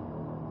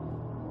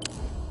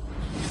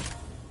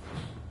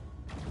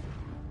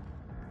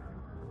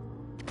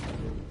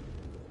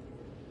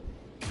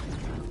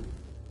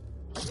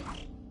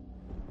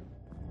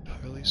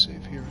 Highly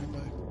safe here, am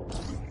I?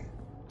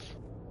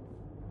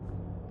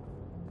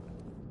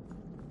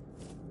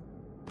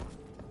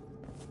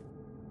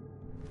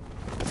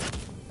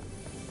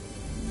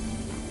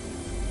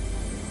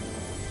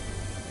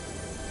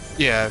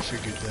 Yeah, I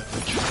figured that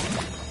much.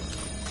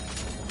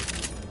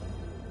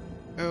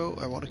 Oh,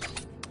 I want to...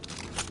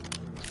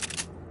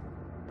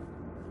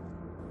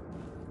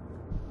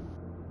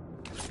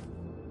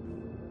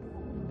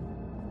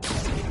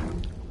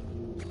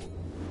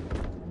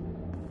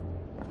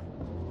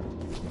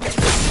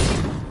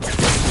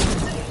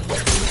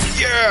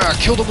 Yeah!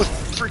 Killed him with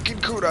freaking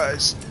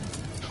kunais!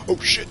 Oh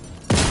shit!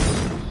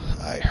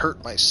 I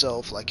hurt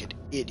myself like an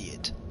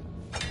idiot.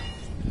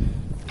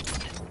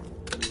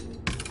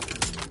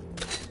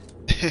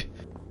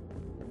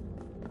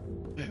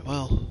 Right,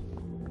 well,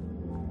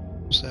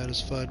 I'm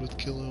satisfied with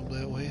killing him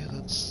that way.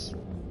 That's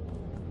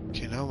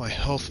okay. Now my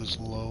health is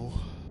low.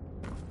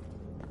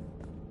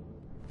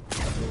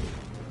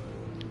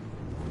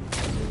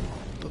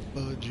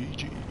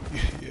 GG.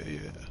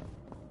 Yeah.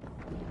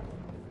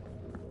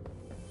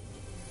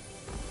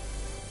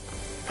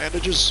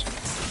 Bandages.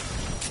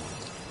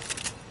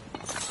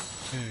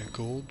 Okay,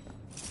 gold.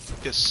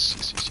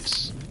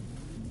 Yes.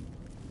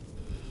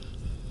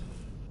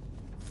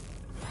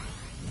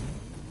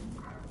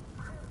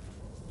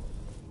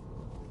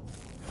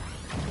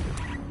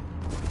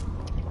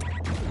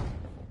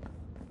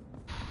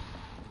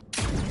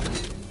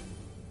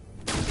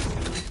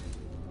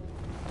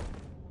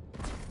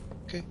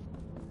 Okay.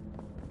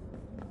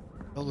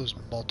 Oh, there's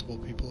multiple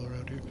people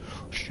around here.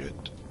 Oh, shit.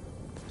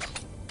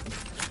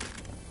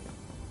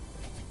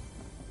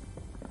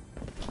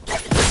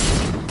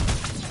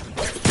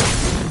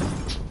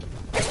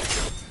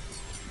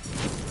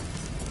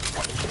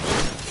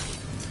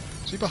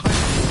 Is he behind me?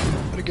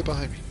 How did he get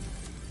behind me?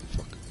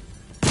 Fuck.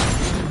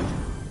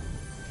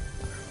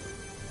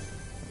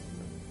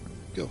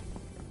 Go.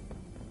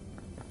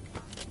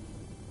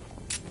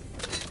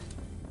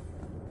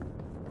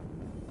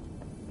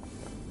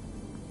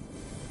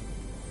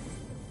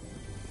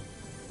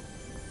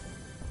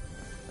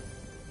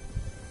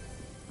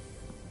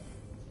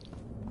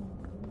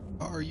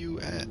 Are you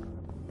at?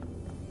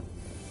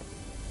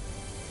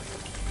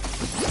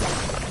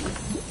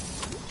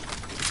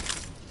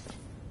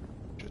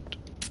 Shit.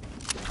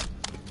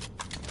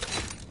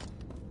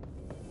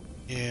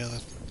 Yeah,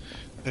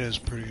 that is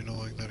pretty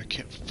annoying that I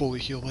can't fully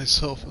heal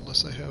myself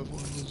unless I have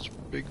one of those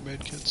big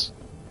medkits.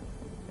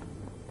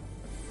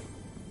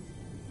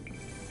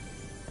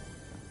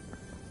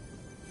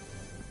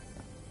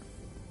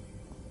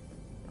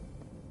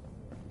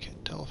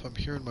 Can't tell if I'm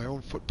hearing my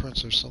own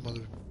footprints or some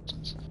other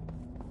reasons.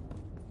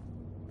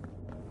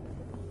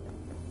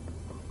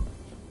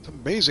 It's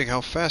amazing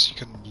how fast you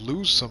can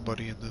lose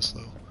somebody in this,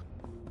 though.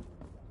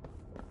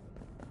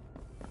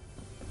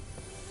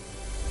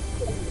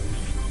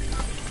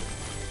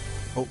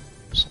 Oh,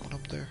 someone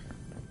up there?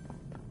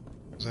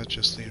 Is that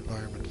just the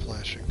environment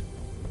flashing?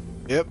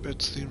 Yep,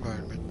 it's the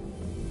environment.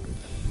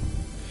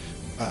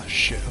 Ah,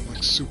 shit, I'm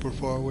like super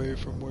far away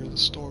from where the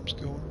storm's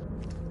going.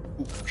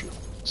 Ooh, shit,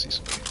 I see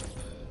something.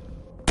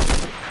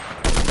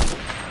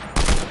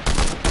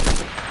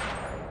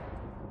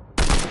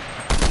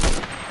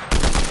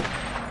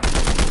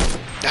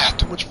 Ah,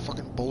 too much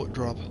fucking bullet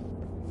drop.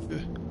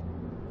 Ugh.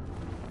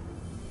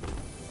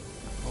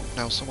 Oh,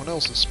 now someone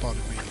else has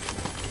spotted me.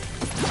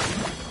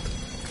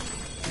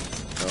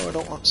 No, I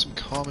don't want some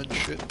common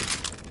shit.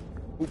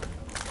 Ooh.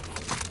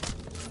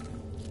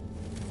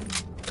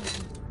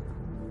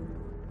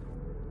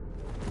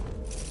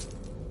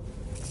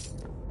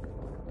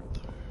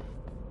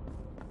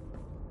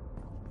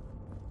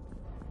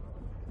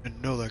 I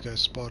know that guy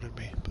spotted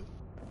me, but...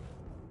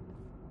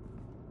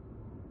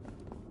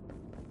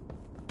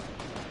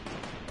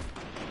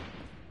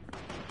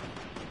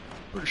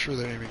 Pretty sure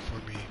they're aiming for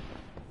me.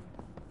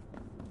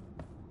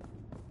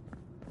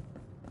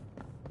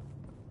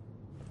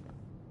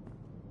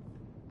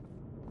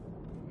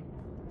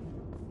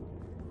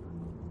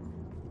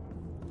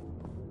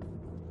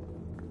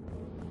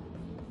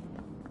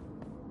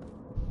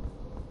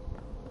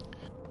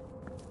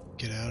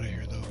 Get out of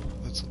here, though.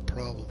 That's the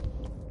problem.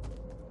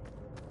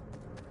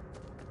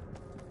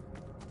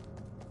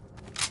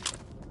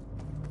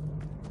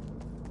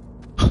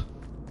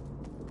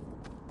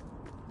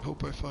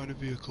 Hope I find a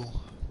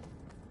vehicle.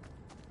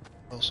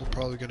 Also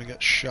probably gonna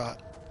get shot.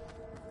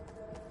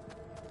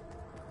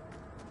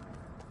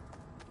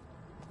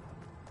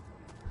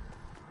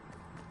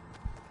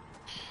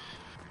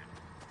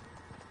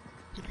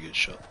 Gonna get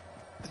shot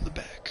in the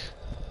back.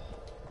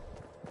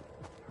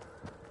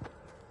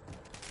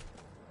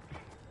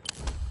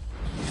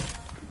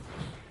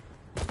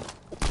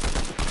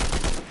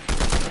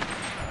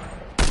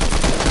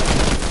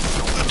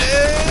 I'm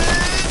dead!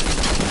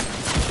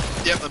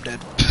 Yep, I'm dead.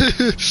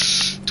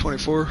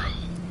 24,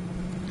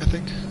 I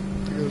think. I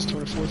think it was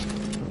 24th.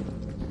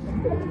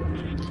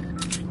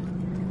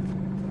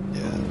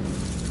 Yeah.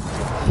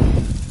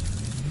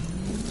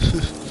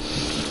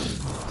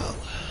 Well,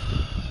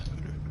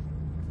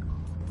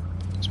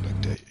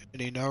 expect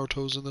any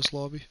Naruto's in this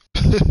lobby?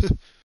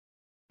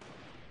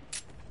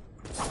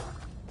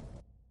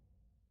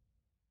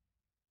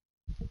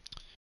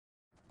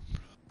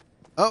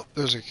 Oh,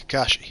 there's a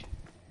Kakashi.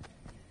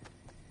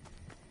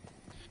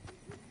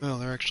 Well,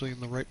 they're actually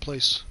in the right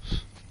place.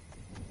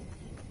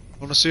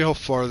 want to see how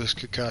far this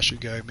Kakashi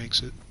guy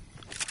makes it.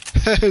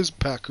 His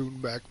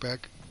Pacoon backpack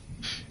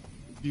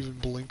even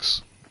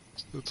blinks.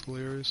 That's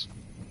hilarious.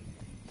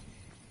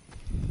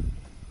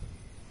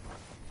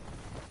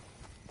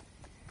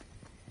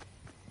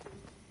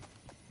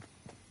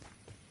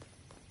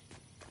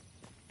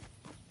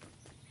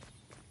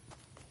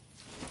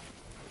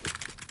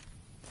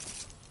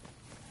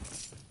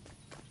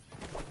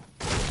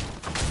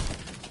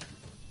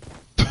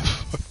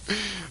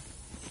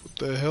 What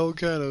the hell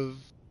kind of...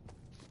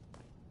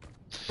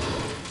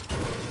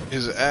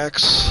 His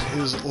axe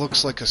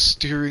looks like a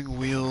steering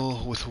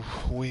wheel with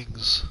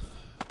wings.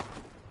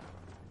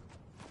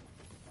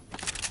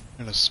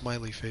 And a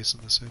smiley face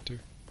in the center.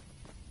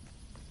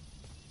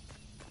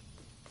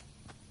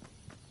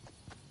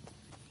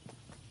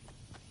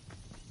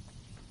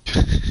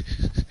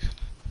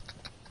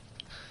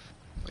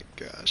 My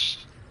gosh,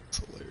 it's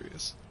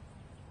hilarious.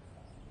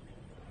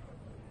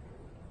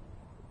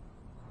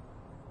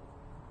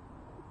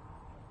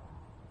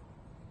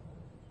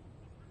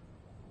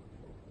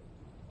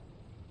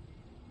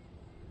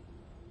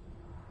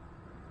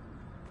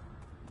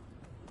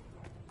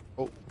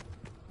 Oh.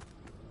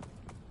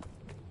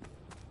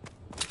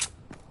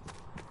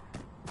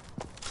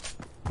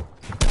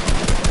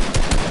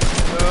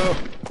 No!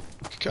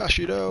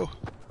 Kakashi, no!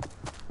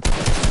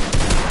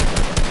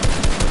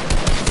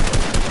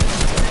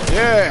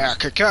 Yeah!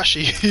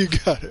 Kakashi, you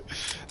got it!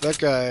 That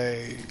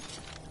guy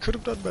could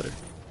have done better.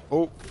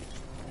 Oh.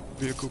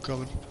 Vehicle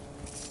coming.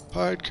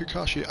 Hide,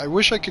 Kakashi. I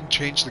wish I could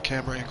change the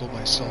camera angle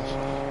myself.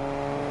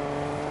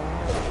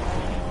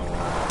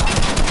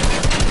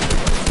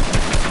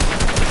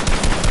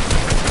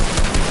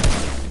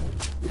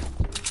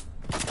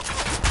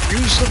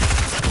 Use the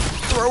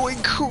throwing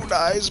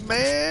kunais,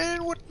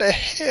 man! What the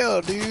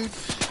hell, dude?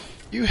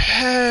 You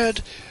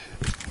had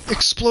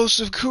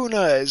explosive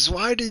kunais.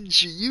 Why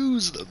didn't you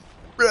use them?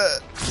 Bruh.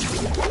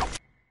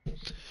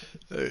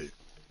 Alright.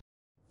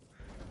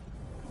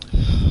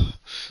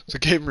 The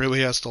game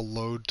really has to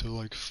load to,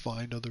 like,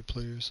 find other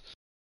players.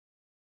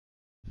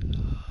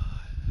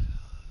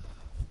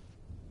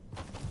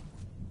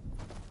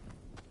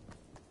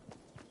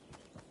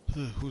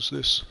 Who's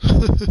this?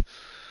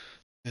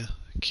 Yeah,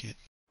 I can't.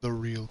 The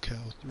real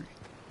Cow 3.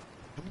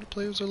 How many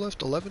players are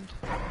left? 11?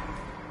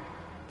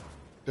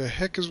 The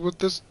heck is with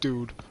this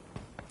dude?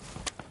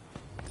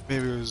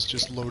 Maybe it was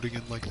just loading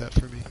in like that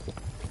for me.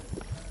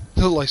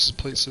 The license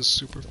plate says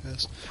super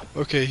fast.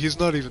 Okay, he's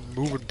not even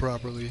moving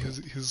properly.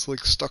 He's like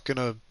stuck in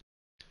a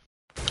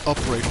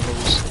upright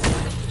pose.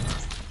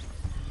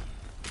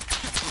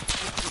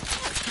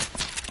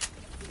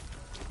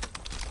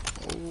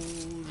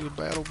 Oh, there's a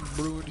battle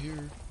brewing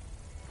here.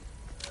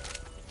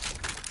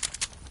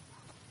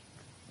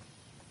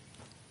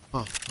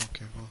 Huh,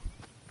 okay, well.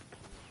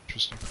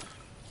 Interesting.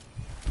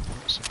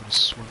 Oh, somebody's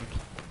swimming.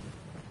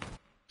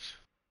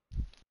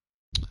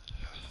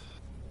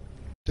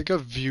 I think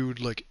I've viewed,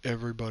 like,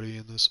 everybody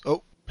in this.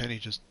 Oh, Penny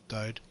just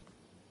died.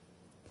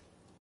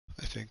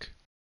 I think.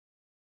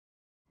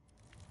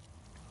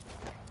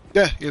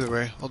 Yeah, either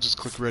way, I'll just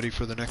click ready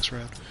for the next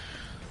round.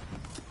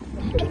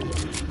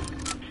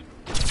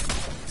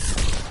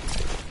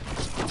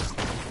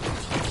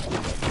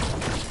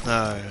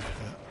 Ah, yeah.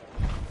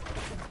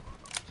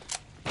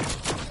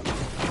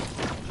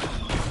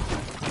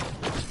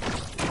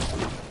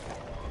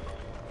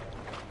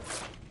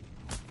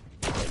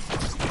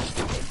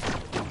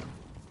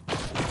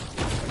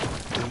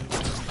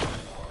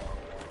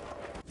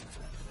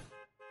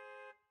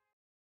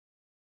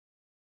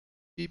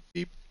 Beep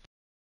beep.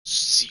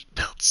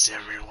 Seatbelts,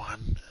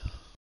 everyone.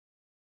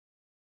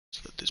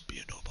 Let's let this be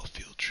a normal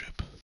field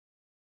trip.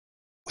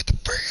 What the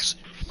frick?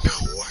 No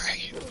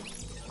way!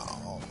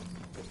 Oh.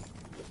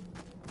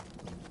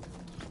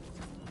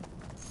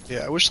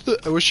 Yeah, I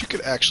wish you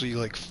could actually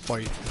like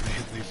fight in the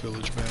Hindley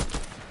Village map.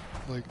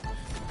 Like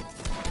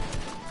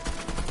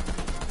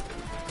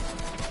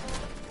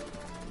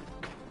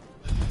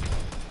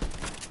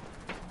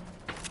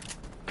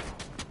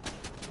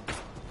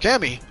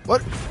Cammy,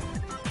 what?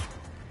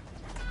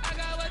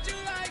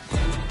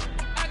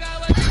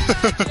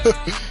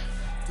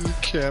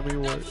 Cammy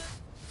White.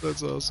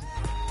 That's awesome.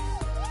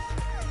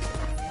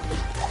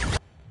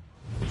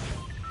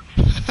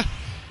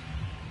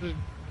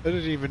 I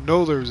didn't even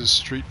know there was a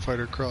Street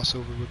Fighter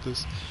crossover with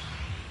this.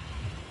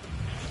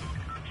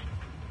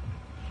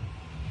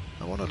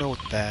 I want to know what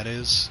that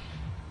is.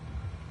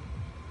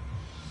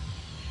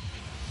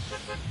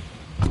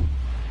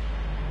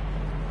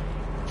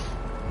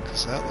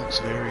 Because that looks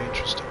very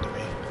interesting to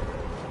me.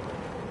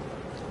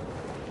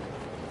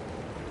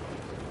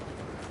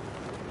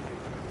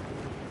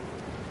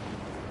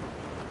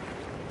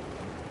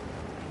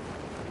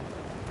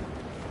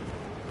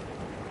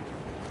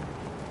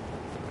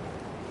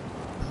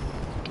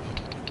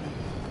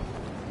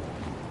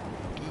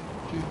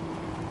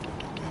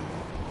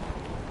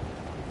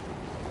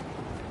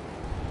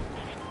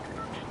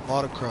 A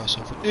lot of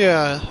crossovers.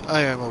 Yeah,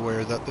 I am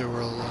aware that there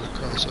were a lot of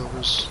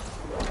crossovers.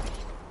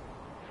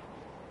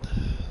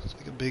 It's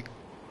like a big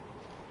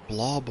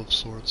blob of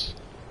sorts.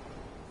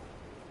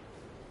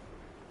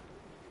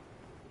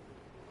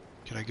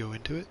 Can I go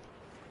into it?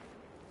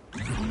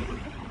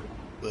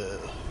 Whoa.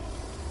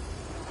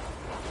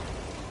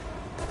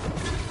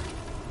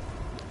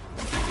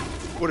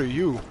 What are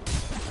you?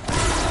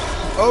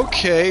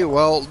 Okay,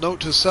 well,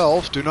 note to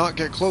self, do not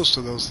get close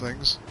to those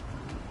things.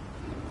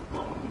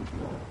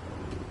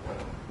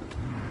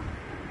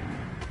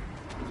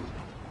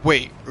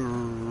 Wait,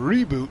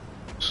 reboot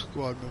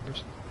squad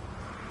members?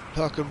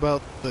 Talking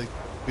about the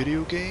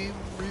video game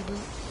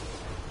reboot?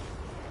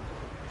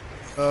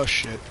 Oh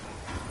shit.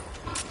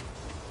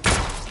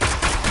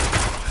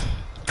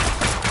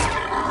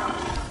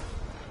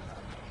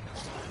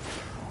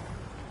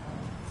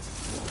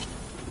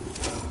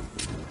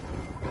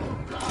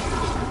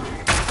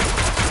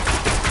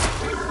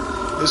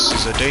 This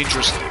is a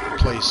dangerous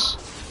place.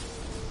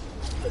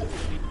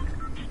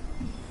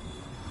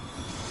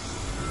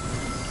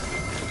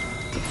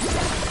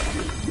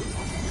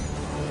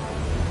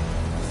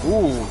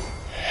 Ooh,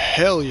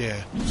 hell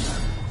yeah.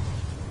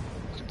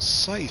 Fucking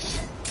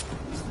scythe.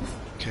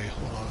 Okay,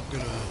 hold on, I'm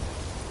gonna...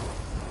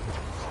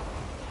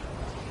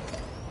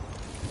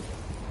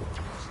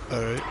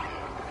 Alright.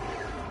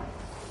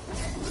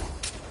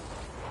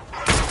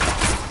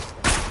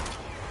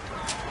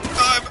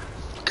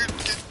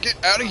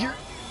 Get out of here!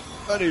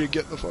 I need to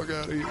get the fuck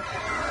out of here.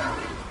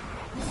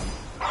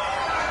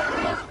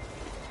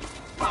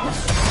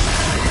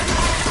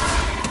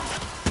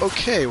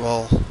 Okay,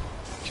 well,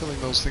 killing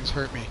those things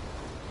hurt me.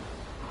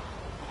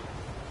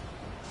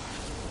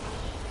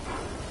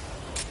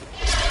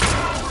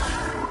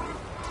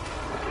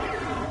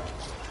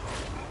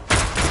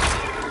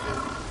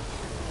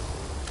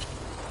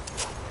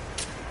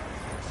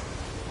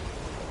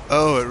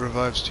 Oh, it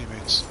revives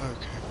teammates.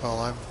 Okay, well,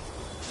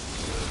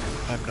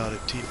 I'm not a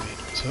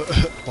teammate, so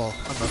well,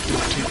 I'm not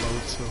doing team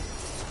mode, so.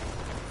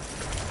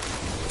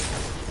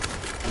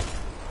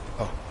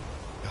 Oh,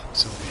 yeah,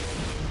 silly.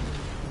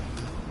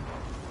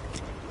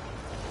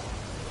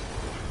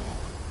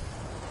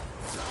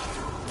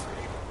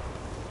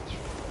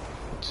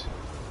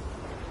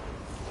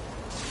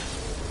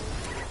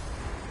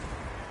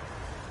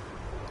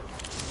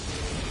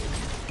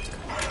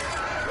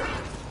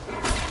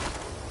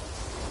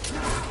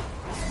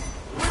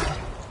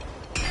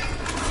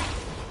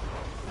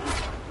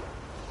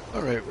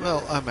 Alright,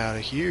 well, I'm out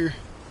of here.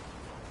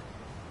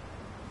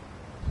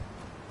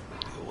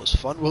 It was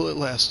fun while it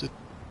lasted.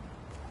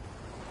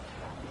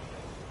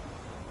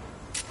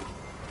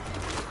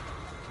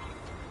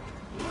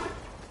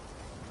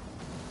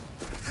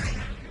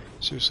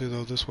 Seriously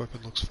though, this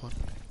weapon looks fun.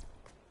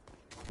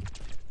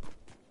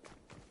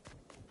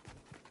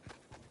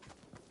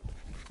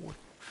 One,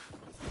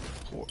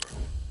 four.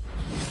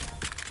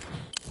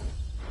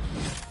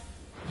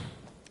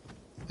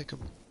 I think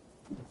I'm...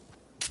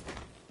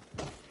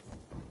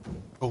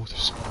 Oh,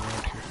 there's someone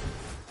around here.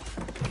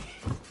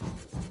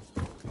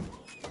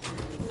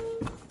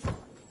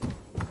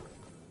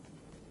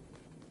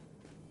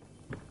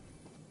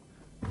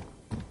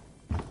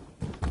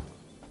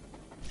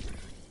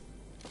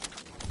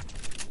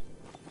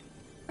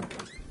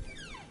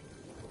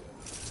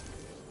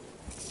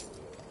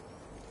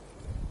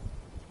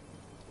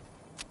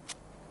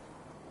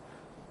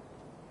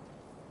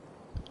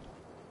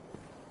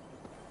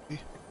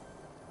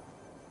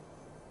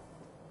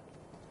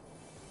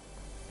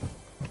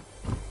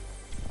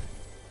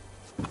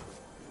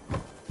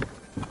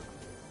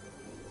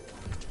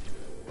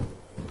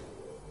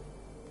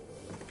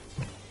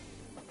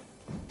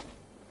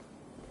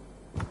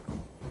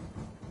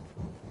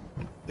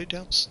 They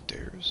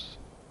downstairs?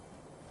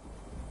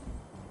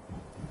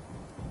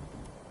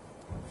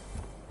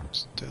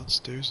 It's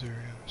downstairs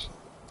area or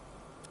something.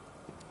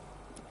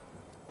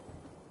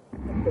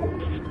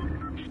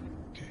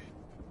 Okay.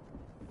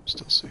 I'm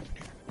still safe in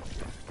here.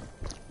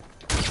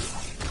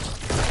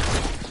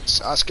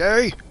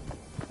 Sasuke!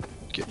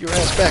 Get your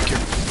ass back here.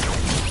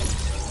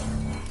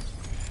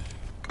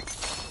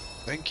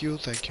 Thank you,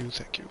 thank you,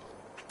 thank you.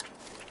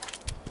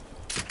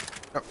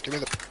 Oh, give me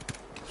the...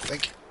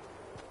 Thank you.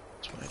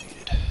 That's what I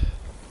needed.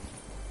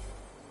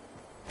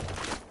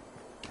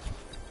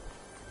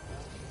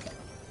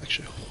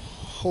 Actually,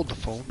 hold the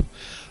phone.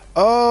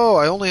 Oh,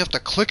 I only have to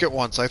click it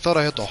once. I thought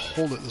I had to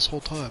hold it this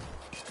whole time.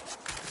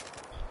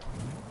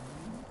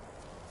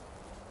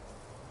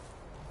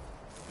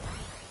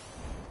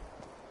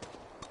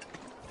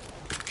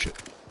 Shit.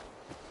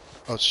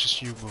 Oh, it's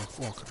just you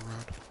walking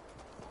around.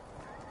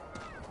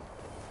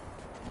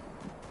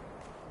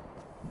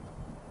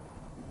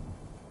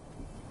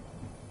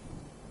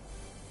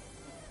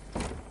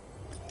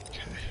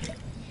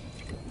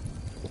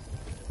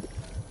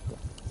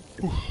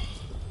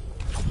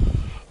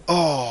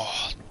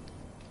 Oh,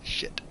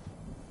 shit.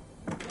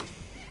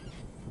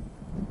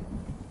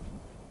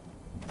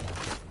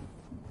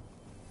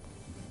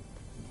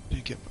 Need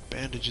to get my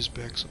bandages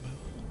back somehow.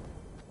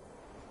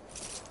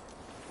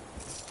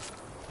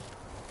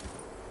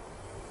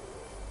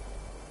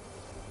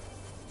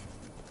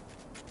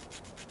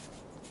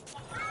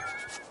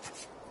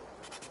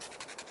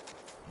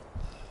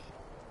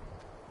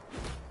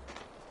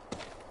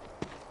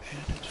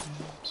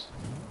 Bandages.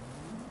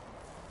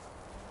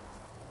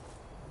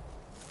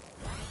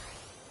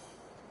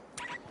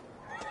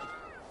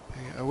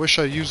 wish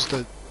I used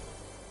the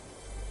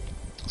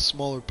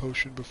smaller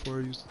potion before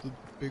I used the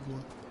big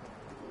one.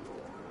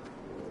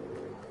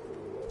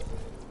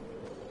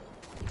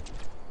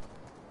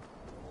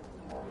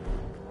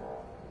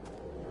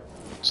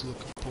 What's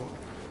looking for?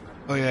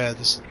 Oh yeah,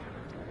 this.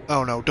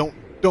 Oh no!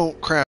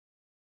 Don't crap.